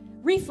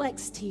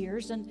 Reflex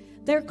tears, and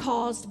they're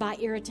caused by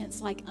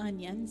irritants like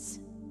onions.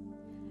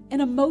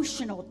 And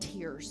emotional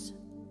tears.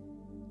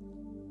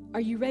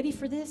 Are you ready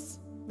for this?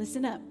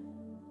 Listen up.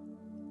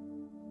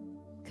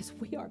 Because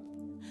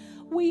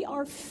we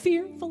are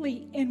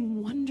fearfully and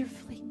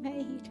wonderfully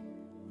made.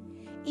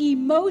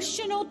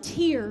 Emotional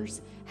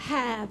tears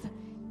have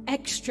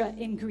extra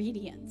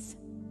ingredients.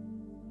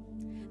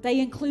 They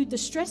include the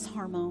stress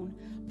hormone,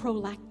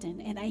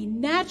 prolactin, and a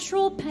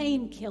natural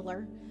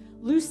painkiller,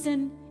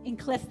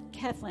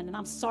 lucin-enkephalin. And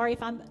I'm sorry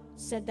if I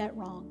said that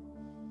wrong,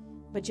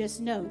 but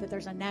just know that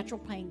there's a natural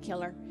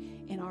painkiller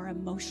in our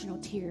emotional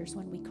tears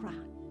when we cry.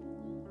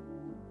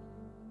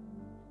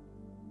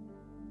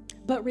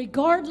 But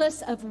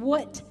regardless of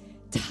what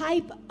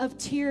type of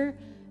tear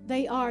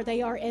they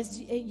are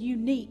as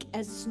unique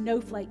as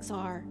snowflakes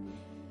are.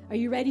 Are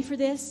you ready for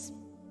this?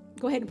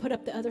 Go ahead and put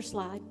up the other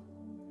slide.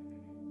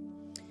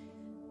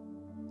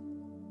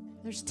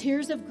 There's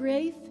tears of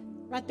grief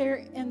right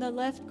there in the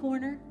left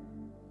corner.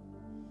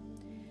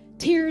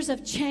 tears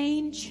of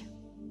change,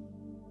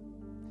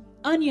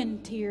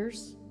 onion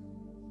tears,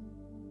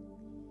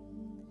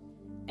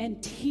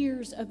 and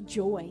tears of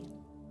joy,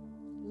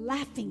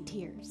 laughing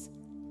tears.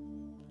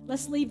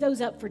 Let's leave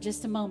those up for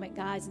just a moment,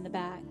 guys, in the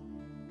back.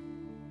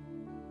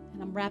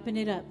 And I'm wrapping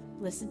it up.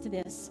 Listen to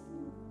this.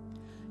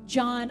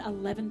 John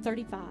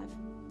 11:35.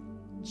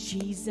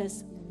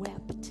 Jesus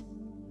wept.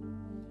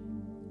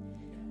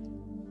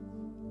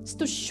 It's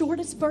the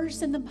shortest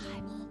verse in the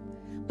Bible,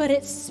 but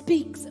it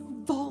speaks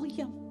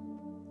volume.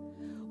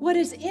 What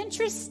is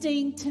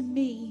interesting to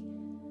me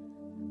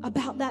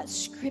about that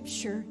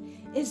scripture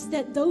is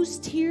that those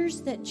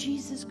tears that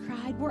Jesus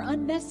cried were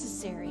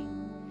unnecessary,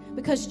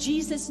 because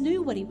Jesus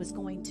knew what he was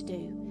going to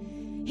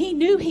do. He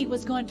knew he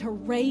was going to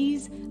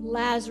raise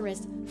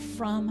Lazarus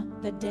from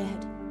the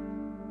dead.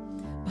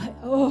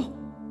 But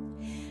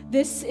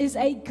this is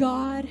a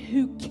God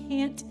who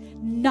can't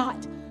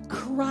not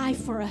cry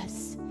for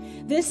us.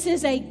 This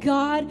is a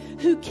God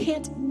who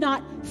can't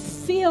not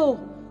feel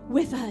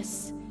with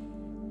us.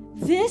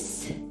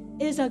 This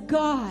is a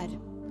God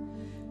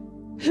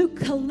who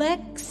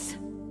collects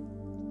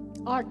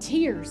our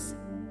tears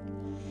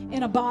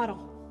in a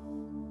bottle.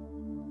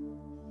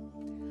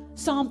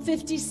 Psalm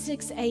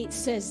 56:8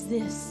 says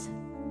this: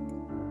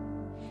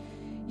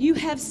 you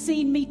have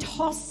seen me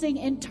tossing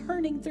and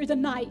turning through the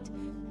night.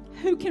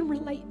 Who can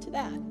relate to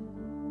that?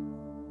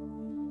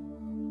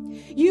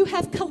 You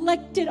have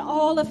collected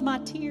all of my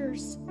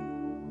tears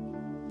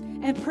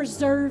and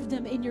preserved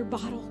them in your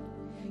bottle.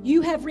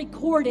 You have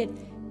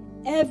recorded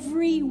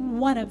every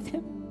one of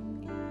them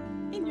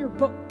in your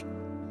book.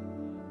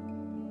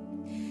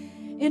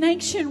 In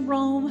ancient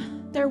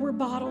Rome, there were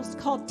bottles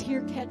called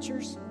tear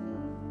catchers.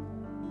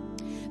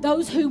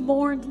 Those who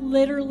mourned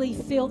literally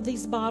filled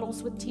these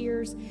bottles with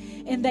tears,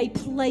 and they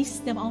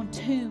placed them on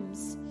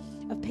tombs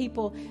of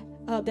people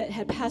that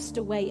had passed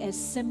away as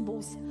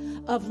symbols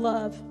of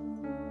love.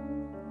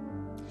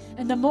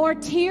 And the more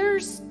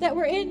tears that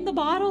were in the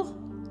bottle,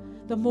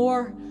 the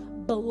more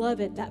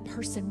beloved that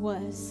person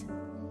was.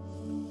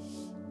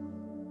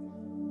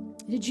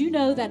 Did you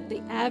know that the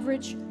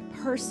average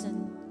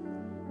person,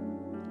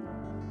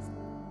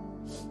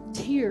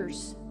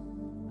 tears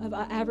of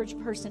an average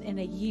person in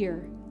a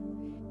year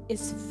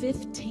is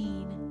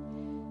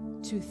 15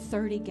 to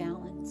 30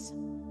 gallons?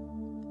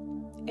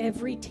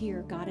 Every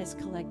tear, God is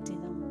collecting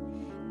them.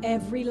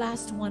 Every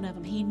last one of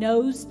them. He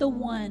knows the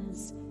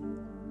ones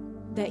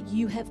that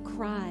you have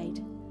cried,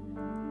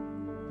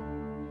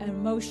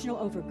 emotional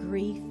over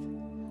grief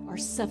or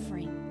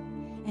suffering.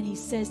 And he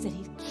says that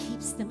he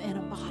keeps them in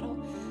a bottle.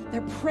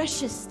 They're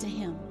precious to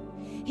him.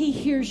 He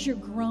hears your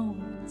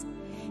groans.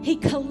 He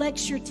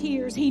collects your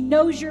tears. He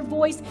knows your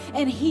voice,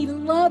 and he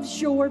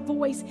loves your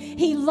voice.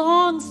 He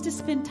longs to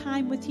spend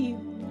time with you.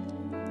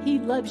 He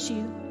loves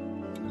you.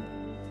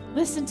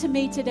 Listen to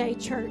me today,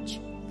 church.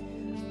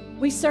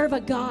 We serve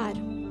a God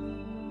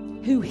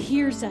who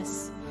hears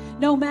us.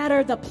 No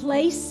matter the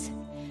place,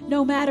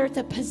 no matter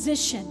the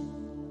position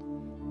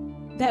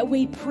that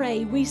we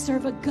pray, we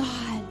serve a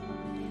God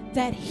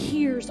that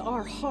hears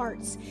our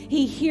hearts.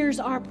 He hears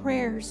our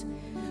prayers.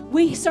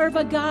 We serve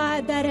a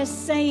God that is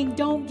saying,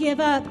 don't give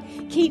up.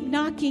 Keep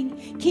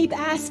knocking, keep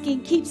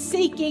asking, keep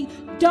seeking.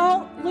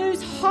 Don't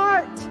lose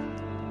heart.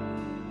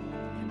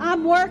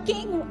 I'm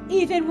working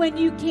even when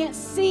you can't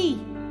see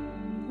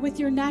with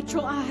your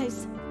natural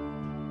eyes.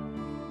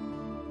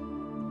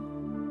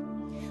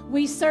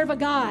 We serve a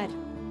God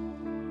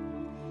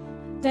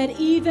that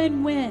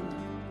even when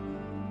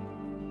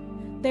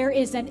there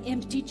is an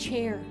empty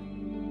chair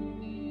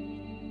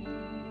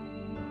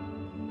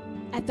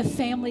at the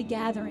family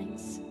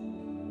gatherings,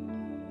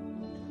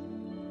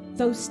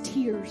 those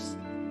tears,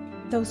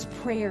 those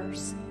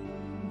prayers,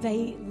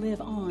 they live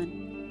on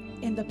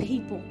in the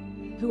people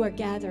who are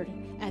gathered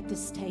at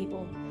this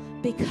table,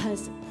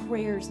 because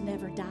prayers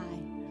never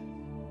die.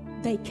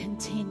 They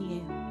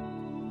continue.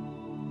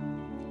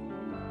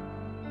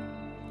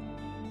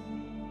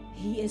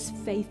 He is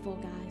faithful,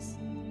 guys.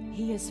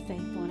 He is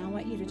faithful. And I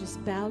want you to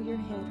just bow your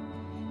head,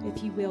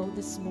 if you will,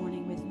 this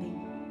morning with me.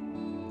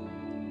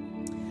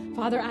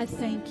 Father, I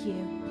thank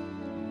you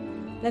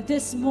that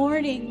this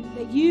morning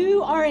that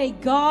you are a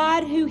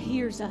God who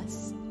hears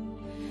us.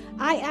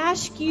 I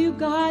ask you,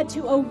 God,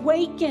 to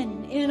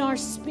awaken in our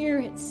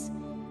spirits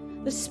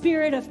the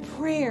spirit of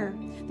prayer,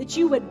 that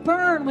you would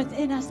burn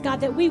within us,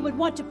 God, that we would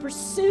want to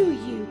pursue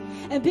you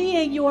and be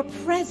in your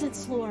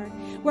presence, Lord,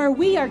 where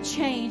we are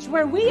changed,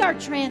 where we are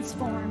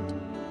transformed.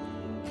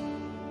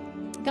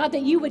 God,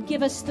 that you would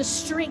give us the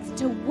strength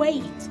to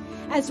wait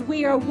as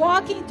we are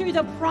walking through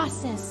the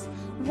process,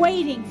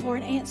 waiting for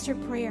an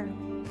answered prayer.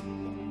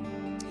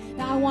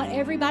 Now, I want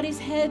everybody's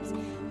heads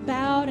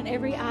bowed and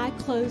every eye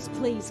closed,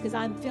 please, because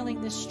I'm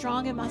feeling this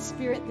strong in my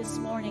spirit this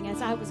morning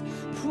as I was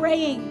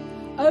praying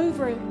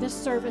over this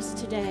service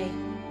today.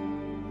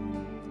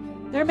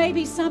 There may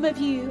be some of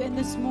you in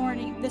this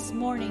morning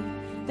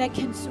that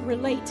can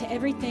relate to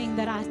everything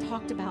that I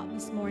talked about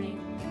this morning,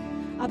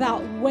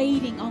 about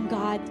waiting on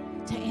God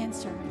to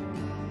answer.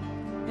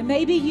 And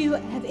maybe you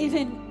have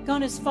even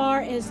gone as far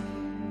as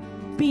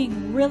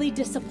being really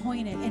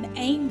disappointed and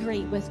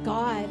angry with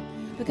God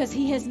because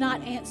He has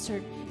not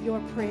answered your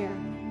prayer.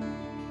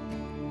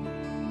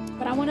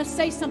 But I want to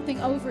say something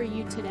over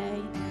you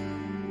today.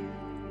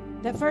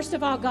 That first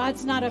of all,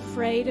 God's not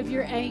afraid of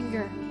your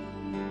anger.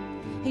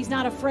 He's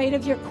not afraid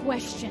of your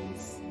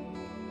questions.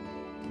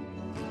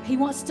 He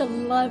wants to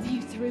love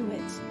you through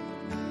it.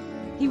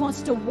 He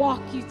wants to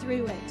walk you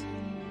through it.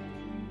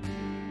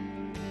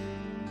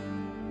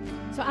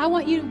 So I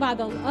want you, by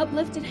the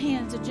uplifted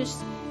hands, to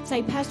just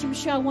say, Pastor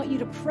Michele, I want you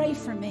to pray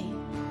for me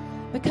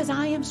because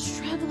I am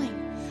struggling.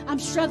 I'm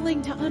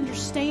struggling to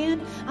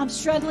understand. I'm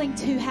struggling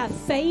to have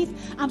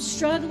faith. I'm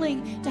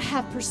struggling to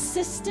have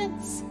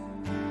persistence.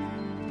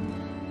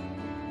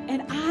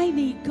 And I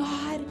need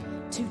God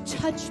to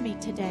touch me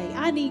today.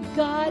 I need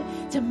God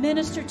to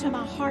minister to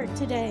my heart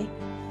today.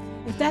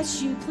 If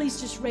that's you, please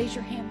just raise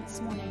your hand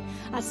this morning.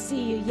 I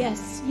see you.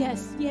 Yes,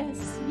 yes,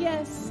 yes,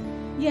 yes,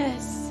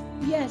 yes,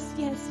 yes,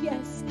 yes,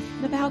 yes.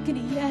 In the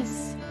balcony,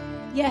 yes,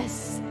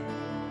 yes,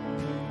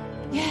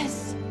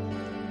 yes.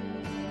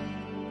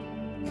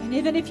 And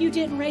even if you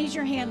didn't raise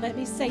your hand, let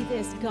me say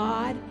this.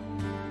 God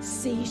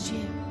sees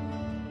you.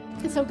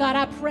 And so, God,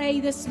 I pray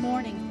this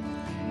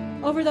morning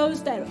over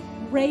those that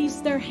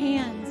raise their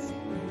hands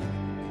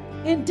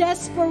in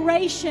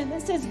desperation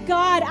that says,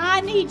 God, I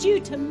need you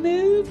to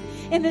move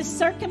in this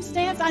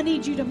circumstance. I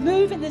need you to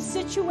move in this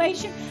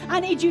situation.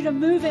 I need you to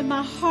move in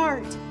my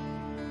heart.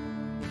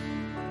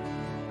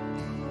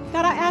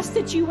 God, I ask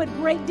that you would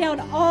break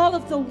down all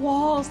of the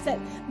walls that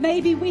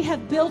maybe we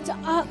have built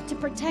up to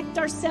protect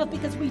ourselves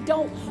because we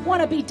don't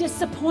want to be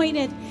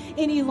disappointed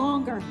any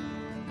longer.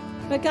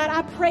 But God,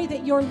 I pray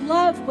that your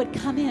love would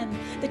come in,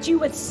 that you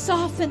would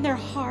soften their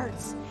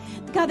hearts.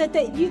 God, that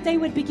they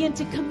would begin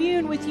to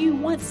commune with you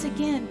once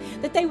again,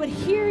 that they would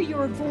hear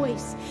your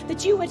voice,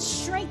 that you would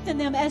strengthen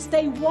them as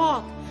they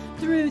walk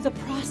through the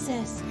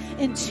process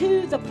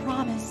into the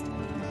promised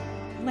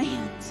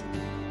land.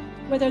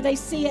 Whether they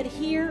see it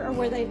here or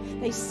whether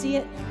they see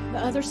it the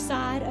other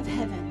side of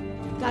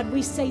heaven. God,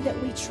 we say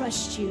that we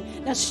trust you.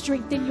 Now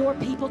strengthen your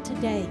people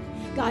today,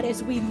 God,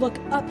 as we look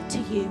up to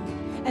you,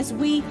 as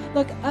we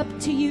look up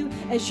to you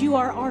as you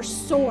are our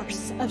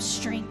source of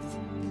strength.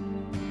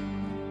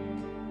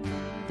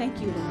 Thank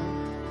you,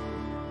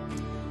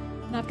 Lord.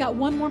 And I've got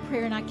one more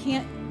prayer, and I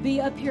can't be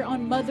up here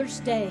on Mother's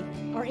Day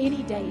or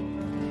any day,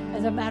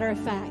 as a matter of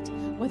fact,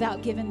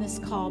 without giving this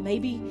call.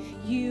 Maybe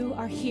you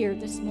are here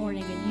this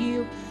morning and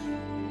you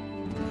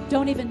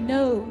don't even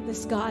know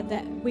this God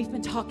that we've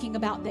been talking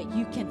about that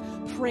you can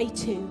pray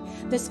to.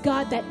 This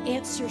God that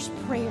answers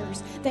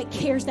prayers, that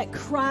cares, that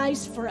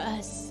cries for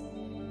us,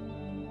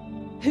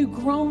 who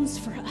groans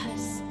for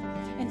us.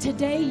 And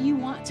today you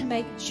want to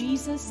make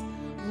Jesus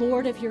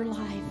Lord of your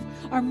life.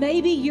 Or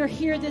maybe you're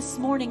here this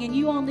morning and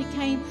you only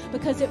came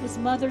because it was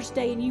Mother's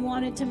Day and you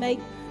wanted to make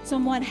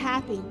someone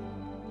happy.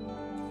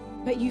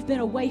 But you've been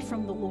away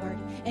from the Lord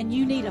and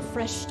you need a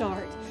fresh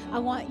start. I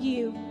want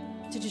you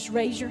to just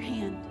raise your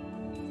hand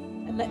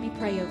and let me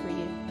pray over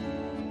you.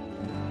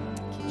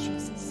 Thank you,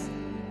 Jesus.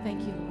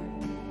 Thank you,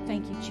 Lord.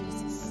 Thank you,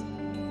 Jesus.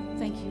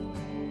 Thank you, Lord.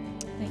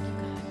 Thank you,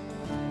 God.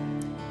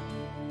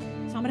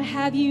 So I'm going to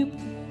have you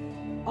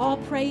all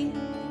pray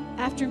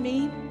after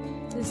me.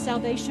 The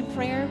salvation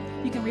prayer.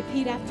 You can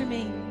repeat after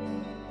me.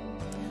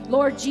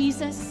 Lord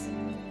Jesus,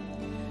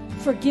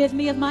 forgive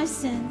me of my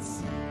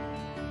sins.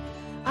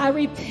 I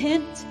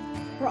repent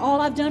for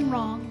all I've done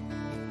wrong.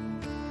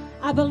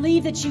 I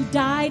believe that you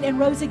died and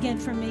rose again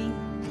for me.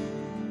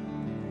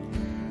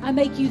 I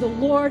make you the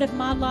Lord of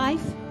my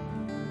life.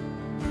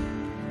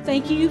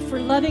 Thank you for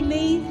loving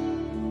me.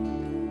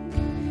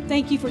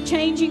 Thank you for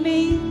changing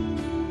me.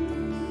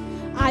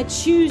 I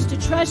choose to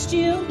trust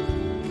you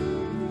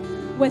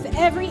with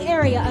every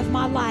area of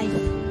my life.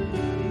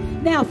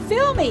 Now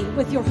fill me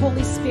with your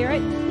Holy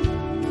Spirit.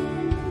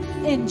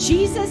 In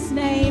Jesus'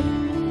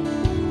 name,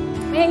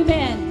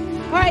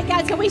 amen. All right,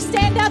 guys, can we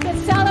stand up and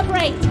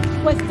celebrate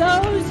with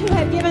those who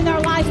have given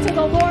their life to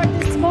the Lord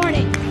this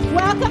morning?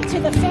 Welcome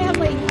to the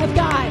family of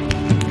God.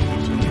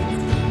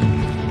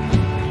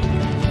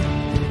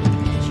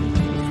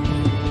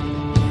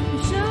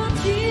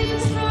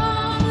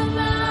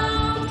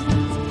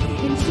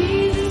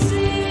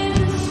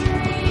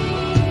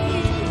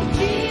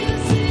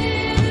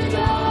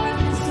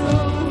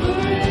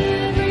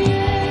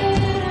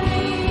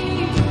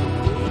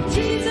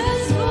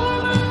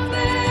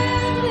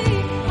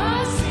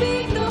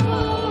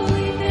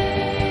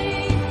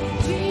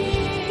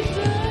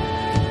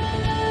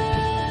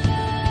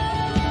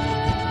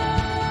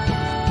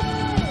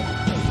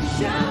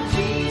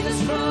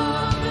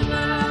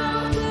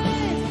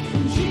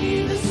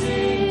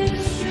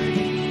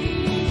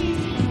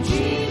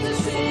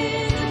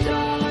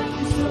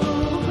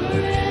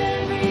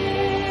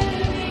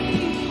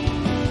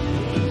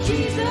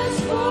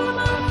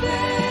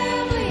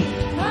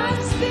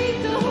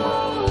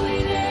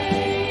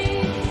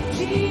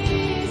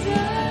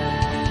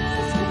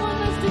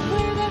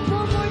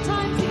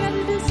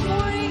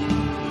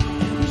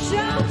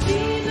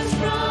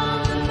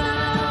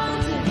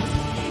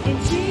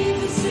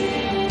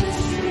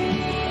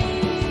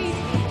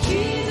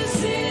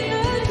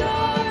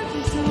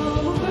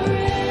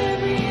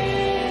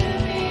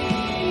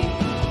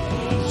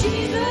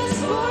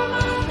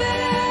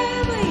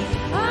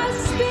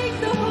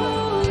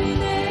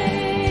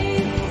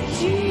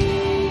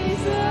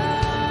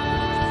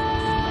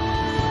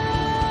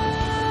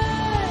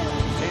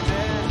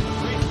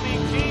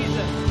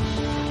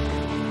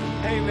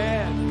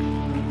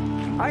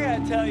 I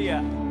gotta tell you,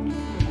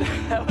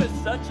 that was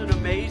such an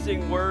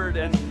amazing word.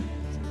 And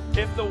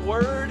if the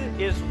word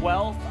is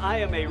wealth, I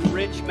am a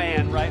rich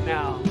man right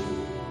now.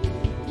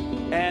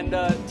 And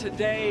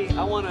today,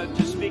 I want to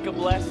just speak a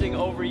blessing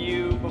over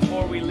you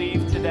before we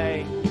leave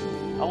today.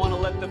 I want to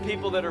let the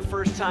people that are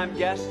first-time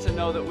guests to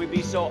know that we'd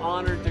be so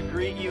honored to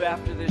greet you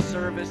after this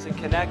service and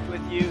connect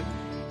with you.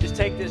 Just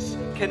take this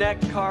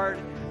Connect card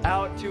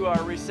out to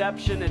our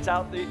reception. It's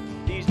out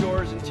these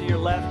doors, and to your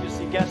left, you'll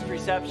see guest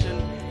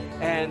reception.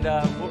 And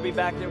we'll be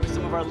back there with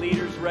some of our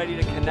leaders ready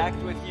to connect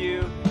with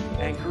you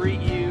and greet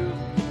you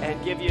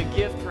and give you a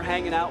gift for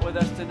hanging out with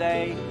us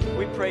today.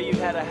 We pray you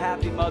had a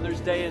happy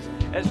Mother's Day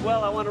as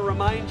well. I want to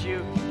remind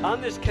you,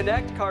 on this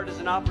Connect card is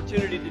an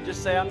opportunity to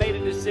just say, I made a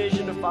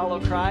decision to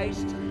follow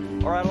Christ,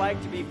 or I like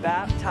to be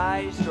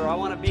baptized, or I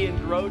want to be in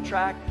Grow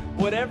Track.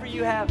 Whatever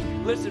you have,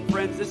 listen,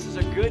 friends, this is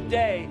a good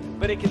day,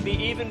 but it can be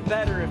even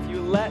better if you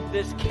let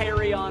this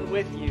carry on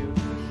with you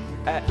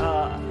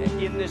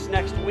in this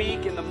next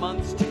week, in the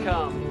months to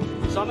come.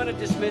 So I'm going to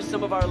dismiss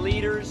some of our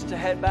leaders to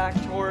head back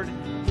toward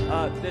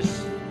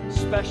this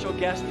special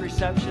guest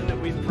reception that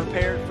we've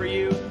prepared for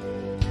you.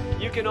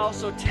 You can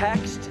also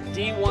text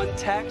D1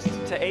 text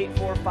to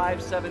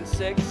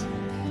 84576,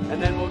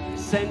 and then we'll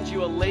send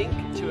you a link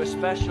to a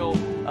special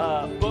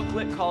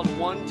booklet called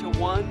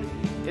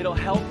 1-to-1. It'll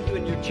help you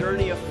in your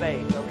journey of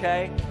faith,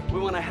 okay? We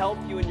want to help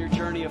you in your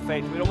journey of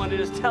faith. We don't want to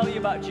just tell you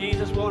about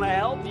Jesus. We want to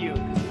help you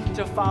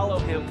to follow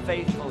him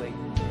faithfully.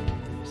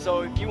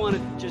 So if you want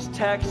to just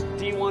text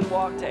D1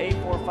 Walk to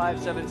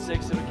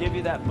 84576, it'll give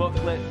you that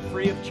booklet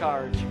free of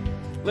charge.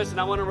 Listen,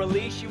 I want to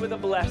release you with a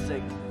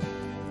blessing.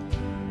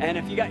 And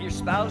if you got your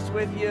spouse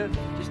with you,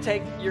 just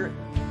take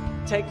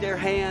their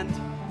hand.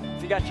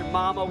 If you got your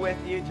mama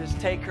with you, just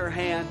take her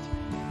hand.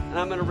 And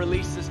I'm going to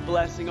release this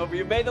blessing over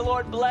you. May the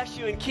Lord bless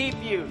you and keep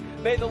you.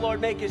 May the Lord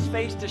make his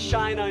face to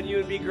shine on you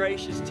and be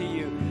gracious to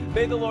you.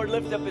 May the Lord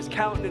lift up his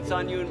countenance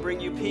on you and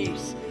bring you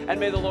peace. And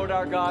may the Lord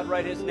our God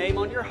write his name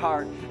on your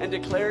heart and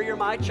declare you're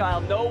my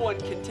child. No one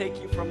can take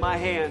you from my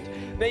hand.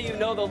 May you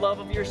know the love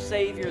of your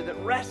Savior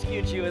that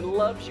rescued you and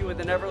loves you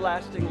with an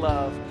everlasting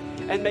love.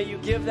 And may you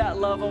give that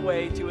love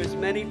away to as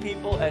many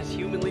people as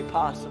humanly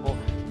possible.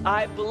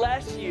 I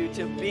bless you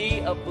to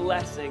be a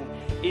blessing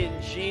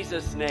in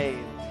Jesus'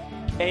 name.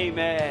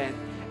 Amen.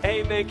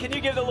 Amen. Can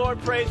you give the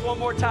Lord praise one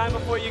more time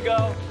before you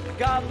go?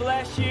 God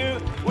bless you.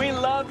 We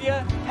love you.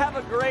 Have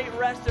a great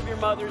rest of your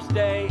Mother's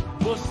Day.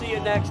 We'll see you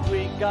next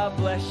week. God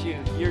bless you.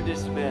 You're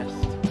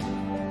dismissed.